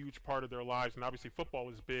careers and a huge part of their lives. And obviously football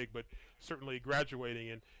is big, but certainly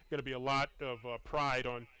graduating, and going to be a lot of pride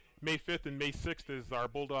on May 5th and May 6th as our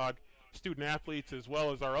Bulldog student athletes, as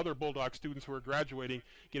well as our other Bulldog students who are graduating,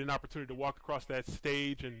 get an opportunity to walk across that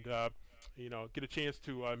stage and get a chance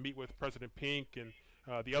to meet with President Pink and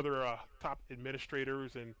the other top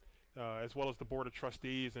administrators, and as well as the Board of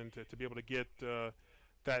Trustees, and to be able to get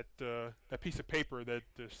that piece of paper that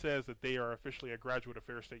says that they are officially a graduate of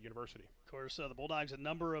Ferris State University. Of course, the Bulldogs, a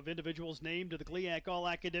number of individuals named to the GLIAC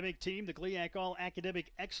All-Academic Team, the GLIAC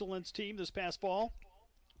All-Academic Excellence Team this past fall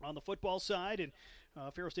on the football side, and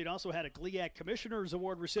Ferris State also had a GLIAC Commissioner's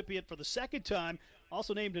Award recipient for the second time,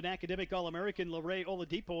 also named an Academic All-American, LeRae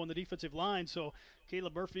Oladipo, on the defensive line. So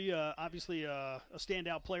Caleb Murphy, obviously a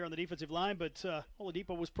standout player on the defensive line, but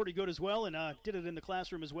Oladipo was pretty good as well, and did it in the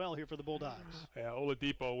classroom as well here for the Bulldogs. Yeah,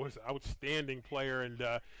 Oladipo was an outstanding player, and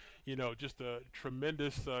just a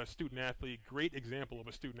tremendous student athlete, great example of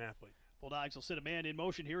a student athlete. Bulldogs will send a man in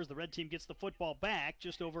motion here as the red team gets the football back.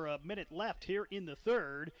 Just over a minute left here in the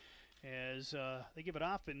third as they give it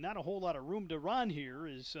off, and not a whole lot of room to run here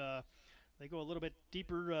as they go a little bit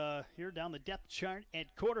deeper here down the depth chart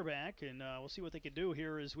at quarterback, and we'll see what they can do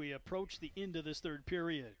here as we approach the end of this third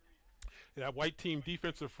period. That white team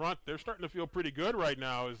defensive front, they're starting to feel pretty good right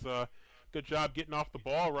now. Is good job getting off the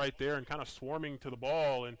ball right there and kind of swarming to the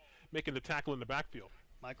ball and making the tackle in the backfield.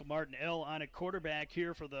 Michael Martin-L on a quarterback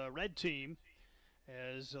here for the red team.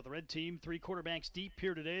 As the red team, three quarterbacks deep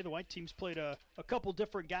here today. The white team's played a couple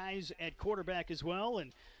different guys at quarterback as well,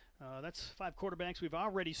 and that's five quarterbacks we've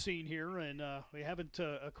already seen here. And we haven't,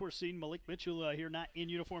 of course, seen Malik Mitchell here, not in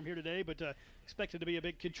uniform here today, but expected to be a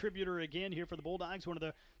big contributor again here for the Bulldogs, one of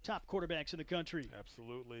the top quarterbacks in the country.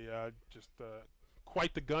 Absolutely.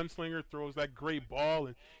 Quite the gunslinger, throws that great ball,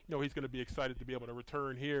 and he's going to be excited to be able to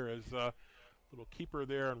return here as little keeper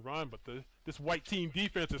there and run, but this white team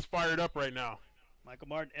defense is fired up right now. Michael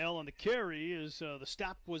Martin-L on the carry as the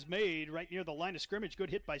stop was made right near the line of scrimmage.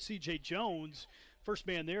 Good hit by C.J. Jones. First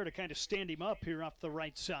man there to kind of stand him up here off the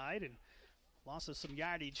right side, and loss of some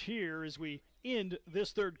yardage here as we end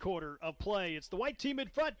this third quarter of play. It's the white team in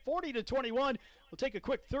front, 40-21. We'll take a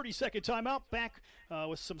quick 30-second timeout. Back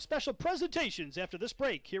with some special presentations after this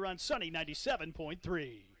break here on Sunny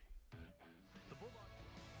 97.3.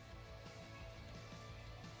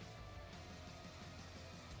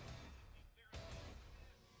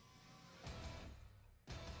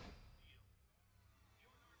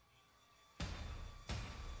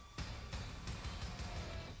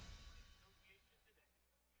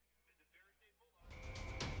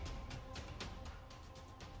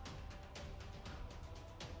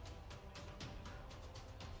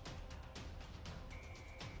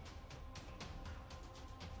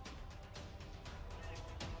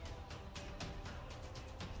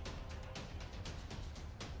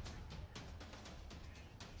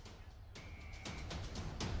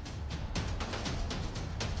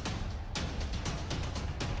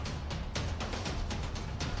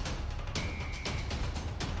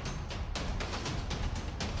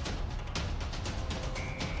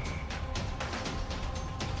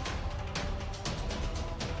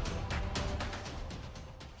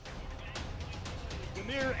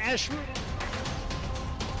 Amir Ashru.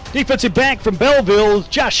 Defensive back from Belleville,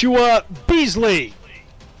 Joshua Beasley.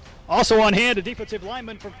 Also on hand, a defensive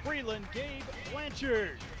lineman from Freeland, Gabe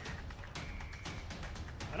Blanchard.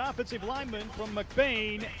 An offensive lineman from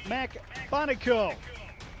McBain, Mac Bonico.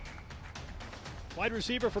 Wide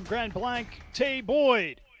receiver from Grand Blanc, Tay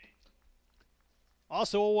Boyd.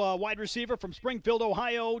 Also a wide receiver from Springfield,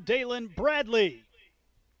 Ohio, Dalen Bradley.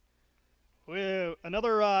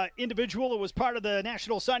 Another individual who was part of the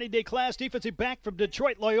National Signing Day class, defensive back from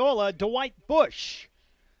Detroit Loyola, Dwight Bush.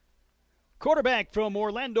 Quarterback from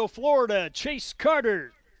Orlando, Florida, Chase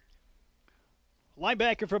Carter.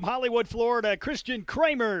 Linebacker from Hollywood, Florida, Christian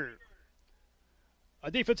Kramer.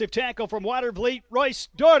 A defensive tackle from Watervliet, Royce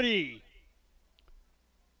Doherty.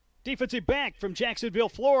 Defensive back from Jacksonville,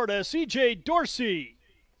 Florida, C.J. Dorsey.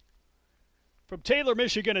 From Taylor,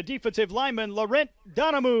 Michigan, a defensive lineman, Laurent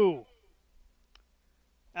Donamu.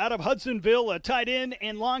 Out of Hudsonville, a tight end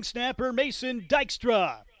and long snapper, Mason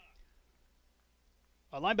Dykstra.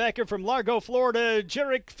 A linebacker from Largo, Florida,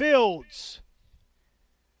 Jarek Fields.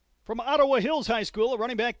 From Ottawa Hills High School, a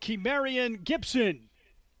running back, Kemarian Gibson.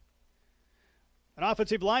 An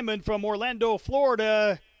offensive lineman from Orlando,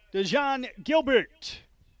 Florida, Dejan Gilbert.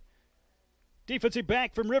 Defensive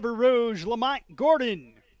back from River Rouge, Lamont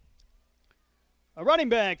Gordon. A running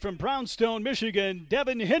back from Brownstone, Michigan,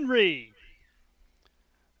 Devin Henry.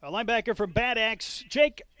 A linebacker from Bad Axe,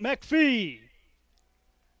 Jake McPhee.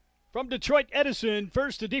 From Detroit Edison,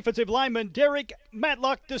 first a defensive lineman, Derek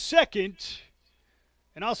Matlock II.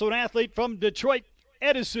 And also an athlete from Detroit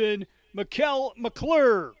Edison, Mikkel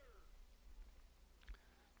McClure.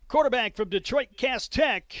 Quarterback from Detroit Cass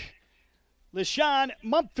Tech, LaShawn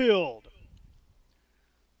Mumpfield.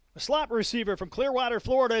 A slot receiver from Clearwater,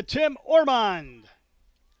 Florida, Tim Ormond.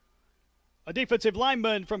 A defensive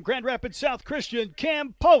lineman from Grand Rapids South Christian,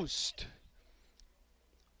 Cam Post.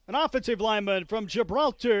 An offensive lineman from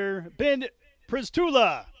Gibraltar, Ben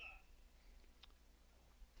Pristula.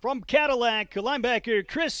 From Cadillac, linebacker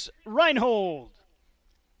Chris Reinhold.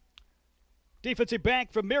 Defensive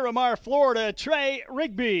back from Miramar, Florida, Trey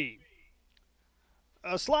Rigby.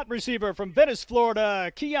 A slot receiver from Venice,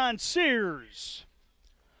 Florida, Keon Sears.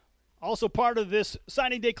 Also part of this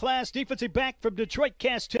signing day class, defensive back from Detroit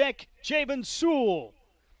Cass Tech, Javen Sewell.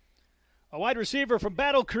 A wide receiver from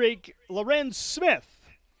Battle Creek, Lorenz Smith.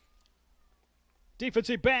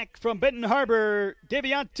 Defensive back from Benton Harbor,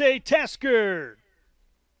 Deviante Tasker.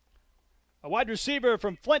 A wide receiver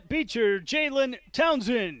from Flint Beecher, Jalen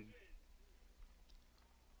Townsend.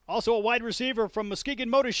 Also a wide receiver from Muskegon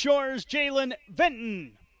Motor Shores, Jalen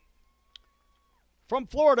Benton. From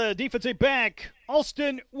Florida, defensive back,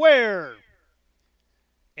 Alston Ware.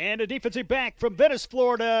 And a defensive back from Venice,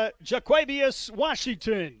 Florida, Jaquavius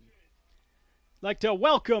Washington. I'd like to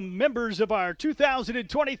welcome members of our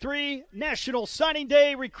 2023 National Signing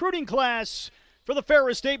Day recruiting class for the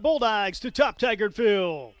Ferris State Bulldogs to Top Taggart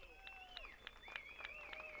Field.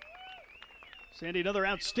 Sandy, another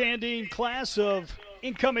outstanding class of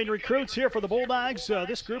incoming recruits here for the Bulldogs.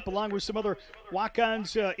 This group, along with some other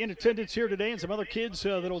walk-ons in attendance here today and some other kids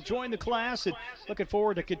that will join the class, and looking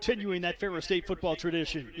forward to continuing that Ferris State football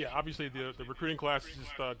tradition. Yeah, obviously the recruiting class has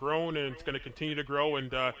just grown, and it's going to continue to grow.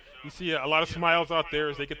 And you see a lot of smiles out there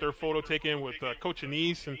as they get their photo taken with Coach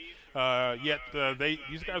Anise, and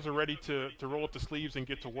these guys are ready to roll up the sleeves and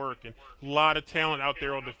get to work. And a lot of talent out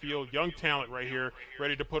there on the field, young talent right here,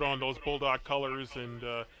 ready to put on those Bulldog colors and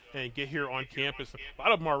get here on campus. A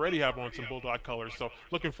lot of them already have on some Bulldog colors, so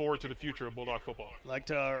looking forward to the future of Bulldog football. I'd like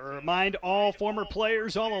to remind all former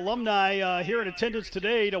players, all alumni here in attendance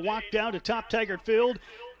today to walk down to Top Taggart Field,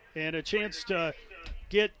 and a chance to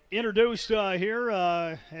get introduced here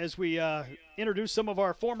as we introduce some of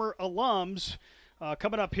our former alums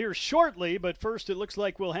coming up here shortly. But first, it looks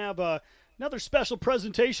like we'll have another special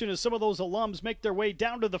presentation as some of those alums make their way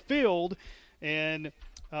down to the field. And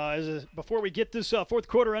before we get this fourth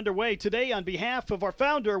quarter underway today, on behalf of our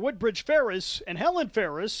founder, Woodbridge Ferris, and Helen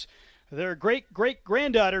Ferris, their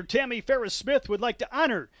great-great-granddaughter, Tammy Ferris Smith, would like to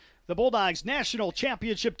honor the Bulldogs National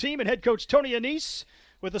Championship team and head coach Tony Anise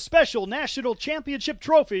with a special National Championship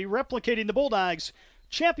trophy replicating the Bulldogs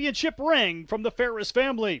championship ring from the Ferris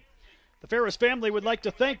family. The Ferris family would like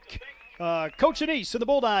to thank Coach Anise and the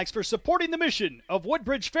Bulldogs for supporting the mission of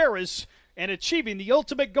Woodbridge Ferris and achieving the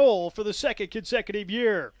ultimate goal for the second consecutive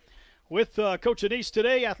year. With Coach Anise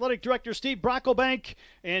today, Athletic Director Steve Brocklebank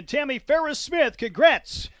and Tammy Ferris Smith,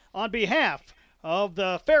 congrats on behalf of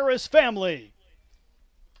the Ferris family.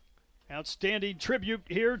 Outstanding tribute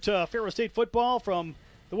here to Ferris State football from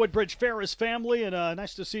the Woodbridge Ferris family, and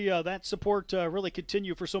nice to see that support really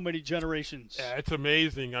continue for so many generations. Yeah, it's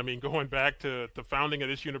amazing. I mean, going back to the founding of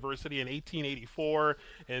this university in 1884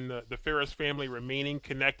 and the Ferris family remaining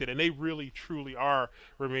connected, and they really, truly are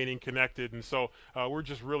remaining connected. And so we're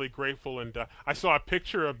just really grateful. And I saw a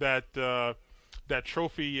picture of that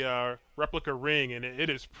trophy replica ring, and it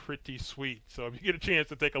is pretty sweet. So if you get a chance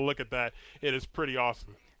to take a look at that, it is pretty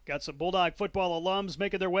awesome. Got some Bulldog football alums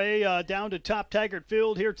making their way down to Top Taggart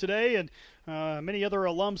Field here today, and many other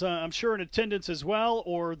alums, I'm sure, in attendance as well,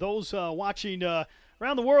 or those watching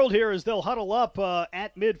around the world here as they'll huddle up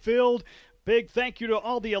at midfield. Big thank you to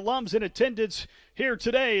all the alums in attendance here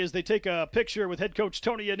today as they take a picture with head coach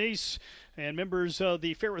Tony Anise and members of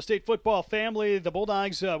the Ferris State football family. The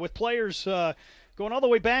Bulldogs with players going all the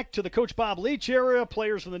way back to the Coach Bob Leach era,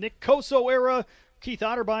 players from the Nick Coso era, Keith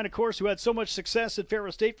Otterbein, of course, who had so much success at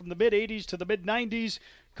Ferris State from the mid-'80s to the mid-'90s.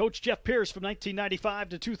 Coach Jeff Pierce from 1995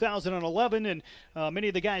 to 2011, and many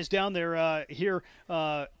of the guys down there here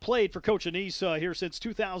played for Coach Anise here since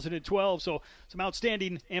 2012. So some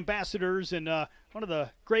outstanding ambassadors and one of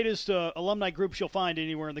the greatest alumni groups you'll find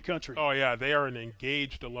anywhere in the country. Oh, yeah, they are an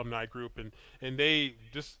engaged alumni group, and they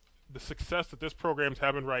just – the success that this program is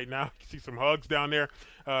having right now, you see some hugs down there,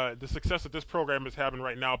 the success that this program is having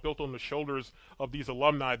right now built on the shoulders of these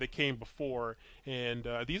alumni that came before. And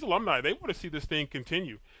these alumni, they want to see this thing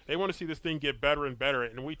continue. They want to see this thing get better and better.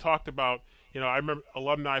 And we talked about, I remember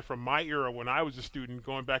alumni from my era when I was a student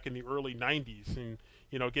going back in the early 90s and,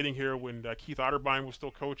 getting here when Keith Otterbein was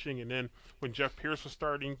still coaching, and then when Jeff Pierce was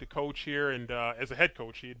starting to coach here and as a head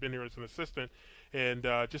coach. He had been here as an assistant. And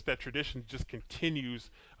just that tradition just continues.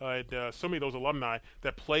 And so many of those alumni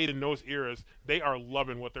that played in those eras, they are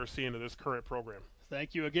loving what they're seeing in this current program.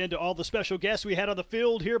 Thank you again to all the special guests we had on the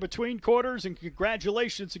field here between quarters, and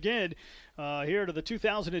congratulations again here to the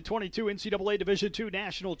 2022 NCAA Division II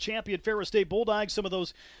National Champion Ferris State Bulldogs. Some of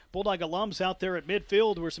those Bulldog alums out there at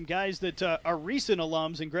midfield were some guys that are recent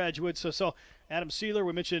alums and graduates. So Adam Sealer,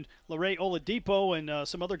 we mentioned Larray Oladipo, and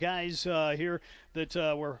some other guys here that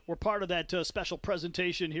were part of that special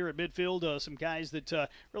presentation here at midfield. Some guys that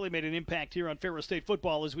really made an impact here on Ferris State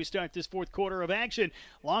football as we start this fourth quarter of action.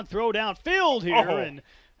 Long throw downfield here, and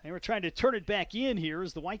they were trying to turn it back in here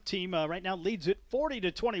as the white team right now leads it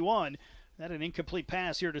 40-21. That an incomplete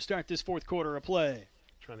pass here to start this fourth quarter of play.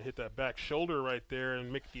 Trying to hit that back shoulder right there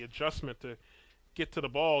and make the adjustment to get to the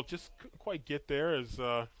ball. Just couldn't quite get there as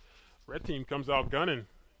red team comes out gunning.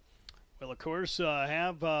 We'll, of course,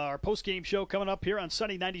 have our post-game show coming up here on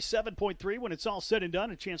Sunny 97.3 when it's all said and done.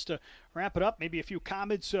 A chance to wrap it up. Maybe a few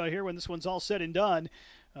comments here when this one's all said and done.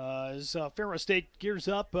 As Ferris State gears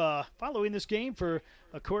up following this game for,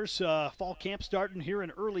 of course, fall camp starting here in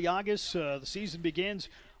early August. The season begins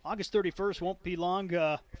August 31st. Won't be long.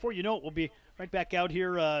 Before you know it, we'll be right back out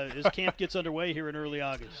here as camp gets underway here in early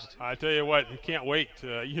August. I tell you what, can't wait.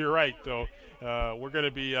 You're right, though. We're going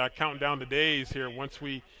to be counting down the days here once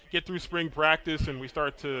we get through spring practice and we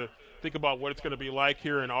start to think about what it's going to be like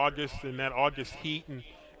here in August and that August heat. And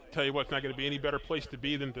tell you what, it's not going to be any better place to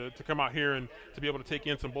be than to come out here and to be able to take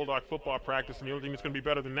in some Bulldog football practice. And the only thing that's going to be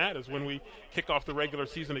better than that is when we kick off the regular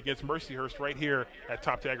season against Mercyhurst right here at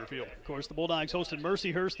Top Taggart Field. Of course, the Bulldogs hosted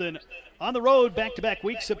Mercyhurst, then on the road back-to-back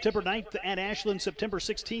weeks, September 9th at Ashland, September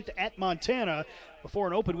 16th at Montana, before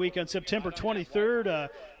an open week on September 23rd.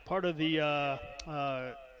 Part of the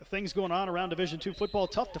things going on around Division II football.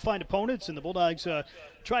 Tough to find opponents, and the Bulldogs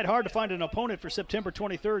tried hard to find an opponent for September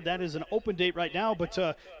 23rd. That is an open date right now, but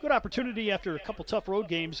good opportunity after a couple tough road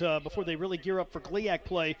games before they really gear up for GLIAC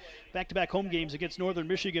play. Back-to-back home games against Northern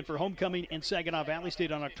Michigan for homecoming and Saginaw Valley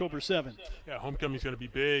State on October 7th. Yeah, homecoming's going to be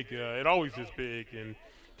big. It always is big, and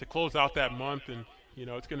to close out that month, and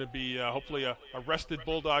it's going to be hopefully a rested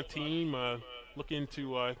Bulldog team looking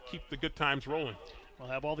to keep the good times rolling. We'll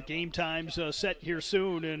have all the game times set here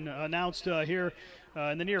soon and announced here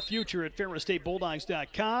in the near future at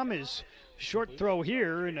FerrisStateBulldogs.com. Is short throw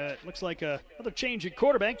here, and it looks like another change in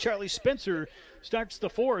quarterback. Charlie Spencer starts the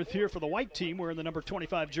fourth here for the white team wearing the number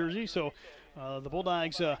 25 jersey. So the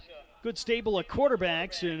Bulldogs, good stable of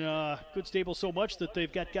quarterbacks, and good stable so much that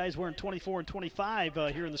they've got guys wearing 24 and 25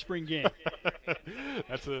 here in the spring game.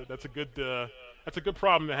 That's a good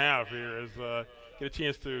problem to have here. As get a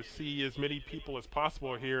chance to see as many people as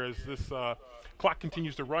possible here as this clock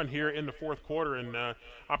continues to run here in the fourth quarter, and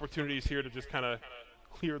opportunities here to just kind of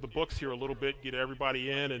clear the books here a little bit, get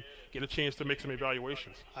everybody in, and get a chance to make some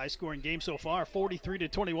evaluations. High-scoring game so far,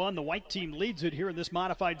 43-21. The white team leads it here in this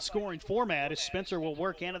modified scoring format as Spencer will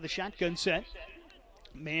work out of the shotgun set.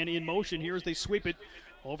 Man in motion here as they sweep it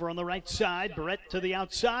over on the right side. Barrett to the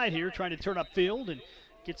outside here, trying to turn upfield and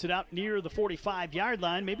Gets it out near the 45-yard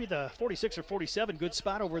line, maybe the 46 or 47. Good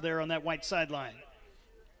spot over there on that white sideline.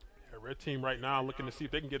 Red team right now looking to see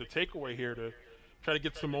if they can get a takeaway here to try to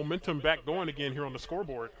get some momentum back going again here on the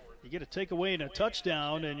scoreboard. You get a takeaway and a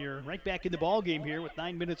touchdown, and you're right back in the ball game here with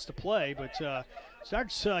 9 minutes to play. But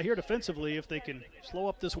starts here defensively if they can slow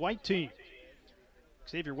up this white team.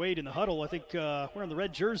 Xavier Wade in the huddle, I think wearing the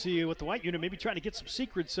red jersey with the white unit, maybe trying to get some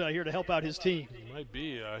secrets here to help out his team. He might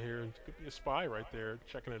be here. Could be a spy right there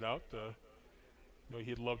checking it out.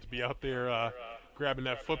 He'd love to be out there grabbing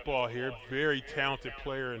that football here. Very talented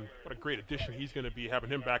player, and what a great addition he's going to be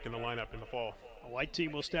having him back in the lineup in the fall. The white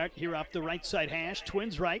team will start here off the right side hash.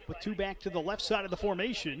 Twins right with 2 back to the left side of the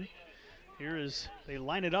formation. Here is they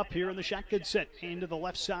line it up here in the shotgun set. Into the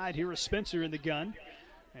left side. Here is Spencer in the gun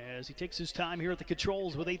as he takes his time here at the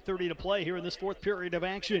controls with 8:30 to play here in this 4th period of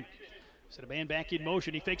action. Set a man back in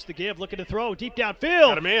motion. He fakes the give, looking to throw deep downfield.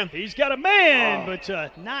 Got a man. He's got a man,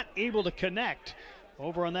 but not able to connect.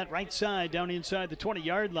 Over on that right side, down inside the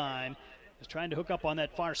 20-yard line, is trying to hook up on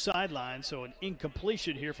that far sideline, so an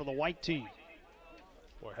incompletion here for the white team.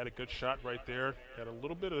 Boy, had a good shot right there. Had a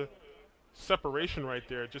little bit of separation right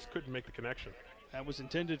there. Just couldn't make the connection. That was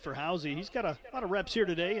intended for Housey. He's got a lot of reps here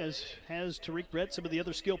today, as has Tariq Brett, some of the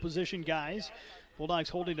other skill position guys. Bulldogs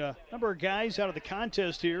holding a number of guys out of the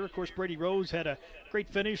contest here. Of course, Brady Rose had a great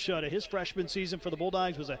finish to his freshman season for the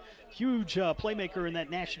Bulldogs. Was a huge playmaker in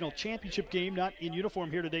that national championship game. Not in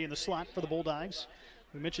uniform here today in the slot for the Bulldogs.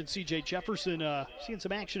 We mentioned C.J. Jefferson seeing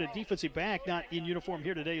some action at defensive back, not in uniform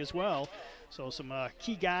here today as well. So some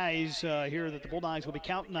key guys here that the Bulldogs will be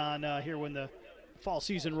counting on here when the fall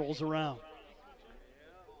season rolls around.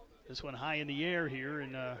 This one high in the air here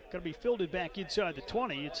and going to be fielded back inside the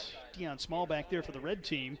 20. It's Deion Small back there for the red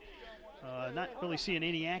team. Not really seeing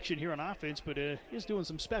any action here on offense, but is doing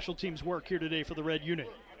some special teams work here today for the red unit.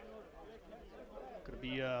 Going to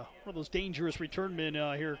be one of those dangerous return men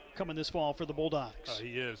here coming this fall for the Bulldogs.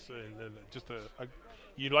 He is, and just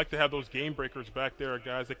you'd like to have those game breakers back there,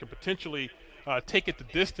 guys that can potentially take it the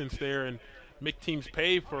distance there and make teams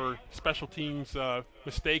pay for special teams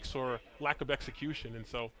mistakes or lack of execution, and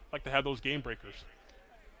so like to have those game breakers.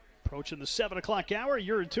 Approaching the 7 o'clock hour,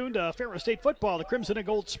 you're in tune to Ferris State football, the Crimson and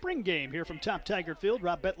Gold spring game here from Top Tiger Field.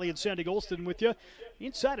 Rob Bentley and Sandy Golston with you.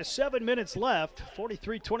 Inside of 7 minutes left,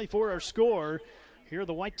 43-24 our score. Here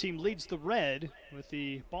the white team leads the red with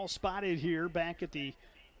the ball spotted here back at the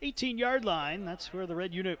 18-yard line. That's where the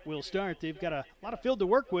red unit will start. They've got a lot of field to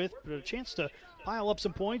work with, but a chance to pile up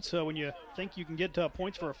some points when you think you can get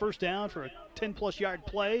points for a first down, for a 10-plus yard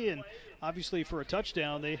play, and obviously for a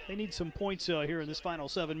touchdown. They need some points here in this final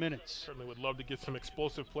 7 minutes. Certainly would love to get some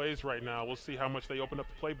explosive plays right now. We'll see how much they open up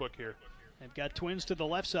the playbook here. They've got twins to the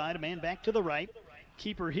left side, a man back to the right.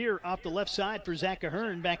 Keeper here off the left side for Zach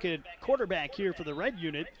Ahern, back at quarterback here for the red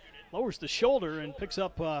unit. Lowers the shoulder and picks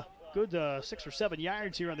up good 6 or 7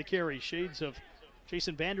 yards here on the carry. Shades of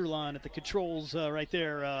Jason Vanderlaan at the controls right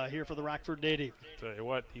there here for the Rockford native. Tell you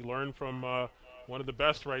what, he learned from one of the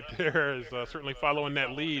best right there, is certainly following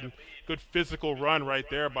that lead. Good physical run right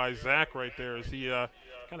there by Zach right there as he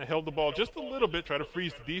kind of held the ball just a little bit, try to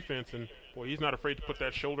freeze the defense, and boy, he's not afraid to put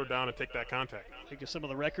that shoulder down and take that contact. Think of some of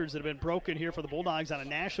the records that have been broken here for the Bulldogs on a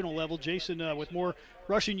national level. Jason with more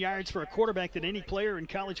rushing yards for a quarterback than any player in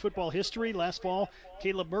college football history. Last fall,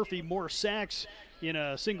 Caleb Murphy, more sacks in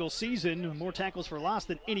a single season, more tackles for loss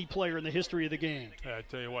than any player in the history of the game. I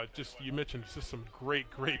tell you what, you mentioned just some great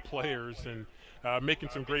players and making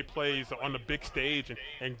some great plays on the big stage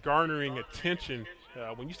and garnering attention.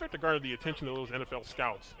 When you start to garner the attention of those NFL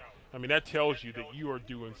scouts, I mean, that tells you that you are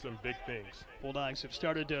doing some big things. Bulldogs have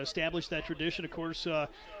started to establish that tradition. Of course,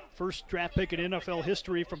 first draft pick in NFL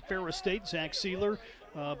history from Ferris State, Zach Sealer,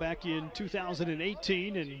 back in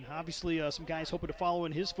 2018. And obviously some guys hoping to follow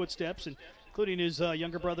in his footsteps, and including his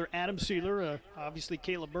younger brother Adam Sealer, obviously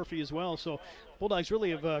Caleb Murphy as well. So Bulldogs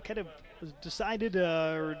really have kind of decided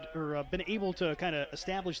or been able to kind of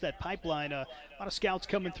establish that pipeline. A lot of scouts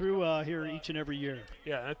coming through here each and every year.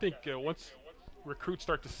 Yeah, I think once recruits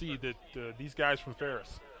start to see that these guys from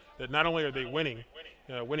Ferris, that not only are they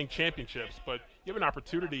winning championships, but you have an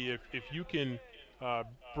opportunity if you can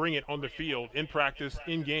bring it on the field, in practice,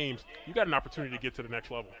 in games, you got an opportunity to get to the next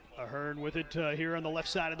level. Ahern with it here on the left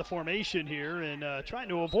side of the formation here, and trying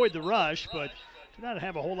to avoid the rush, but do not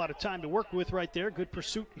have a whole lot of time to work with right there. Good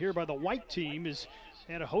pursuit here by the white team, as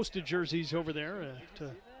they had a host of jerseys over there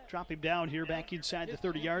to drop him down here back inside the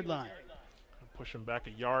 30-yard line. Push him back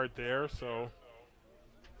a yard there, so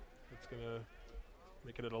it's going to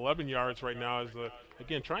make it at 11 yards right now.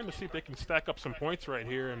 Again, trying to see if they can stack up some points right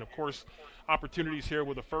here. And, of course, opportunities here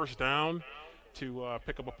with a first down. to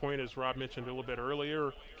pick up a point, as Rob mentioned a little bit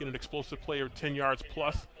earlier, get an explosive player 10 yards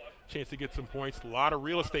plus, chance to get some points. A lot of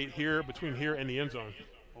real estate here between here and the end zone.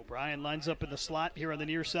 O'Brien lines up in the slot here on the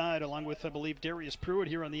near side, along with, I believe, Darius Pruitt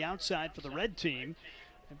here on the outside for the red team.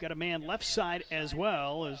 They've got a man left side as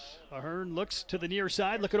well as Ahern looks to the near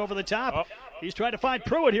side, looking over the top. Oh. He's trying to find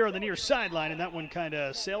Pruitt here on the near sideline, and that one kind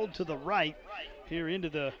of sailed to the right here into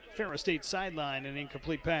the Ferris State sideline, an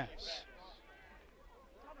incomplete pass.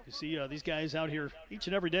 You see these guys out here each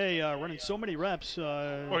and every day running so many reps.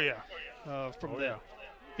 From the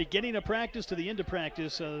beginning of practice to the end of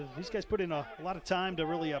practice, these guys put in a lot of time to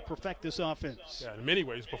really perfect this offense. Yeah, in many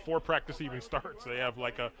ways, before practice even starts, they have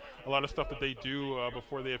like a lot of stuff that they do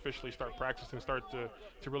before they officially start practice and start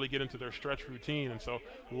to really get into their stretch routine. And so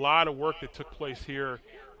a lot of work that took place here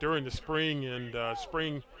during the spring and the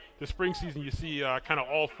spring season. You see kind of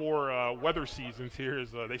all four weather seasons here is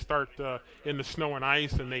they start in the snow and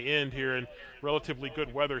ice and they end here in relatively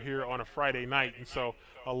good weather here on a Friday night. And so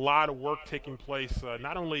a lot of work taking place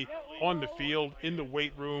not only on the field, in the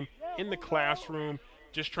weight room, in the classroom,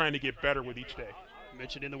 just trying to get better with each day.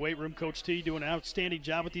 Mentioned in the weight room, Coach T doing an outstanding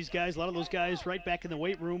job with these guys. A lot of those guys right back in the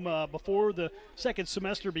weight room before the second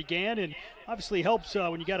semester began, and obviously helps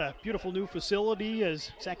when you got a beautiful new facility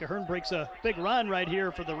as Zach Ahern breaks a big run right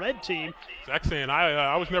here for the red team. Zach saying,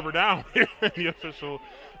 I was never down here. The official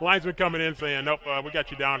linesman coming in saying, nope, we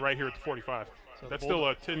got you down right here at the 45. So that's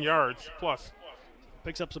still 10 yards plus.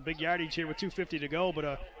 Picks up some big yardage here with 2:50 to go, but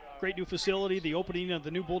a great new facility, the opening of the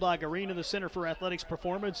new Bulldog Arena, the Center for Athletics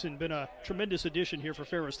Performance, and been a tremendous addition here for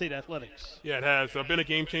Ferris State Athletics. Yeah, it has been a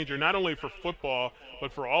game changer, not only for football,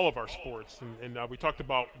 but for all of our sports. And we talked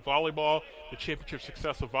about volleyball, the championship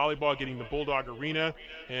success of volleyball, getting the Bulldog Arena,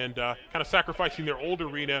 and kind of sacrificing their old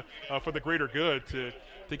arena for the greater good to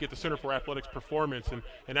get the Center for Athletics Performance. And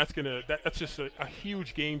that's just a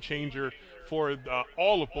huge game changer for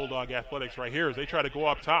all of Bulldog Athletics right here as they try to go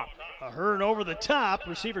up top. Ahern over the top.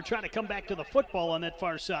 Receiver trying to come back to the football on that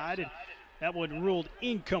far side, and that one ruled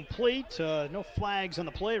incomplete. No flags on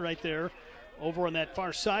the play right there over on that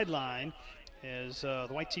far sideline as the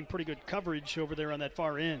white team pretty good coverage over there on that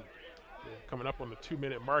far end. Yeah, coming up on the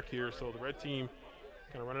 2-minute mark here, so the red team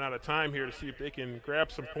kind of running out of time here to see if they can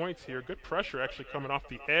grab some points here. Good pressure actually coming off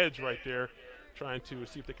the edge right there, trying to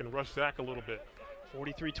see if they can rush Zach a little bit.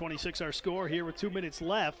 43-26 our score here with 2 minutes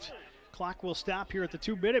left. Clock will stop here at the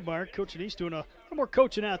 2-minute mark. Coach Anise doing a little more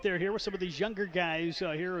coaching out there here with some of these younger guys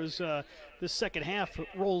here as this second half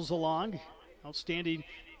rolls along. Outstanding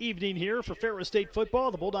evening here for Ferris State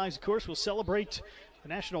football. The Bulldogs, of course, will celebrate the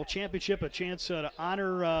national championship, a chance to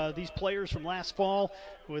honor these players from last fall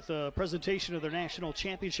with a presentation of their national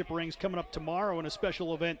championship rings coming up tomorrow in a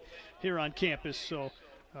special event here on campus. So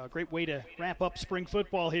a great way to wrap up spring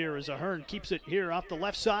football here as Ahern keeps it here off the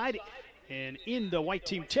left side and in the white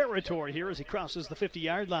team territory here as he crosses the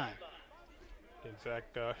 50-yard line. And Zach,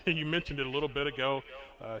 you mentioned it a little bit ago,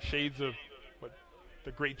 shades of what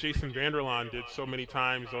the great Jason Vanderlaan did so many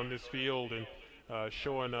times on this field, and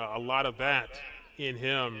showing a lot of that in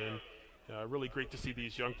him. And really great to see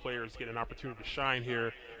these young players get an opportunity to shine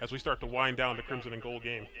here as we start to wind down the Crimson and Gold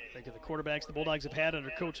game. Think of the quarterbacks the Bulldogs have had under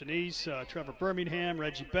Coach Anise, Trevor Birmingham,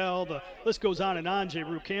 Reggie Bell. The list goes on and on. J.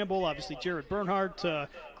 Rue Campbell, obviously Jared Bernhardt.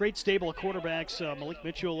 Great stable of quarterbacks. Malik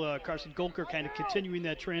Mitchell, Carson Golker kind of continuing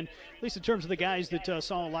that trend, at least in terms of the guys that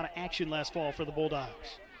saw a lot of action last fall for the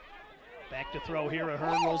Bulldogs. Back to throw here.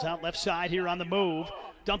 Ahern rolls out left side here on the move.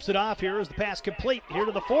 Dumps it off here as the pass complete here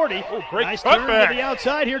to the 40. Oh, great nice cut turn back to the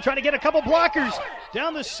outside here, trying to get a couple blockers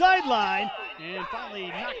down the sideline, and finally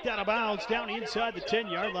knocked out of bounds down inside the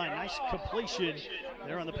 10-yard line. Nice completion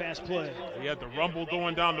there on the pass play. He had the rumble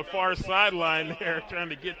going down the far sideline there, trying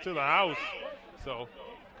to get to the house. So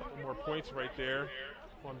a couple more points right there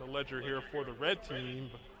on the ledger here for the red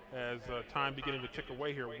team as time beginning to tick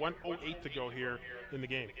away here. 1:08 to go here in the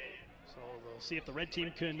game. So we'll see if the red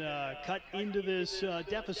team can cut into this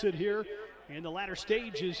deficit here in the latter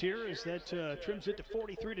stages here as that trims it to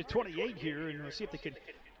 43-28 here, and we'll see if they can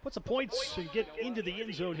put some points and get into the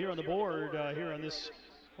end zone here on the board here on this,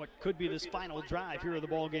 what could be this final drive here of the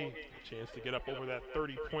ball game. Chance to get up over that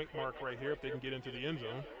 30-point mark right here if they can get into the end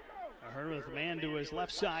zone. Ahern with a man to his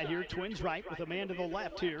left side here, twins right with a man to the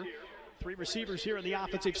left here. Three receivers here in the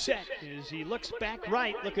offensive set as he looks back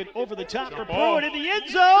right, looking over the top for Pruitt in the end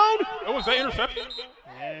zone. Oh, was that interception?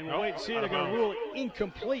 And we'll wait and see. They're going to rule it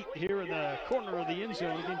incomplete here in the corner of the end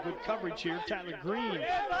zone. Again, good coverage here. Tyler Green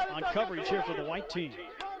on coverage here for the white team.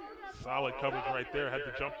 Solid coverage right there. Had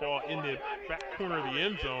the jump ball in the back corner of the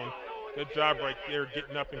end zone. Good job right there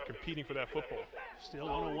getting up and competing for that football. Still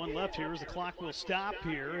 1:01 left here as the clock will stop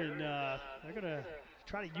here, and they're going to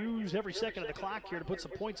try to use every second of the clock here to put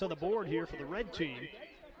some points on the board here for the red team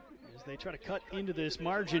as they try to cut into this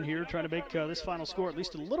margin here, trying to make this final score at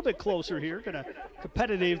least a little bit closer here. Got a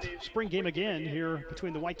competitive spring game again here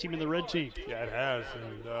between the white team and the red team. Yeah, it has,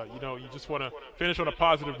 and you just want to finish on a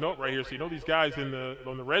positive note right here. So these guys on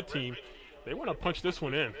the red team, they want to punch this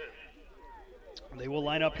one in. They will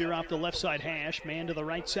line up here off the left side hash. Man to the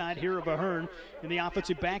right side here of Ahern in the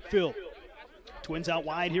offensive backfield. Twins out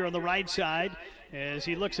wide here on the right side as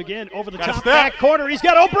he looks again over the top back corner. He's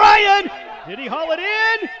got O'Brien. Did he haul it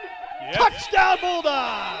in? Yes. Touchdown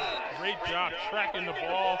Bulldogs! Great job tracking the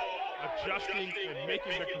ball, adjusting and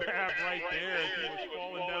making the grab right there as he was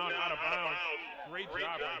falling down out of bounds. Great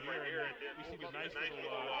job right here. You see the nice little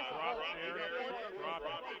drop there, drop,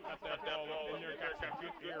 and got that ball up in there, got some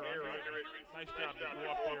good air under it. Nice job to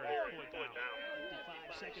go up there and pull it down.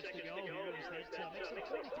 55 seconds to go here as that makes it a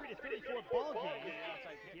 43-34 ball game.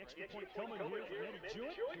 The extra point coming here from Eddie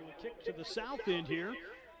Jewett, who will kick to the south end here.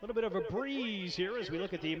 A little bit of a breeze here as we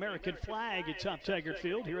look at the American flag at Top Tiger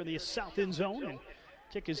Field here in the south end zone. And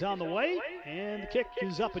kick is on the way, and the kick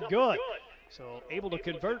is up and good. So able to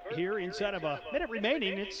convert here inside of a minute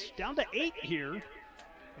remaining. It's down to 8 here.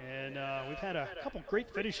 And we've had a couple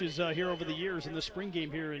great finishes here over the years in the spring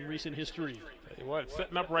game here in recent history. Tell you what,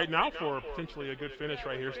 setting up right now for potentially a good finish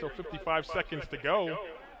right here. Still 55 seconds to go.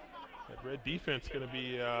 That red defense going to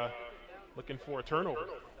be looking for a turnover.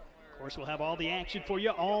 Of course, we'll have all the action for you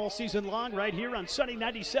all season long right here on Sunny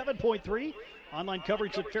 97.3. Online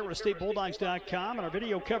coverage at FerrisStateBulldogs.com and our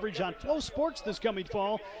video coverage on Flow Sports this coming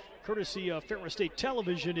fall, courtesy of Ferris State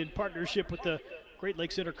Television in partnership with the Great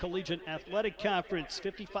Lakes Intercollegiate Athletic Conference.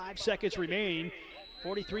 55 seconds remain.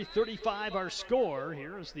 43-35 our score.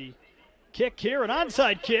 Here is the kick here, an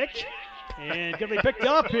onside kick. And going to be picked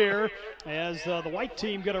up here as the white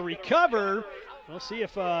team going to recover. We'll see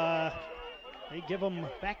if they give them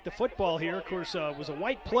back the football here. Of course, it was a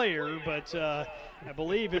white player, but I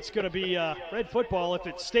believe it's going to be red football if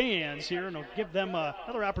it stands here, and it'll give them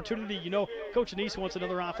another opportunity. Coach Anise wants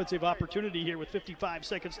another offensive opportunity here with 55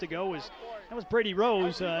 seconds to go. That was Brady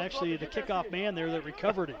Rose, actually the kickoff man there that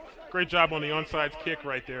recovered it. Great job on the onside kick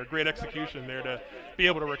right there. Great execution there to be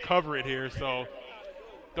able to recover it here. So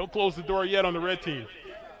don't close the door yet on the red team.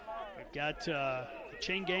 We've got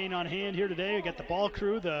chain gang on hand here today. We got the ball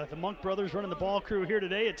crew, the Monk brothers running the ball crew here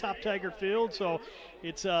today at Top Tiger Field. So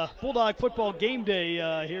it's Bulldog football game day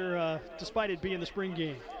here, despite it being the spring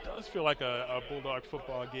game. It does feel like a Bulldog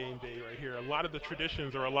football game day right here. A lot of the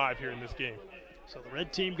traditions are alive here in this game. So the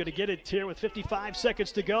red team going to get it here with 55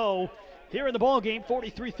 seconds to go. Here in the ball game,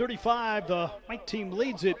 43-35. The white team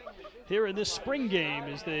leads it here in this spring game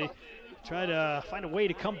as they try to find a way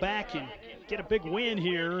to come back and get a big win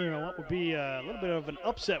here. What would be a little bit of an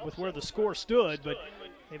upset with where the score stood, but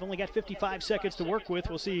they've only got 55 seconds to work with.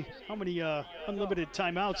 We'll see how many unlimited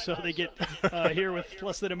timeouts they get here with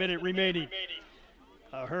less than a minute remaining.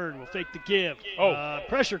 Ahern will fake the give.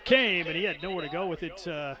 Pressure came, and he had nowhere to go with it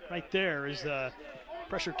right there as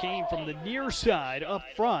pressure came from the near side up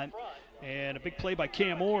front. And a big play by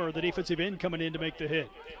Cam Orr, the defensive end, coming in to make the hit.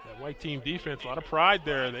 That white team defense, a lot of pride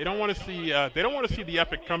there. They don't want to see. They don't want to see the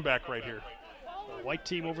epic comeback right here. The white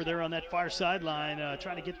team over there on that far sideline,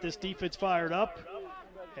 trying to get this defense fired up.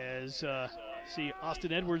 As see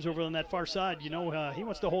Austin Edwards over on that far side, he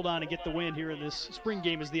wants to hold on and get the win here in this spring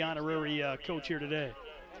game as the honorary coach here today.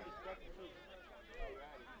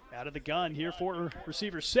 Out of the gun here for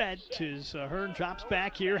receiver set as Ahern drops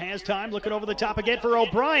back here, has time, looking over the top again for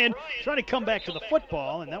O'Brien, trying to come back to the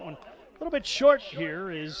football, and that one a little bit short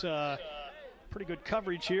here is pretty good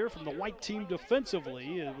coverage here from the white team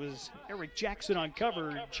defensively. It was Eric Jackson on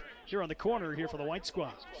coverage here on the corner here for the white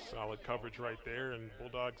squad. Solid coverage right there, and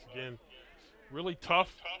Bulldogs again really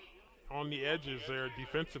tough on the edges there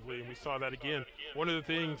defensively, and we saw that again. One of the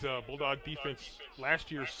things Bulldog defense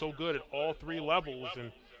last year is so good at all three levels,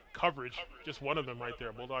 and coverage, just one of them right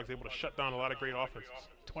there. Bulldogs able to shut down a lot of great offenses.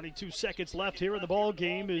 22 seconds left here in the ball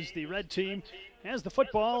game as the red team has the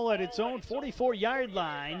football at its own 44-yard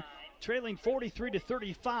line, trailing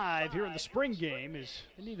 43-35 here in the spring game.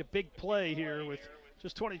 They need a big play here with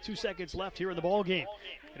just 22 seconds left here in the ball game.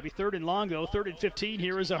 Going to be third and long, though. 3rd and 15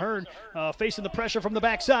 here is Ahern facing the pressure from the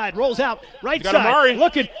backside. Rolls out right side, Amari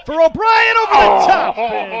looking for O'Brien over the top.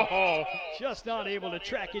 And just not able to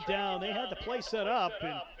track it down. They had the play set up,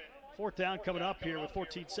 and fourth down coming up here with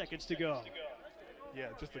 14 seconds to go. Yeah,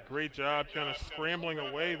 just a great job kind of scrambling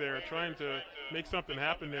away there, trying to make something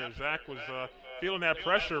happen there. Zach was feeling that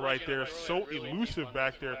pressure right there. So elusive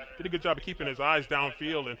back there. Did a good job of keeping his eyes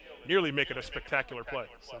downfield and nearly making a spectacular play.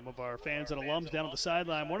 Some of our fans and alums down on the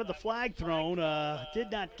sideline wanted the flag thrown.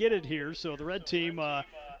 Did not get it here, so the red team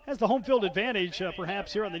has the home field advantage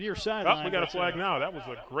perhaps here on the near sideline. Oh, we got a flag now. That was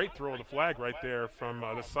a great throw of the flag right there from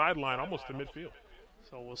the sideline almost to midfield.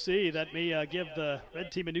 So we'll see. That may give the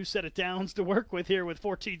red team a new set of downs to work with here with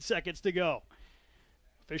 14 seconds to go.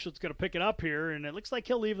 Official's going to pick it up here, and it looks like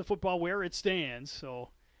he'll leave the football where it stands. So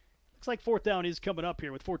looks like fourth down is coming up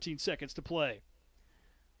here with 14 seconds to play.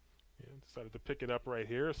 Yeah, decided to pick it up right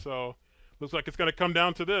here. So looks like it's going to come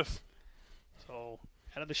down to this. So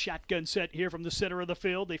out of the shotgun set here from the center of the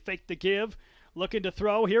field. They fake the give. Looking to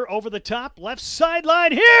throw here over the top. Left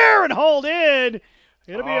sideline here and hold in.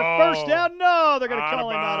 It'll be a first down. No, they're going to call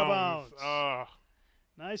him out of bounds.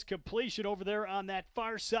 Nice completion over there on that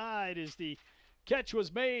far side as the catch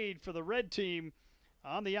was made for the red team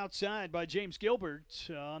on the outside by James Gilbert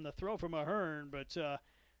on the throw from Ahern. But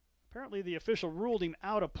apparently the official ruled him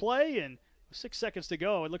out of play, and 6 seconds to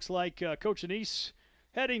go. It looks like Coach Anise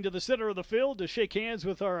heading to the center of the field to shake hands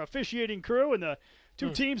with our officiating crew, and the two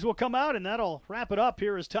teams will come out, and that'll wrap it up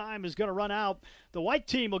here as time is going to run out. The white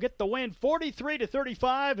team will get the win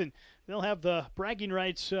 43-35, and they'll have the bragging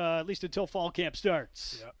rights at least until fall camp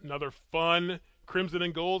starts. Yeah, another fun Crimson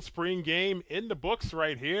and Gold spring game in the books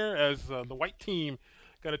right here as the white team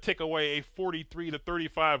going to take away a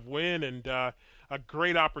 43-35 win, and a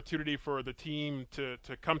great opportunity for the team to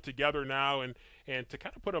come together now and to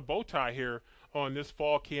kind of put a bow tie here on this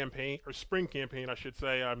fall campaign, or spring campaign, I should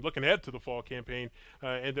say. I'm looking ahead to the fall campaign,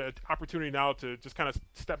 and the opportunity now to just kind of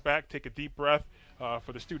step back, take a deep breath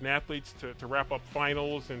for the student athletes to wrap up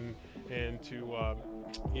finals and to,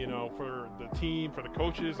 for the team, for the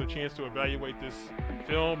coaches, a chance to evaluate this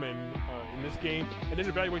film and in this game, and then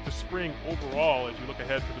evaluate the spring overall as you look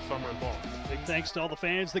ahead to the summer and fall. Big thanks to all the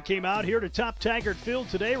fans that came out here to Top Taggart Field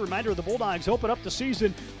today. Reminder, the Bulldogs open up the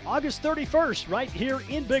season August 31st right here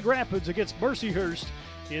in Big Rapids against Mercyhurst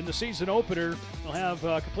in the season opener. We'll have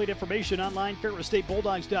complete information online,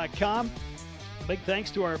 FerrisStateBulldogs.com. Big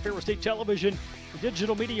thanks to our Ferris State Television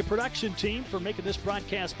digital media production team for making this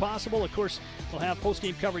broadcast possible. Of course, we'll have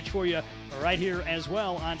post-game coverage for you right here as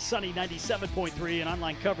well on Sunny 97.3 and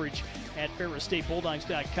online coverage at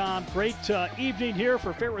FerrisStateBulldogs.com. Great evening here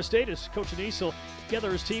for Ferris State as Coach Anise will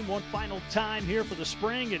gather his team one final time here for the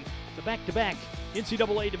spring, and the back-to-back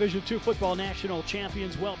NCAA Division II football national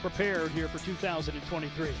champions well prepared here for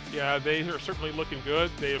 2023. Yeah, they are certainly looking good.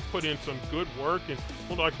 They have put in some good work, and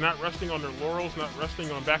Bulldogs not resting on their laurels, not resting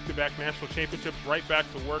on back-to-back national championships, right back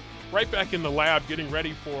to work, right back in the lab, getting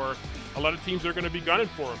ready for a lot of teams that are going to be gunning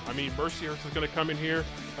for them. I mean, Mercyhurst is going to come in here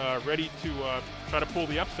ready to try to pull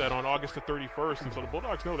the upset on August the 31st, and so the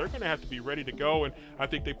Bulldogs know they're going to have to be ready to go, and I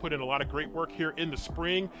think they put in a lot of great work here in the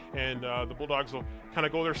spring, and the Bulldogs will kind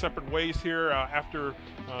of go their separate ways here after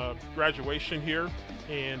graduation here,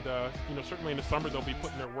 and certainly in the summer they'll be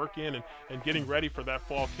putting their work in and getting ready for that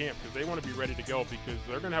fall camp, because they want to be ready to go, because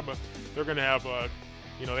they're going to have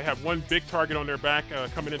they have one big target on their back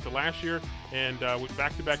coming into last year, and with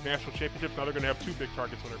back-to-back national championships, now they're going to have two big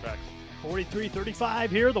targets on their backs.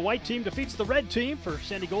 43-35 here. The white team defeats the red team. For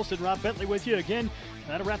Sandy Golston, Rob Bentley with you again.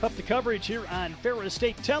 That'll wrap up the coverage here on Ferris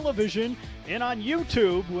State Television and on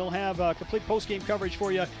YouTube. We'll have complete post-game coverage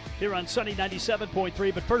for you here on Sunny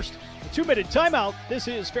 97.3. But first, a 2-minute timeout. This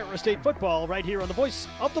is Ferris State football right here on the voice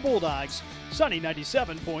of the Bulldogs, Sunny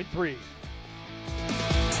 97.3.